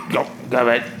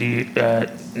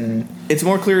 It's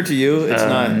more clear to you. It's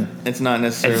not. It's not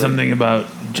necessarily. it's something about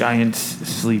giants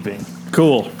sleeping.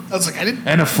 Cool. I was like, I didn't.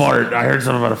 And a fart. I heard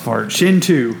something about a fart.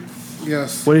 Shin2,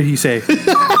 Yes. what did he say?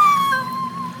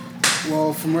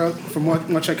 Well, from what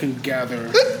much I can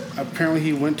gather, apparently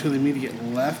he went to the immediate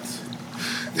left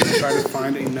to try to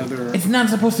find another. It's not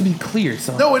supposed to be clear,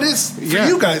 so. No, it is. For Yeah.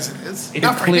 you guys, it is. It's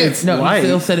Not for clear. him. No, Why? he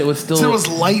still said it was still So it was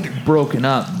lighter. broken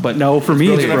up, but No, for me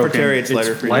it's Broken up for broken. Terry, it's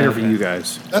lighter for you. lighter Okay. for you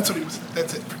guys. That's what he was.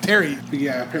 That's it. For Terry, But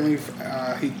yeah, apparently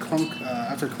he clunk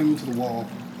after clinging to the wall.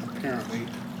 Apparently,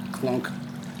 clunk.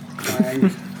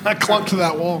 Clang. I clung to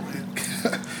that wall,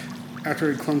 man.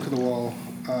 After he clung to the wall,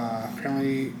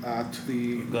 apparently to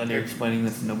the. Glad you're explaining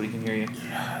this and nobody can hear you.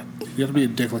 You have to be a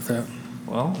dick like that.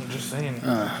 Well, I'm just saying.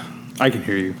 I can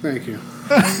hear you. Thank you.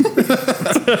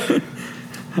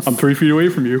 I'm 3 feet away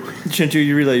from you. Shinju,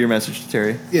 you relay your message to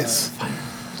Terry. Yes.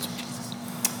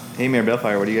 Hey, Mayor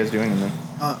Bellfire, what are you guys doing in there?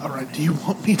 All right. Do you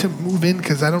want me to move in?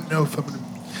 Because I don't know if I'm gonna.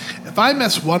 If I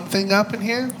mess one thing up in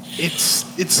here, it's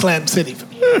Slam City for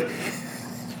me.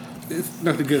 It's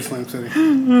nothing good, Slam City.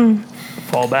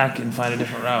 Fall back and find a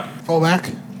different route. Fall back.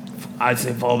 I'd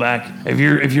say fall back. If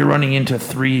you're running into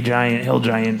 3 giant hill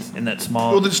giants in that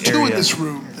small Well, there's 2 area, in this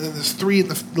room, and then there's 3 in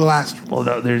the last room. Well,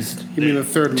 no, there's You mean the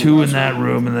third 2 one? in that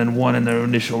room and then 1 in the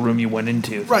initial room you went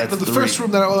into. Right, That's but the 3. first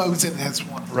room that I was in has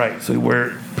 1. Right, so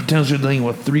we're potentially dealing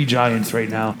with 3 giants right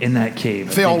now in that cave.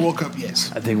 If they all woke up,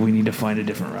 yes. I think we need to find a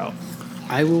different route.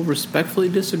 I will respectfully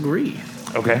disagree.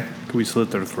 Okay. Can we slit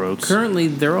their throats? Currently,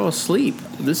 they're all asleep.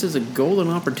 This is a golden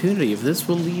opportunity. If this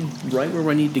will lead right where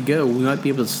we need to go, we might be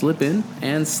able to slip in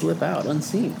and slip out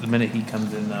unseen. The minute he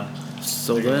comes in, though,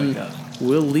 So They're gonna then wake up.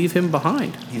 we'll leave him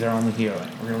behind. he's our only hero.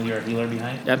 We're gonna leave our healer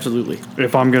behind. Absolutely.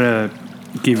 If I'm gonna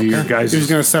give you guys, He's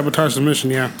gonna sabotage the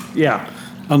mission. Yeah. yeah,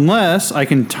 unless I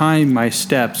can time my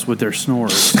steps with their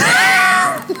snores.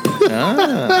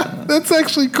 That's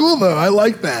actually cool, though. I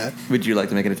like that. Would you like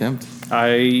to make an attempt?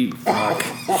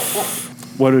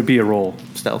 What would be a roll?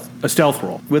 Stealth. A stealth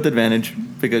roll. With advantage,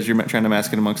 because you're trying to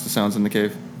mask it amongst the sounds in the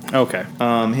cave. Okay.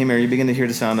 Hey, Mayor, you begin to hear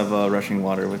the sound of rushing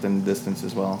water within the distance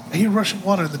as well. I hear rushing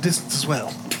water in the distance as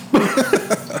well.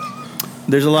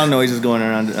 There's a lot of noises going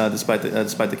around despite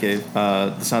the cave.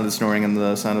 The sound of the snoring and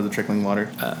the sound of the trickling water.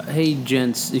 Hey,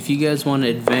 gents, if you guys want to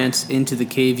advance into the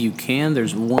cave, you can.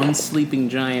 There's 1 sleeping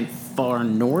giant far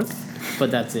north,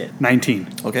 but that's it. 19.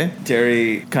 Okay.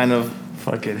 Terry kind of...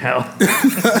 Fucking hell.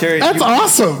 Terry, That's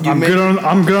awesome. I'm good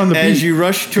on the beat. As you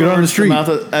rush Good on the towards the street. mouth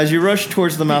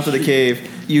of the mouth of the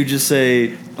cave, you just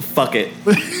say "fuck it."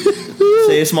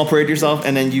 Say a small prayer to yourself,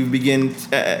 and then you begin.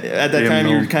 At that time,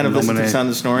 you're kind of listening to the sound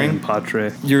of snoring.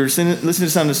 Patre. You're listening to the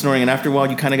sound of snoring, and after a while,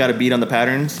 you kind of got a beat on the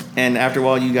patterns. And after a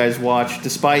while, you guys watch,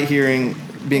 despite being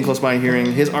close by and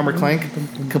hearing his armor clank,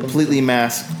 completely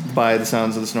masked by the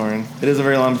sounds of the snoring. It isn't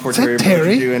very long before that Terry Terry?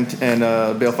 approaches you, and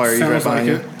Balefire, he's right Sounds like behind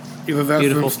it. you. Either that or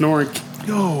Beautiful. them snoring.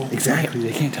 Yo. Exactly.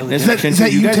 They can't tell Is that- is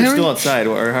that you you, guys are Terry? still outside,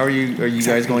 or how are you? Are you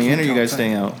guys going in, or are you guys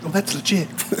staying out? Oh, that's legit.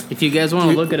 If you guys want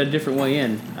to look at a different way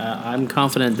in, I'm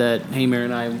confident that Hamer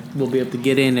and I will be able to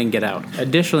get in and get out.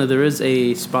 Additionally, there is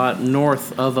a spot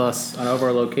north of us, of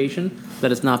our location,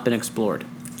 that has not been explored,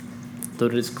 though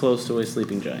it is close to a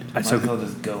sleeping giant. I so I'll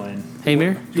just go in.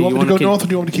 Hamer, Do you want me to go north or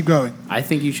do you want me to keep going? I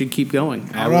think you should keep going.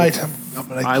 All right. I'm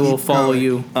gonna I will keep follow going.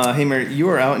 you. Hamer, you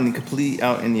are out in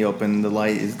the open. The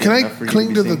light is. Can I enough for you cling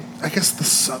be to the, seen. I guess, the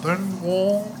southern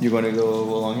wall? You're going to go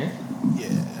along here, Yeah.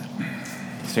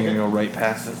 So you're gonna go right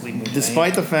past this leaking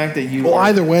despite the fact that you Well, are,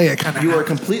 either way, I kind of you are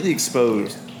completely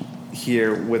exposed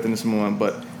here within this moment.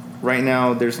 But right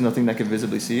now, there's nothing that can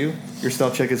visibly see you. Your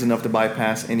stealth check is enough to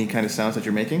bypass any kind of sounds that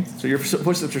you're making. So your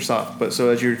footsteps are soft, but so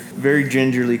as you're very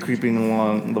gingerly creeping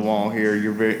along the wall here,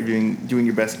 you're doing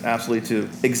your best absolutely to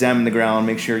examine the ground,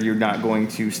 make sure you're not going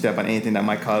to step on anything that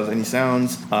might cause any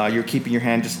sounds. You're keeping your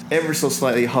hand just ever so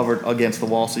slightly hovered against the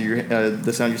wall, so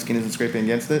the sound of your skin isn't scraping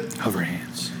against it. Hover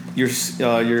hands.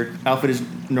 Your outfit is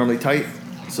normally tight,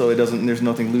 so it doesn't. There's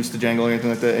nothing loose to jangle or anything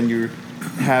like that, and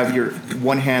have your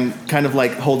one hand kind of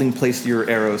like holding place to your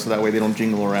arrows, so that way they don't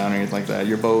jingle around or anything like that.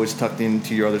 Your bow is tucked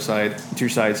into your other side, to your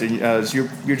side, so you're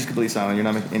just completely silent. You're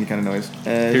not making any kind of noise.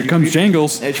 Here comes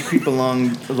Jangles. As you creep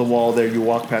along the wall there, you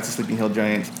walk past the Sleeping Hill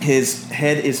Giant. His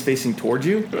head is facing towards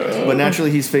you, but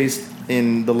naturally he's faced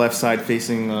in the left side,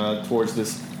 facing towards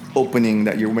this opening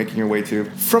that you're making your way to.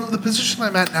 From the position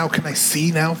I'm at now, can I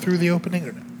see now through the opening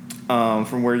or no?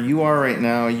 From where you are right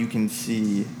now, you can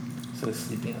see. So he's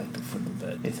sleeping like the foot of the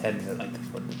bed. His head is at like the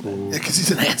foot of the bed. Yeah, because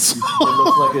he's an asshole. It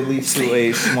looks like it leads to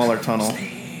a smaller tunnel.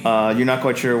 You're not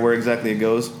quite sure where exactly it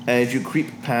goes. As you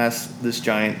creep past this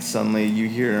giant, suddenly you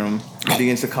hear him. He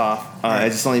begins to cough.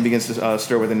 As he suddenly begins to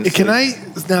stir within his Can sleep. I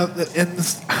now? In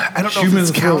this, I don't know Shoot him if in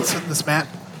this the counts in this map.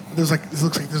 There's like this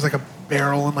looks like there's like a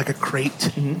barrel and like a crate.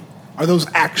 Mm-hmm. Are those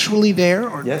actually there,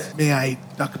 or Yes. may I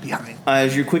duck behind?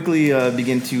 As you quickly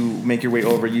begin to make your way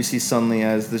over, you see suddenly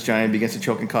as this giant begins to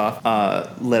choke and cough,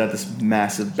 let out this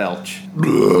massive belch.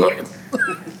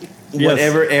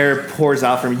 Whatever air pours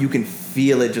out from you, you can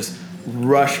feel it just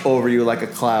rush over you like a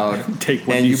cloud. Take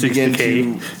and you 1d6 begin decay.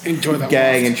 to Enjoy that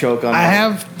gag waft. and choke on. I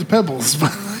have the pebbles,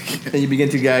 but And you begin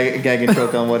to gag and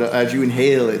choke on what as you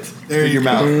inhale it There through you your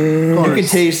go. mouth. Of You can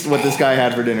course. taste what this guy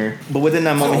had for dinner, but within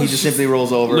that moment, he just simply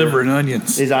rolls over. Liver and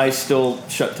onions. His eyes still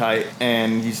shut tight,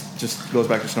 and he just goes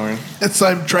back to snoring. as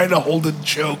I'm trying to hold in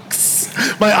jokes,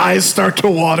 my eyes start to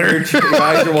water. Your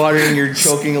eyes are watering. You're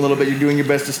choking a little bit. You're doing your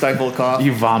best to stifle a cough.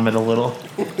 You vomit a little.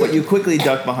 But you quickly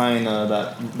duck behind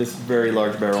this very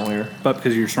large barrel here. But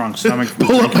because of your strong stomach,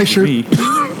 Pull up my shirt. me.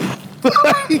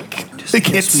 They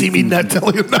can't see me not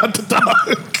telling him not to talk.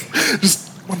 Just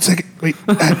 1 second. Wait.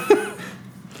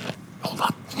 Hold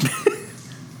on.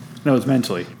 No, it's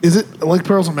mentally. Is it like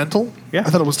pearls are mental? Yeah. I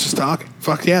thought it was just talking.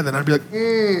 Fuck yeah. Then I'd be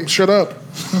like, shut up.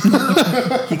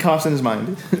 He coughs in his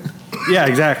mind. Yeah,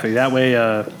 exactly. That way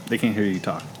they can't hear you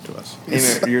talk to us.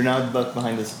 Amy, you're now ducked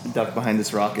behind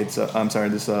this rock. It's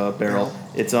this barrel.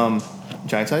 It's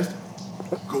giant sized.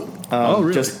 Cool. Oh,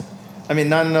 really?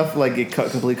 Not enough like it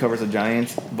completely covers a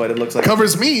giant, but it looks like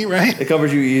Covers me, right? it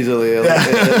covers you easily.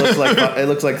 It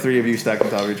looks like three of you stacked on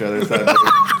top of each other. It's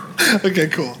that big. Okay,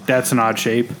 cool. That's an odd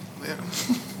shape.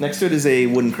 Next to it is a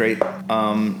wooden crate.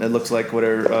 It looks like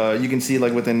whatever you can see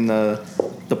like within the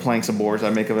planks and boards I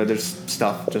make of it. There's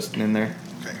stuff just in there.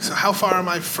 Okay, so how far am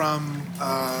I from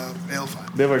Balefire?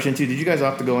 Bivar, Shintu, did you guys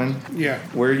opt to go in? Yeah.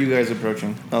 Where are you guys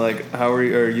approaching? How are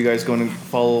you guys going to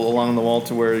follow along the wall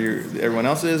to where everyone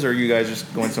else is, or are you guys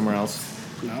just going somewhere else?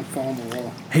 No, I'm following the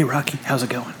wall. Hey, Rocky, how's it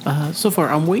going? So far,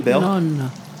 I'm waiting Bill?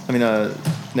 on.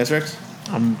 Nesrex?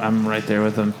 I'm right there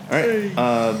with him. All right.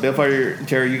 Balefire,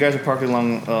 Terry, you guys are parked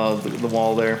along the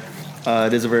wall there.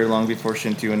 It is a very long before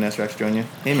Shintu and Nesrax join you.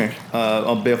 Hey, Mayor.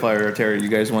 Balefire or Terry, you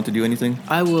guys want to do anything?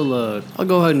 I will. I'll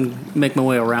go ahead and make my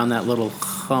way around that little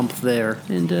hump there,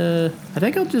 and I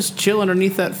think I'll just chill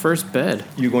underneath that first bed.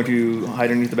 You going to hide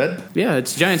underneath the bed? Yeah,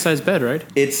 it's a giant-sized bed, right?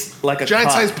 It's like a Giant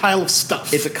cot. sized pile of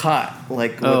stuff. It's a cot.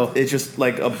 Oh. It's just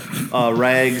like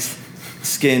rags,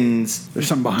 skins. There's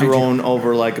something behind thrown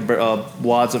over like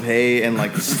wads of hay and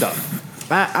like stuff.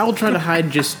 I will try to hide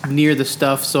just near the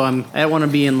stuff, so I don't want to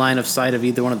be in line of sight of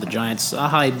either one of the giants. I'll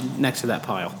hide next to that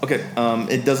pile. Okay.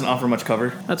 It doesn't offer much cover,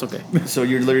 That's okay. so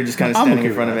you're literally just kind of I'm standing okay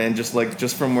in front with of it, and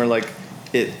just from where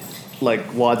it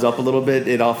wads up a little bit,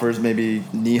 it offers maybe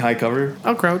knee high cover.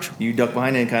 I'll crouch. You duck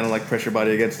behind it and kind of like press your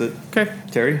body against it. Okay.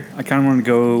 Terry, I kind of want to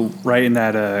go right in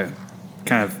that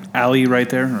kind of alley right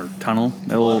there, or tunnel.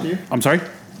 That left of little. you? I'm sorry?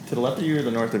 to the left of you or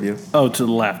the north of you? Oh, to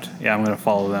the left. Yeah, I'm going to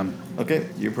follow them. Okay,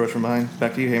 you approach from behind.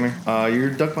 Back to you, Hamer. You're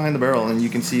ducked behind the barrel, and you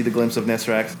can see the glimpse of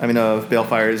of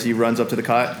Balefire as he runs up to the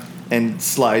cot and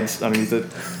slides underneath it.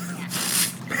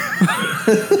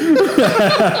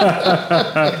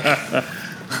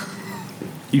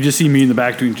 You just see me in the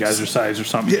back doing jazzercise or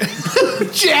something.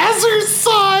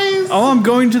 Jazzercise! Oh, I'm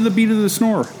going to the beat of the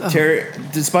snore. Terry,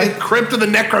 despite Crypt of the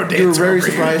Necro Dancer. you're very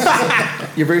over here.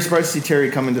 surprised. You're very surprised to see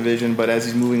Terry come into vision, but as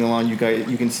he's moving along, you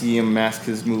can see him mask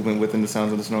his movement within the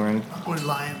sounds of the snoring. Or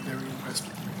Lion, very impressed.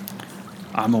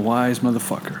 I'm a wise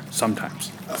motherfucker.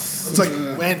 Sometimes. It's like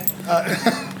when.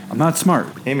 I'm not smart.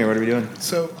 Hamer, what are we doing?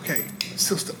 So okay,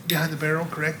 still behind the barrel,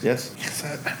 correct? Yes. Yes.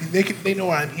 I mean, they know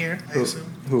I'm here. I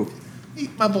assume. Who?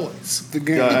 My boys. The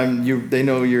game. They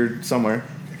know you're somewhere.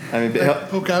 I mean, I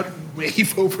poke out and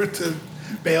wave over to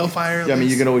Balefire. yeah, I mean,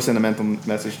 you can always send a mental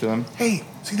message to them. Hey,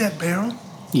 see that barrel?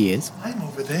 Yes. I'm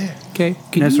over there. Okay.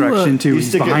 Nesrection too.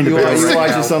 He's behind the you barrel. watch Right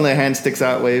as now. suddenly a hand sticks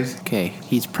out, waves. Okay,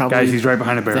 he's probably Guys, he's right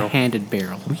behind the barrel. the handed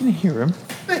barrel. We can hear him.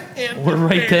 We're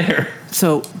right there.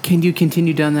 So, can you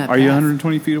continue down that Are you path?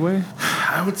 120 feet away?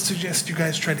 I I would suggest you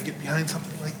guys try to get behind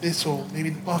something like this, or maybe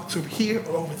the box over here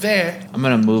or over there. I'm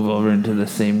gonna move over into the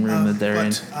same room that they're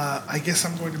in. I guess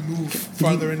I'm going to move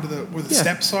farther into where the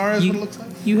steps are, is You, what it looks like.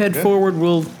 you head forward.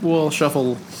 We'll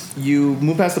shuffle. You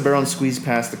move past the barrel and squeeze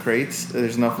past the crates.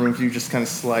 There's enough room for you to just kind of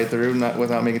slide through, not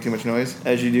without making too much noise.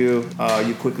 As you do,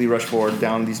 you quickly rush forward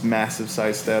down these massive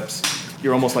size steps.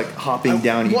 You're almost like hopping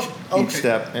down each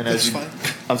step. And That's as you, fine.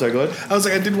 I'm sorry, go ahead. I was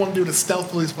like, I didn't want to do it as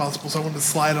stealthily as possible, so I wanted to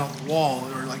slide on the wall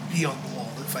or like be on the wall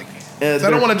if I can. So I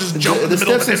don't want to just jump in the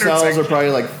middle of steps an themselves are intersection.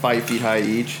 probably like 5 feet high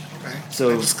each. Okay.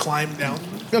 So I just climb down.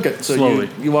 okay, so Slowly.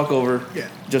 you walk over, Yeah.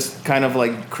 just kind of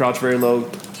like crouch very low,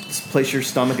 just place your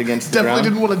stomach against the Definitely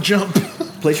ground. didn't want to jump.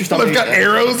 Place your stomach. I've got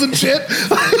arrows and shit.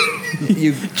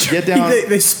 You get down.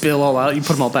 They spill all out. You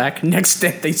put them all back. Next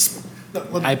step,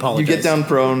 I apologize. You get down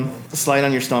prone, slide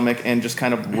on your stomach, and just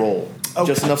kind of roll. Okay.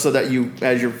 Just enough so that you,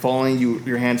 as you're falling,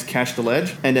 your hands catch the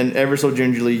ledge, and then ever so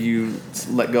gingerly you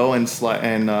let go and slide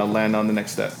and land on the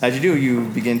next step. As you do, you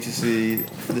begin to see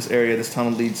this area. This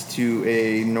tunnel leads to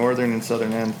a northern and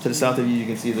southern end. To the south of you, you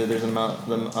can see that there's a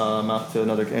mouth to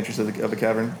another entrance of the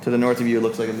cavern. To the north of you, it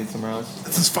looks like it leads somewhere else.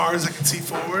 That's as far as I can see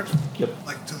forward. Yep.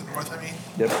 Like to the north, I mean.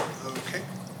 Yep. Okay.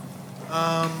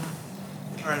 All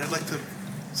right, I'd like to.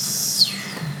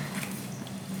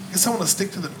 I guess I want to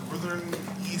stick to the northern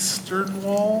eastern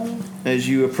wall As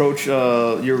you approach,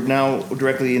 you're now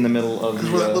directly in the middle of because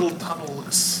the. where that little tunnel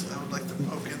looks. I would like to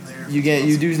poke in there.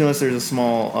 You do notice there's a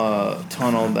small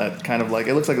tunnel that kind of like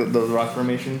it looks like the rock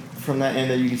formation. From that end,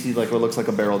 that you can see like what looks like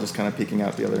a barrel just kind of peeking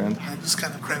out the other end. I just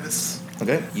kind of crevice.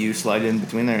 Okay, you slide in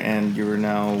between there, and you're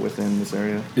now within this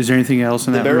area. Is there anything else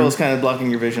in The that barrel room? is kind of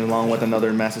blocking your vision, along with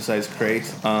another massive-sized crate.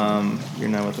 You're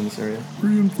now within this area.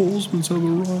 Reinforcements of the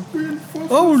rock.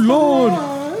 Oh Lord!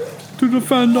 To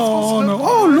defend our honor.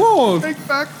 Oh Lord! Take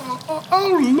back.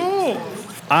 Oh Lord.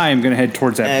 I am gonna head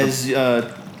towards that. As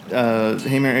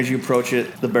Hamir, as you approach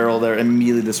it, the barrel there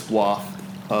immediately this waft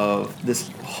of this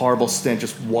horrible stench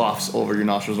just wafts over your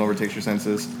nostrils and overtakes your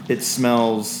senses. It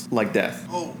smells like death.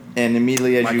 Oh. And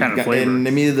immediately as My you kind of flavor. and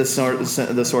immediately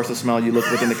the source of smell, you look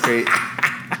within the crate.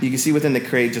 You can see within the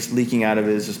crate, just leaking out of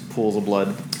it is just pools of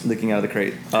blood leaking out of the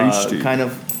crate. Tasty. Kind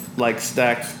of like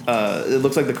stacked. It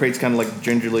looks like the crate's kind of like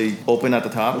gingerly open at the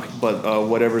top, but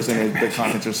whatever's in it, the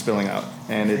contents are spilling out,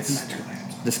 and it's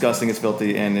disgusting. It's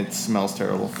filthy, and it smells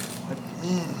terrible.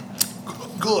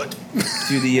 Good.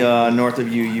 To the north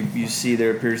of you, you see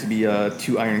there appears to be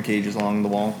 2 iron cages along the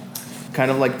wall. Kind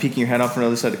of like peeking your head out from the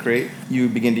other side of the crate, you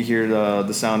begin to hear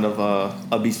the sound of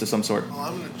a beast of some sort. Well,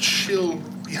 I'm gonna chill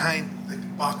behind the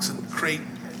box and crate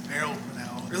and barrel for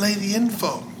now. Relay the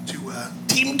info to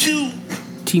Team 2.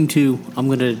 Team 2, I'm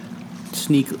going to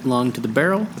sneak along to the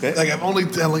barrel. Okay? Like I'm only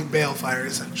telling Balefire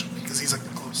essentially because he's like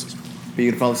the closest. Are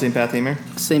you gonna follow the same path, Hamir?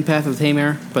 Same path with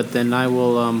Hamir, but then I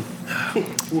will.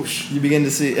 You begin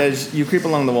to see as you creep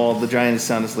along the wall, the giant is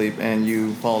sound asleep, and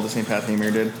you follow the same path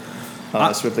Hamir did.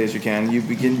 As swiftly as you can,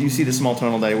 you see the small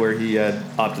tunnel that where he had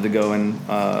opted to go, and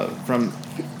from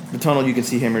the tunnel you can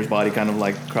see Hamir's body kind of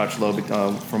like crouched low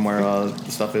from where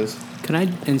the stuff is. Can I,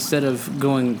 instead of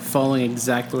following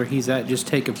exactly where he's at, just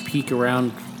take a peek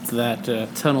around that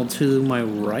tunnel to my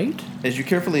right? As you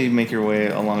carefully make your way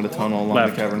along the tunnel, along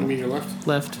Left. the You cavern. mean your left?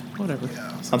 Left? Whatever.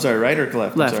 I'm sorry, right or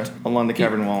left? Left. I'm sorry. Along the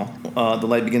cavern wall. The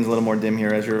light begins a little more dim here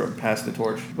as you're past the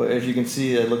torch. But as you can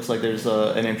see, it looks like there's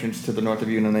an entrance to the north of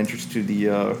you and an entrance to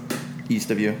the east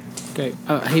of you. Okay.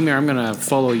 Hamir, I'm going to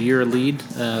follow your lead.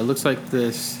 Looks like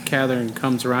this cavern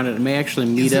comes around it. It may actually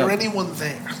meet Is there up. anyone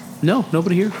there? No,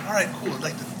 nobody here. All right, cool. I'd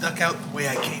like to duck out the way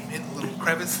I came in, a little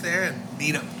crevice there, and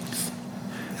meet up with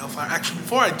Balefire. Actually,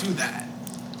 before I do that,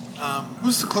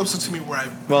 who's the closest to me where I?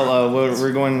 Well,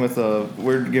 we're going with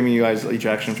we're giving you guys each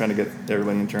action, trying to get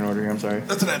everybody in turn order here. I'm sorry.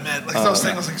 That's what I meant. Like I was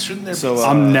saying, I was like, shouldn't there? So be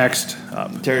I'm next.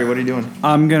 Terry, what are you doing?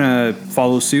 I'm gonna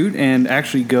follow suit and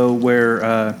actually go where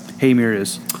Hamir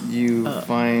is. You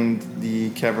find the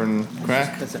cavern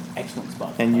crack, That's an excellent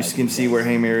spot. and you can see where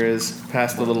Hamir is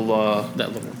past the little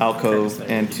That little alcove, crevice there.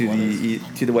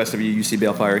 and to the west of you, you see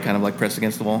Balefire kind of like pressed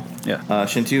against the wall. Yeah.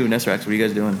 Shintu, Nesrax, what are you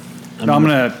guys doing? No, I'm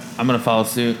gonna follow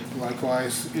suit.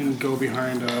 Likewise, and go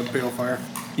behind Balefire.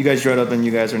 You guys showed up, and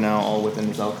you guys are now all within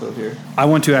this alcove here. I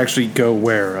want to actually go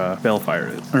where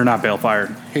Balefire is, or not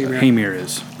Balefire, Hamir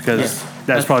is, because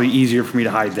that's probably easier for me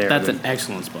to hide there. That's an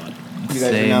excellent spot. You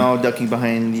guys Same. are now ducking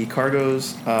behind the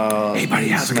cargoes. Hey, buddy, the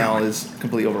how's it smell going? is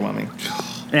completely overwhelming.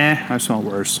 I smell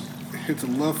worse. Hit the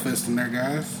love fist in there,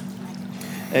 guys.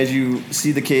 As you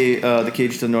see the cage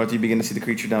to the north, you begin to see the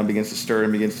creature down begins to stir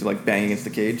and begins to like bang against the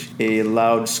cage. A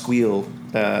loud squeal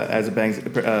as it bangs,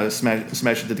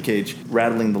 smashes into the cage,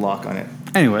 rattling the lock on it.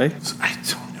 Anyway, I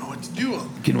don't know what to you.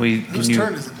 Can we? Whose Can you?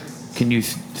 turn is it? Can you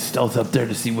stealth up there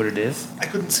to see what it is? I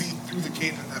couldn't see through the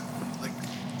cage at that like.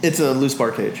 It's a loose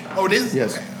bar cage. Oh, it is.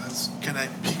 Yes. Okay, can I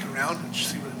peek around and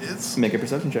see what it is? Make a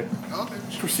perception check. Okay.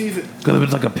 Perceive it. Because if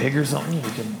it's like a pig or something, we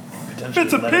can potentially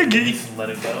It's a piggy. let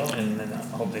it go, and then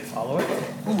hope they follow it.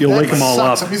 You'll That wake them all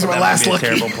sucks. up. I'm using my That last would be a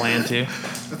lucky. terrible plan too.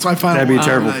 That's my final. That'd be a one.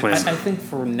 terrible I- plan. I think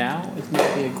for now it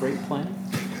might be a great plan,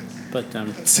 but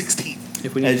 16.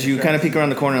 if we need As to you try- kind of peek around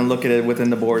the corner and look at it within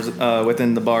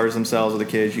the bars themselves of the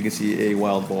cage, you can see a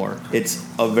wild boar. It's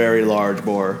a very large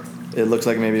boar. It looks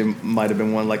like maybe it might have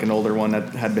been one like an older one that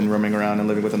had been roaming around and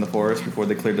living within the forest before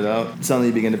they cleared it out. Suddenly,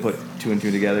 you begin to put two and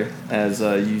two together as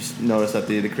you notice that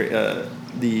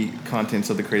the contents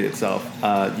of the crate itself.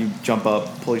 You jump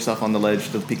up, pull yourself on the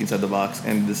ledge to peek inside the box,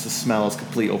 and this smell is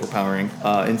completely overpowering.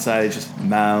 Inside, it's just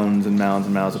mounds and mounds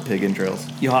and mounds of pig entrails.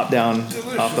 You hop down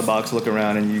off the box, look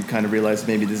around, and you kind of realize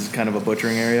maybe this is kind of a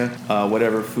butchering area.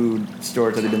 Whatever food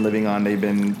storage that they've been living on, they've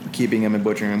been keeping them and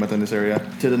butchering them within this area.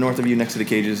 To the north of you, next to the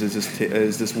cages,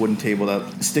 is this wooden table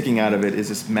that sticking out of it is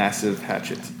this massive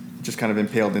hatchet, just kind of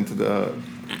impaled into the,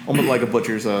 almost like a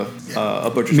butcher's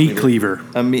Meat cleaver.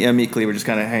 a meat cleaver just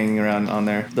kind of hanging around on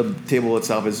there. The table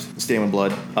itself is stained with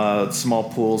blood. Small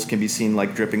pools can be seen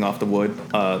like dripping off the wood.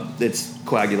 It's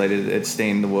coagulated. It's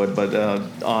stained the wood, but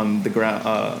on the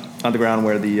ground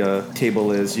where the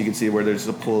table is, you can see where there's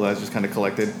a pool that's just kind of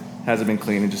collected. Hasn't been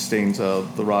cleaned and just stains the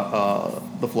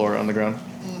floor on the ground.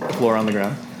 The floor on the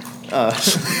ground.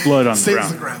 Blood on the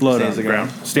Stains the ground. ground. Blood Stains on the the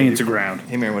ground. Stains the ground.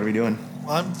 Hey, Mary, what are we doing?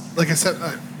 Well, I'm like I said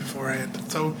beforehand.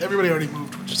 So everybody already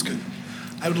moved, which is good.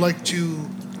 I would like to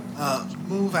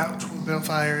move out to where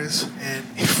Balefire is, and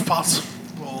if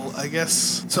possible, I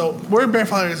guess. So where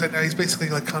Balefire is right now, he's basically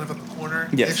like kind of in the corner.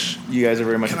 Yes, you guys are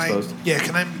very much Can exposed.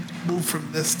 can I move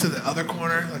from this to the other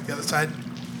corner, like the other side?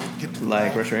 Get to the Like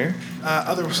wall? rush right here.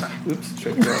 Other side. Oops,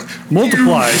 straight to the right.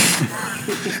 Multiply.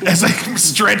 As I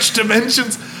stretch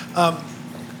dimensions.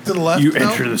 To the left. You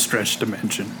no? enter the stretch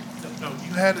dimension. No,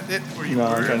 you had it, or you No,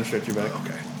 were. I'm trying to stretch you back.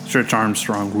 Okay. Stretch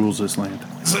Armstrong rules this land.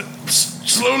 So,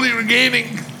 slowly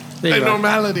regaining There you go.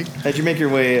 normality. As you make your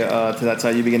way to that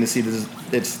side, you begin to see this.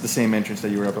 It's the same entrance that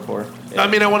you were at before. I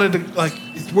mean, I wanted to like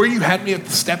where you had me at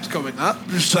the steps going up,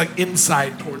 just like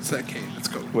inside towards that cave. Let's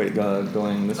go. Wait,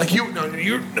 going this. Like way?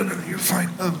 you're fine.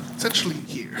 Essentially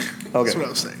here. Okay. That's what I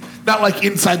was saying. Not like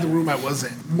inside the room I was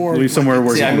in. More At least somewhere like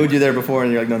where See, I you moved you there before,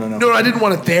 and you're like, no. No, I didn't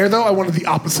want it there though. I wanted the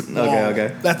opposite wall.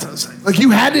 Okay. That's what I was saying. Like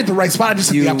you had it at the right spot. I just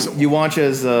had the opposite You wall. watch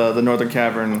as the northern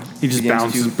cavern He just begins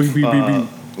bounces. to Beep, beep, beep,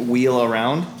 beep. wheel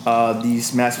around.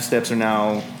 These massive steps are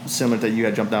now similar that you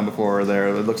had jumped down before. There,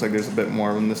 it looks like there's a bit more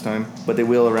of them this time, but they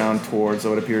wheel around towards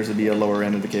what appears to be a lower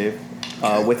end of the cave.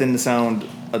 Within the sound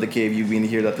of the cave, you begin to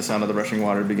hear that the sound of the rushing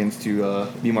water begins to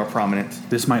be more prominent.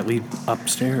 This might lead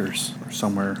upstairs or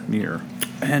somewhere near.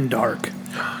 And dark.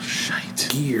 Shite.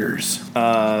 Gears.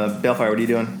 Balefire, what are you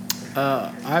doing?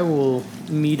 I will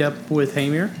meet up with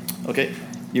Hamir. Okay.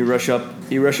 You rush up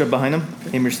behind him.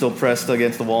 Hamir's still pressed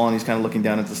against the wall, and he's kind of looking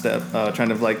down at the step, trying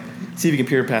to like see if he can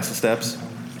peer past the steps.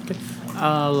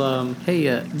 I'll hey,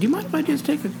 do you mind if I just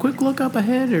take a quick look up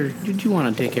ahead, or did you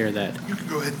want to take care of that? You can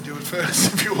go ahead and do it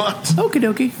first if you want. Okie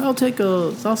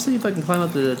dokie. I'll see if I can climb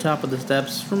up to the top of the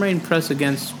steps. Remain pressed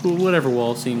against whatever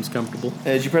wall seems comfortable.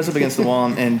 As you press up against the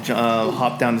wall and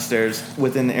hop down the stairs,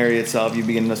 within the area itself, you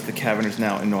begin to notice the cavern is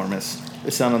now enormous.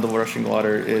 The sound of the rushing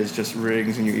water is just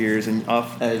rings in your ears, and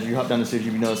as you hop down the stairs,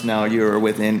 you notice now you're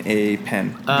within a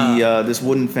pen. This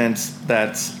wooden fence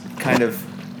that's kind of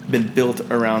been built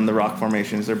around the rock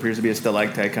formations. There appears to be a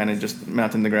stalactite kind of just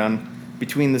mounted in the ground.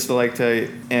 Between the stalactite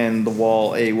and the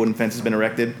wall, a wooden fence has been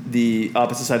erected. The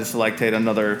opposite side of the stalactite,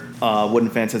 another wooden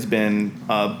fence has been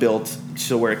built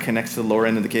so where it connects to the lower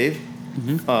end of the cave.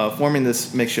 Forming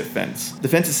this makeshift fence. The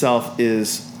fence itself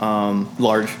is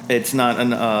large. It's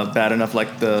not bad enough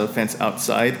like the fence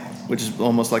outside, which is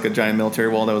almost like a giant military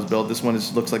wall that was built. This one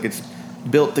looks like it's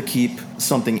built to keep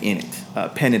something in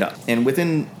it, pen it up. And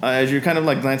within, as you're kind of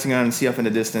like glancing around and see off in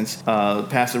the distance,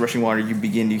 past the rushing water, you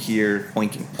begin to hear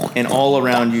oinking. And all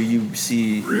around you, you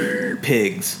see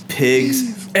pigs.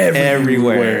 Pigs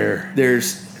everywhere.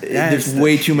 There's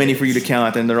way too many for you to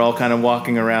count, and they're all kind of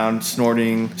walking around,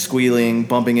 snorting, squealing,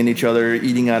 bumping into each other,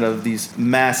 eating out of these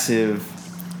massive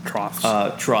Troughs.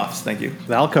 troughs. Thank you.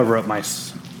 That'll cover up my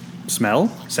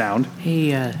sound.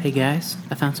 Hey guys,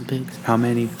 I found some pigs. How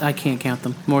many? I can't count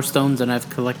them. More stones than I've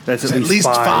collected. That's At least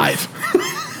five.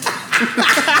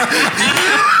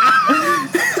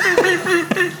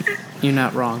 You're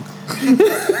not wrong.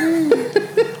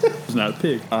 It's not a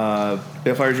pig.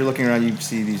 Balefire, as you're looking around, you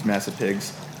see these massive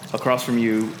pigs. across from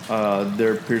you,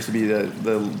 there appears to be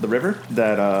the river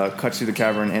that cuts through the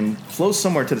cavern and flows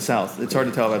somewhere to the south. It's hard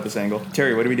to tell at this angle.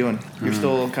 Terry, what are we doing? You're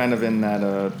still kind of in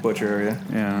that butcher area.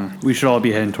 Yeah. We should all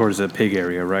be heading towards the pig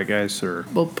area, right, guys? Or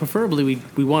Well, preferably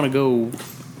we want to go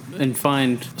and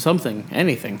find something,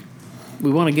 anything. We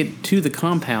want to get to the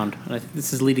compound, and I think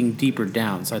this is leading deeper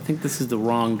down. So I think this is the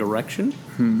wrong direction.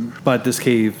 But this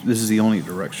cave, this is the only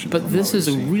direction. But this is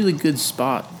a really good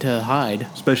spot to hide.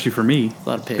 especially for me. A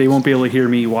lot of pigs. They won't be able to hear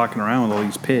me walking around with all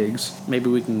these pigs. Maybe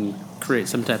we can create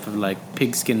some type of like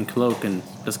pigskin cloak and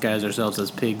disguise ourselves as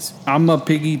pigs. I'm a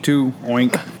piggy too.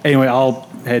 Oink. Anyway, I'll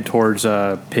head towards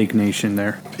Pig Nation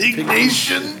there. Pig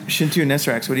Nation. Shintu and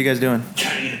Nesrax, what are you guys doing?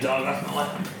 Trying to get a dog off my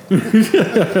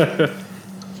lap.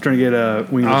 Trying to get a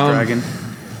wingless dragon.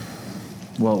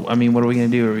 Well, I mean, what are we gonna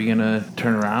do? Are we gonna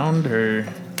turn around or?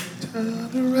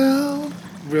 Around.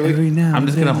 Really? I'm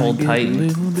just gonna hold tight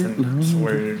since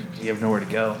where you have nowhere to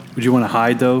go. Would you want to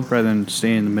hide though, rather than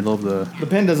stay in the middle of the? The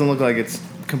pen doesn't look like it's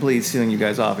completely sealing you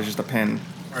guys off. It's just a pen.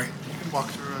 All right, you can walk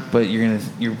through it. But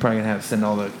you're probably gonna have to send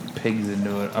all the pigs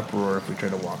into an uproar if we try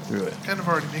to walk through it. Kind of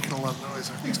already making a lot of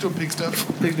noise. Pigs doing pig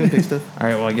stuff. Pig doing pig stuff. All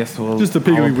right. Well, I guess we'll Just the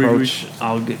piggy I'll wiggly. approach.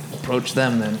 Approach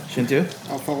them then. Shintu?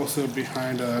 I'll follow suit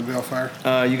behind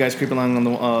Balefire. You guys creep along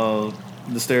on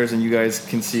the stairs, and you guys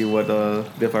can see what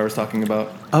Balefire was talking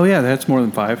about. Oh yeah, that's more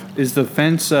than 5. Is the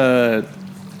fence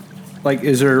like?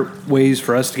 Is there ways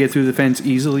for us to get through the fence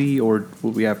easily, or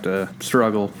will we have to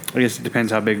struggle? I guess it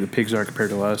depends how big the pigs are compared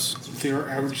to us. They are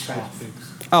average size pigs.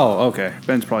 Oh, okay.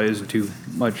 Fence probably isn't too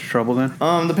much trouble then.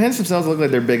 The pens themselves look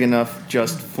like they're big enough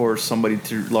just for somebody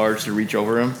large to reach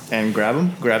over them and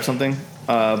grab something.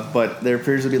 But there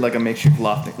appears to be like a makeshift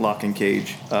locking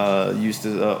cage used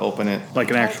to open it. Like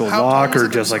an actual How lock, tall or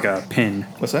is it? just like a pin.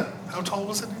 What's that? How tall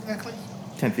was it exactly?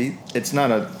 10 feet. It's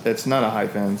not a high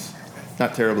fence.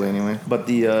 Not terribly anyway. But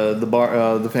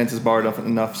the fence is barred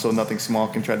enough so nothing small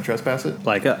can try to trespass it.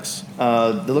 Like us.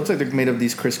 It looks like they're made of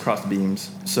these crisscross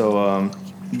beams. So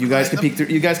you guys can peek through.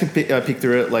 You guys can peek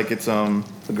through it like it's a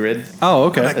grid. Oh,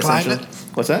 okay. Can I climb essentially. it?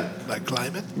 What's that? Like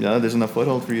climb it? Yeah, there's enough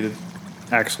foothold for you to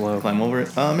Axe low. climb over it.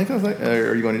 Make a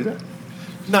are you going to do that?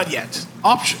 Not yet.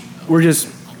 Option. We're just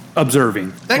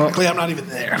observing. Technically, I'm not even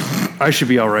there. I should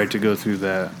be all right to go through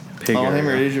that pig Oh,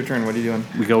 Hammer, it area. is your turn. What are you doing?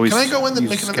 We can always Can I go in and use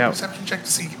make another scout. perception check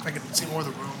to see if I can see more of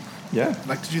the room? Yeah. I'd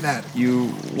like to do that.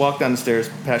 You walk down the stairs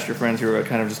past your friends who are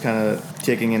kind of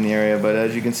taking in the area, but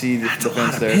as you can see the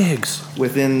fence there, Pigs.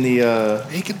 within the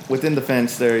Bacon? within the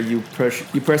fence there, you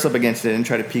press up against it and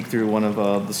try to peek through one of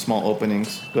the small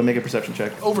openings. Go make a perception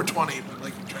check. Over 20, but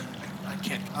like I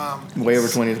can't. Way over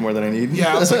 20 is more than I need.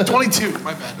 Yeah, I was like 22.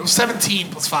 My bad. It was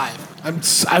 17 plus 5. I'm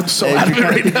so As out you're of it kind of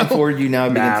right peeking now. forward, you now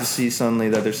begin to Math. see suddenly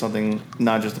that there's something,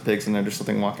 not just the pigs in there, there's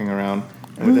something walking around.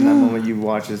 And within that moment, you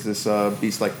watch as this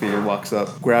beast-like figure walks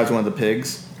up, grabs one of the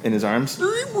pigs in his arms.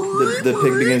 The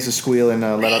pig begins to squeal and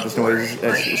let out this noise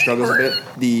as it struggles a bit.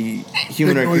 The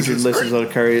humanoid Big creature noises.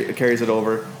 listens, carries it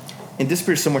over, and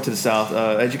disappears somewhere to the south.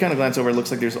 As you kind of glance over, it looks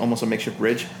like there's almost a makeshift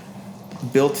bridge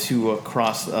built to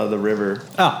cross the river.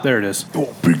 Ah, there it is.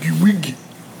 Oh, piggy wiggy.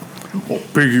 Oh,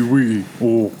 piggy wiggy.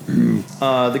 Oh.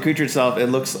 The creature itself, it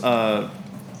looks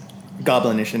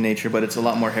goblinish in nature, but it's a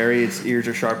lot more hairy. Its ears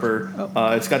are sharper.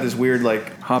 It's got this weird,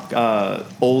 like,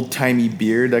 old-timey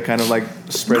beard that kind of, like,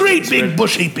 Great big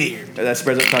bushy beard. that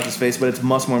spreads across his face, but it's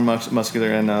much more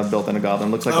muscular and built than a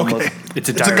goblin. Looks like Okay. almost... It's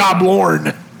a It's a dire,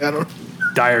 goblorn. I don't.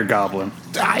 dire goblin.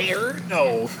 Dire?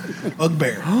 No.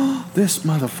 Bugbear. This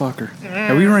motherfucker.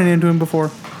 Have we run into him before?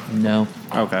 No.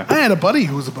 Okay. I had a buddy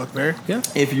who was a bugbear. Yeah.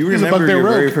 If you He's a remember bugbear your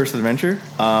very rogue. first adventure,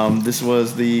 this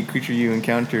was the creature you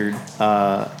encountered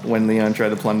when Leon tried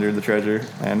to plunder the treasure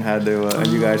and had to, and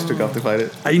you guys took off to fight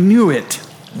it. I knew it.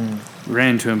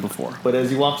 Ran into him before. But as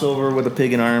he walks over with a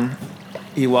pig in arm,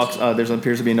 he walks. There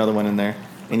appears to be another one in there,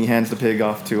 and he hands the pig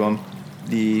off to him.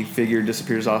 The figure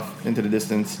disappears off into the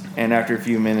distance, and after a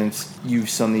few minutes, you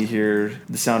suddenly hear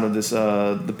the sound of this.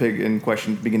 The pig in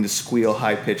question begin to squeal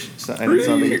high pitched, and it's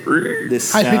suddenly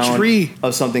this High-pitched sound ree.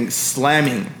 of something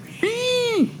slamming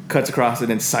cuts across it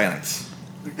in silence.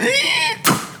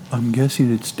 I'm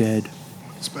guessing it's dead.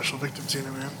 Special victims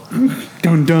unit, man.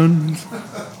 Dun dun.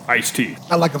 Iced tea.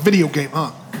 I like a video game,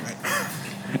 huh?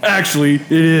 Actually,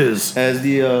 it is. As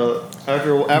the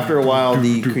after a while,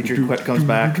 the creature comes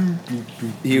back.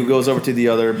 He goes over to the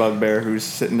other bugbear who's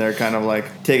sitting there, kind of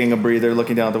like taking a breather,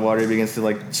 looking down at the water. He begins to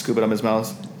like scoop it up his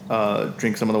mouth,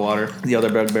 drink some of the water. The other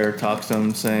bugbear talks to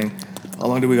him, saying, "How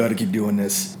long do we got to keep doing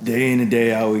this? Day in and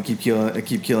day out, we keep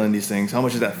killing these things. How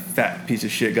much does that fat piece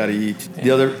of shit got to eat?"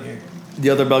 The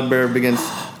other bugbear begins,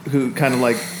 who kind of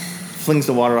like flings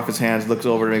the water off his hands, looks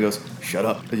over and he goes, "Shut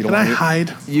up! You don't Can I want me-"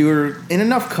 hide? You're in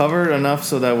enough cover enough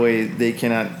so that way they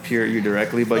cannot peer at you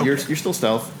directly, but you're still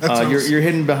stealth. That sounds- You're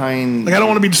hidden behind. Like I don't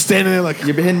want to be just standing there like.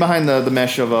 You're hidden behind the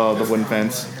mesh of the wooden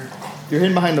fence. You're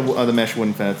hidden behind the mesh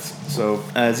wooden fence. So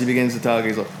as he begins to talk,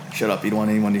 he's like, "Shut up! You don't want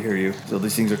anyone to hear you." So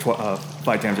these things are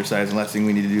 5 times their size, and the last thing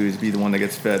we need to do is be the one that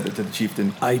gets fed to the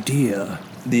chieftain. Idea.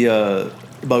 The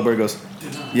bugbear goes,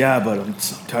 "Yeah, but I'm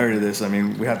so tired of this. I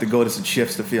mean, we have to go to some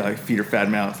shifts to feed her fat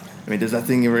mouth. I mean, does that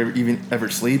thing ever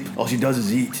sleep? All she does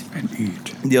is eat." And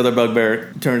eat. The other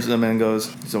bugbear turns to them and goes,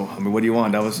 "So, I mean, what do you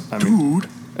want? Dude.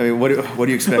 I mean, what do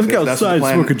you expect? Let's go outside,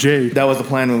 smoke a J." That was the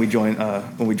plan when we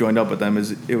joined up with them.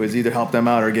 Is it was either help them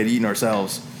out or get eaten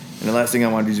ourselves. And the last thing I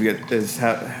want to do is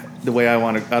the way I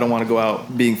want to. I don't want to go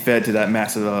out being fed to that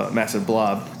massive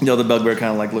blob." The other bugbear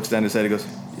kind of like looks down his head and goes,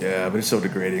 "Yeah, but it's so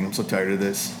degrading. I'm so tired of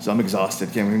this. So I'm exhausted.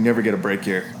 We never get a break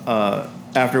here."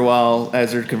 After a while,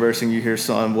 as they're conversing, you hear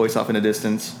some voice off in the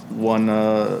distance.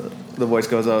 The voice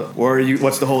goes out, "Where are you?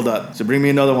 What's the holdup? So bring me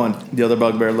another one." The other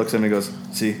bugbear looks at him and goes,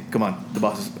 "See, come on, the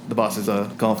boss is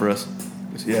calling for us."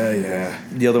 He goes, "Yeah."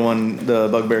 The other one, the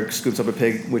bugbear scoops up a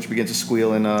pig, which begins to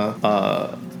squeal and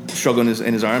struggle in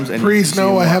his arms. And Please,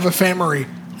 no, I have a family.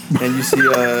 And you see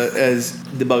as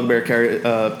the bugbear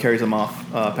carries them off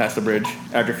past the bridge.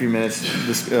 After a few minutes,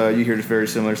 you hear this very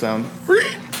similar sound.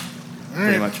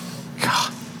 Pretty much.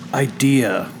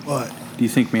 Idea. What? Do you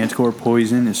think Manticore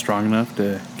poison is strong enough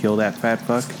to kill that fat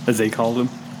fuck, as they called him?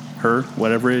 Her,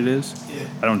 whatever it is? Yeah.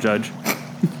 I don't judge.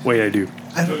 Wait, I do.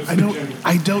 I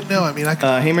don't know. I mean,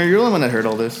 Hamer, you're the one that heard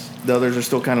all this. The others are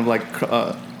still kind of like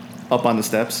up on the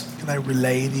steps. can I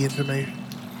relay the information?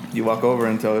 You walk over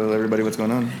and tell everybody what's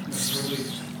going on.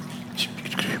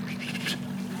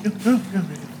 No.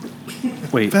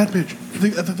 Wait, Fat bitch.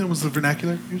 I thought that was the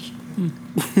vernacular use.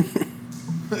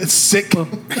 It's sick.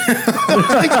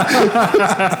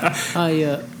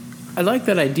 I like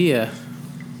that idea.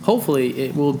 Hopefully,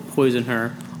 it will poison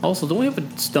her. Also, don't we have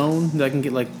a stone that can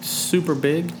get like super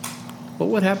big? What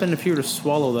would happen if you were to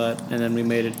swallow that and then we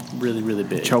made it really, really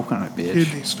big? choke on it, bitch.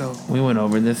 Kidney stone. We went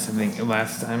over this, I think,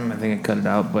 last time. I think I cut it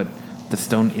out, but the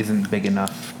stone isn't big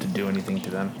enough to do anything to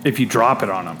them. If you drop it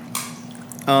on them.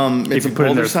 It's you a put it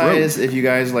in boulder their throat. size. If you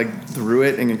guys like threw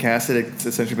it and can cast it, it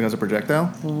essentially becomes a projectile.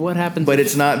 What happens? But if-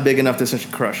 it's not big enough to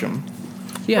essentially crush them.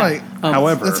 yeah. Right.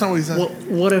 However, That's not what he said.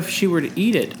 What if she were to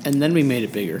eat it and then we made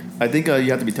it bigger? I think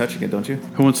you have to be touching it, don't you?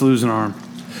 who wants to lose an arm?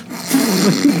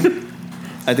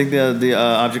 I think the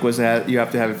object was that you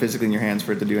have to have it physically in your hands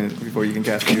for it to do it before you can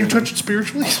cast it. Can you touch it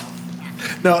spiritually?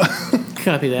 No.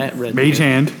 Copy that, Red. Mage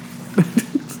hand.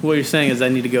 What you're saying is I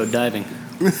need to go diving.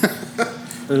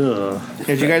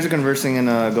 As you guys are conversing and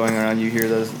going around, you hear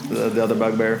the other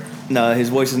bugbear. No, his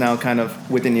voice is now kind of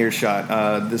within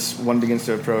earshot. This one begins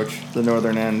to approach the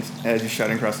northern end as he's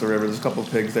shouting across the river. There's a couple of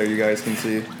pigs there you guys can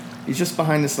see. He's just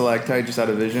behind the stalactite, just out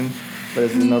of vision. But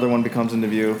as another one becomes into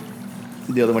view,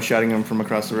 the other one shouting him from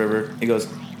across the river, he goes,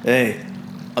 "Hey,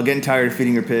 I'm getting tired of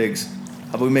feeding your pigs.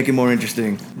 How about we make it more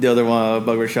interesting?" The other one,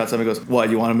 bugbear shouts at him and goes, "What,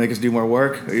 you want to make us do more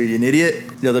work? Are you an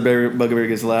idiot?" The other bugbear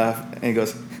gets a laugh and he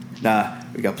goes, "Nah,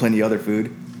 we got plenty of other food."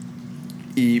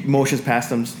 He motions past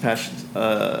them, past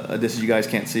a distance you guys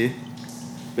can't see.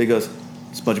 But he goes,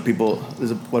 "It's a bunch of people.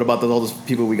 What about all those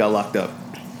people we got locked up?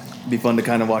 It'd be fun to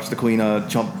kind of watch the queen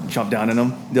chomp down in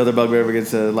them." The other bugbear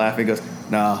gets a laugh and goes,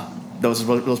 "Nah, those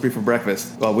will be for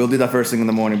breakfast. Well, we'll do that first thing in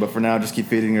the morning, but for now, just keep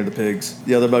feeding her the pigs."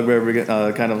 The other bugbear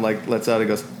kind of like lets out and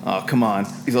goes, "Oh, come on.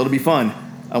 He's it'll be fun.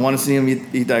 I want to see him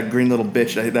eat that green little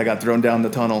bitch that got thrown down the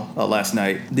tunnel last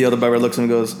night." The other bugbear looks at him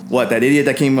and goes, "What, that idiot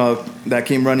that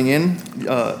came running in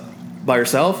by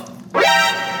herself?"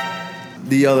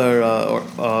 The other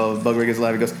bugbear gets a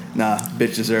laugh and goes, "Nah,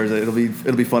 bitch deserves it.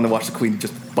 It'll be fun to watch the queen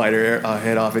just bite her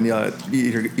head off and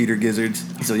eat her gizzards."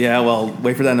 So yeah, well,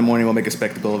 wait for that in the morning. We'll make a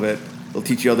spectacle of it. It'll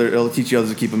teach you others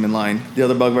to keep them in line. The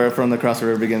other bugbear from across the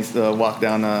river begins to walk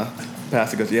down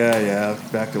past it. Goes, yeah,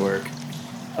 back to work.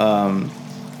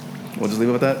 We'll just leave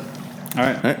it with that. All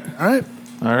right. All right.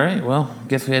 All right. Well,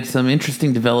 guess we had some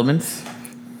interesting developments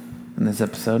in this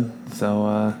episode.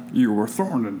 So, You were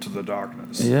thrown into the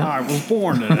darkness. Yeah. I was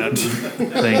born in it.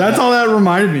 thank That's all that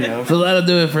reminded me of. So that'll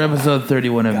do it for episode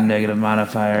 31 of Negative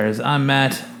Modifiers. I'm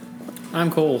Matt, I'm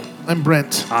Cole. I'm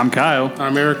Brent. I'm Kyle.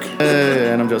 I'm Eric.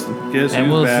 And I'm Justin. Guess and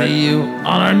who's we'll back? see you on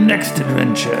our next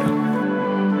adventure.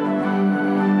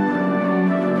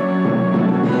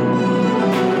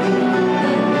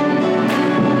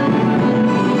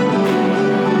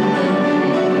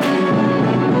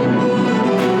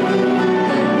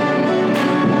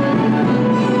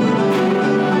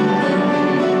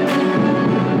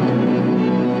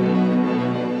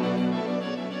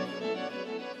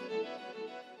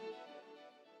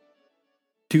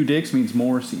 2 dicks means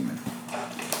more semen.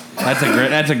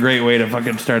 That's a great way to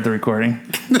fucking start the recording.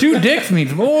 2 dicks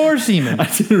means more semen.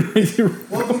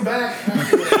 Welcome back.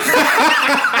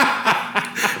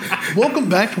 Welcome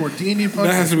back to our D&D podcast.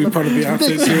 That has to be part of the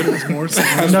outfit, too.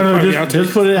 No,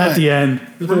 just put it at the end.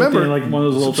 Remember, like one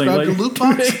of those little subscribe things. to Loot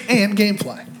Box and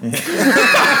Gamefly.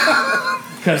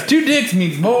 Because 2 dicks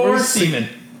means more semen.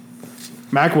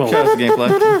 Mac Shout out Weldon. to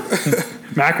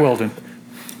Gameplay. Mac Weldon.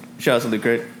 Shout out to Loot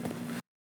Crate.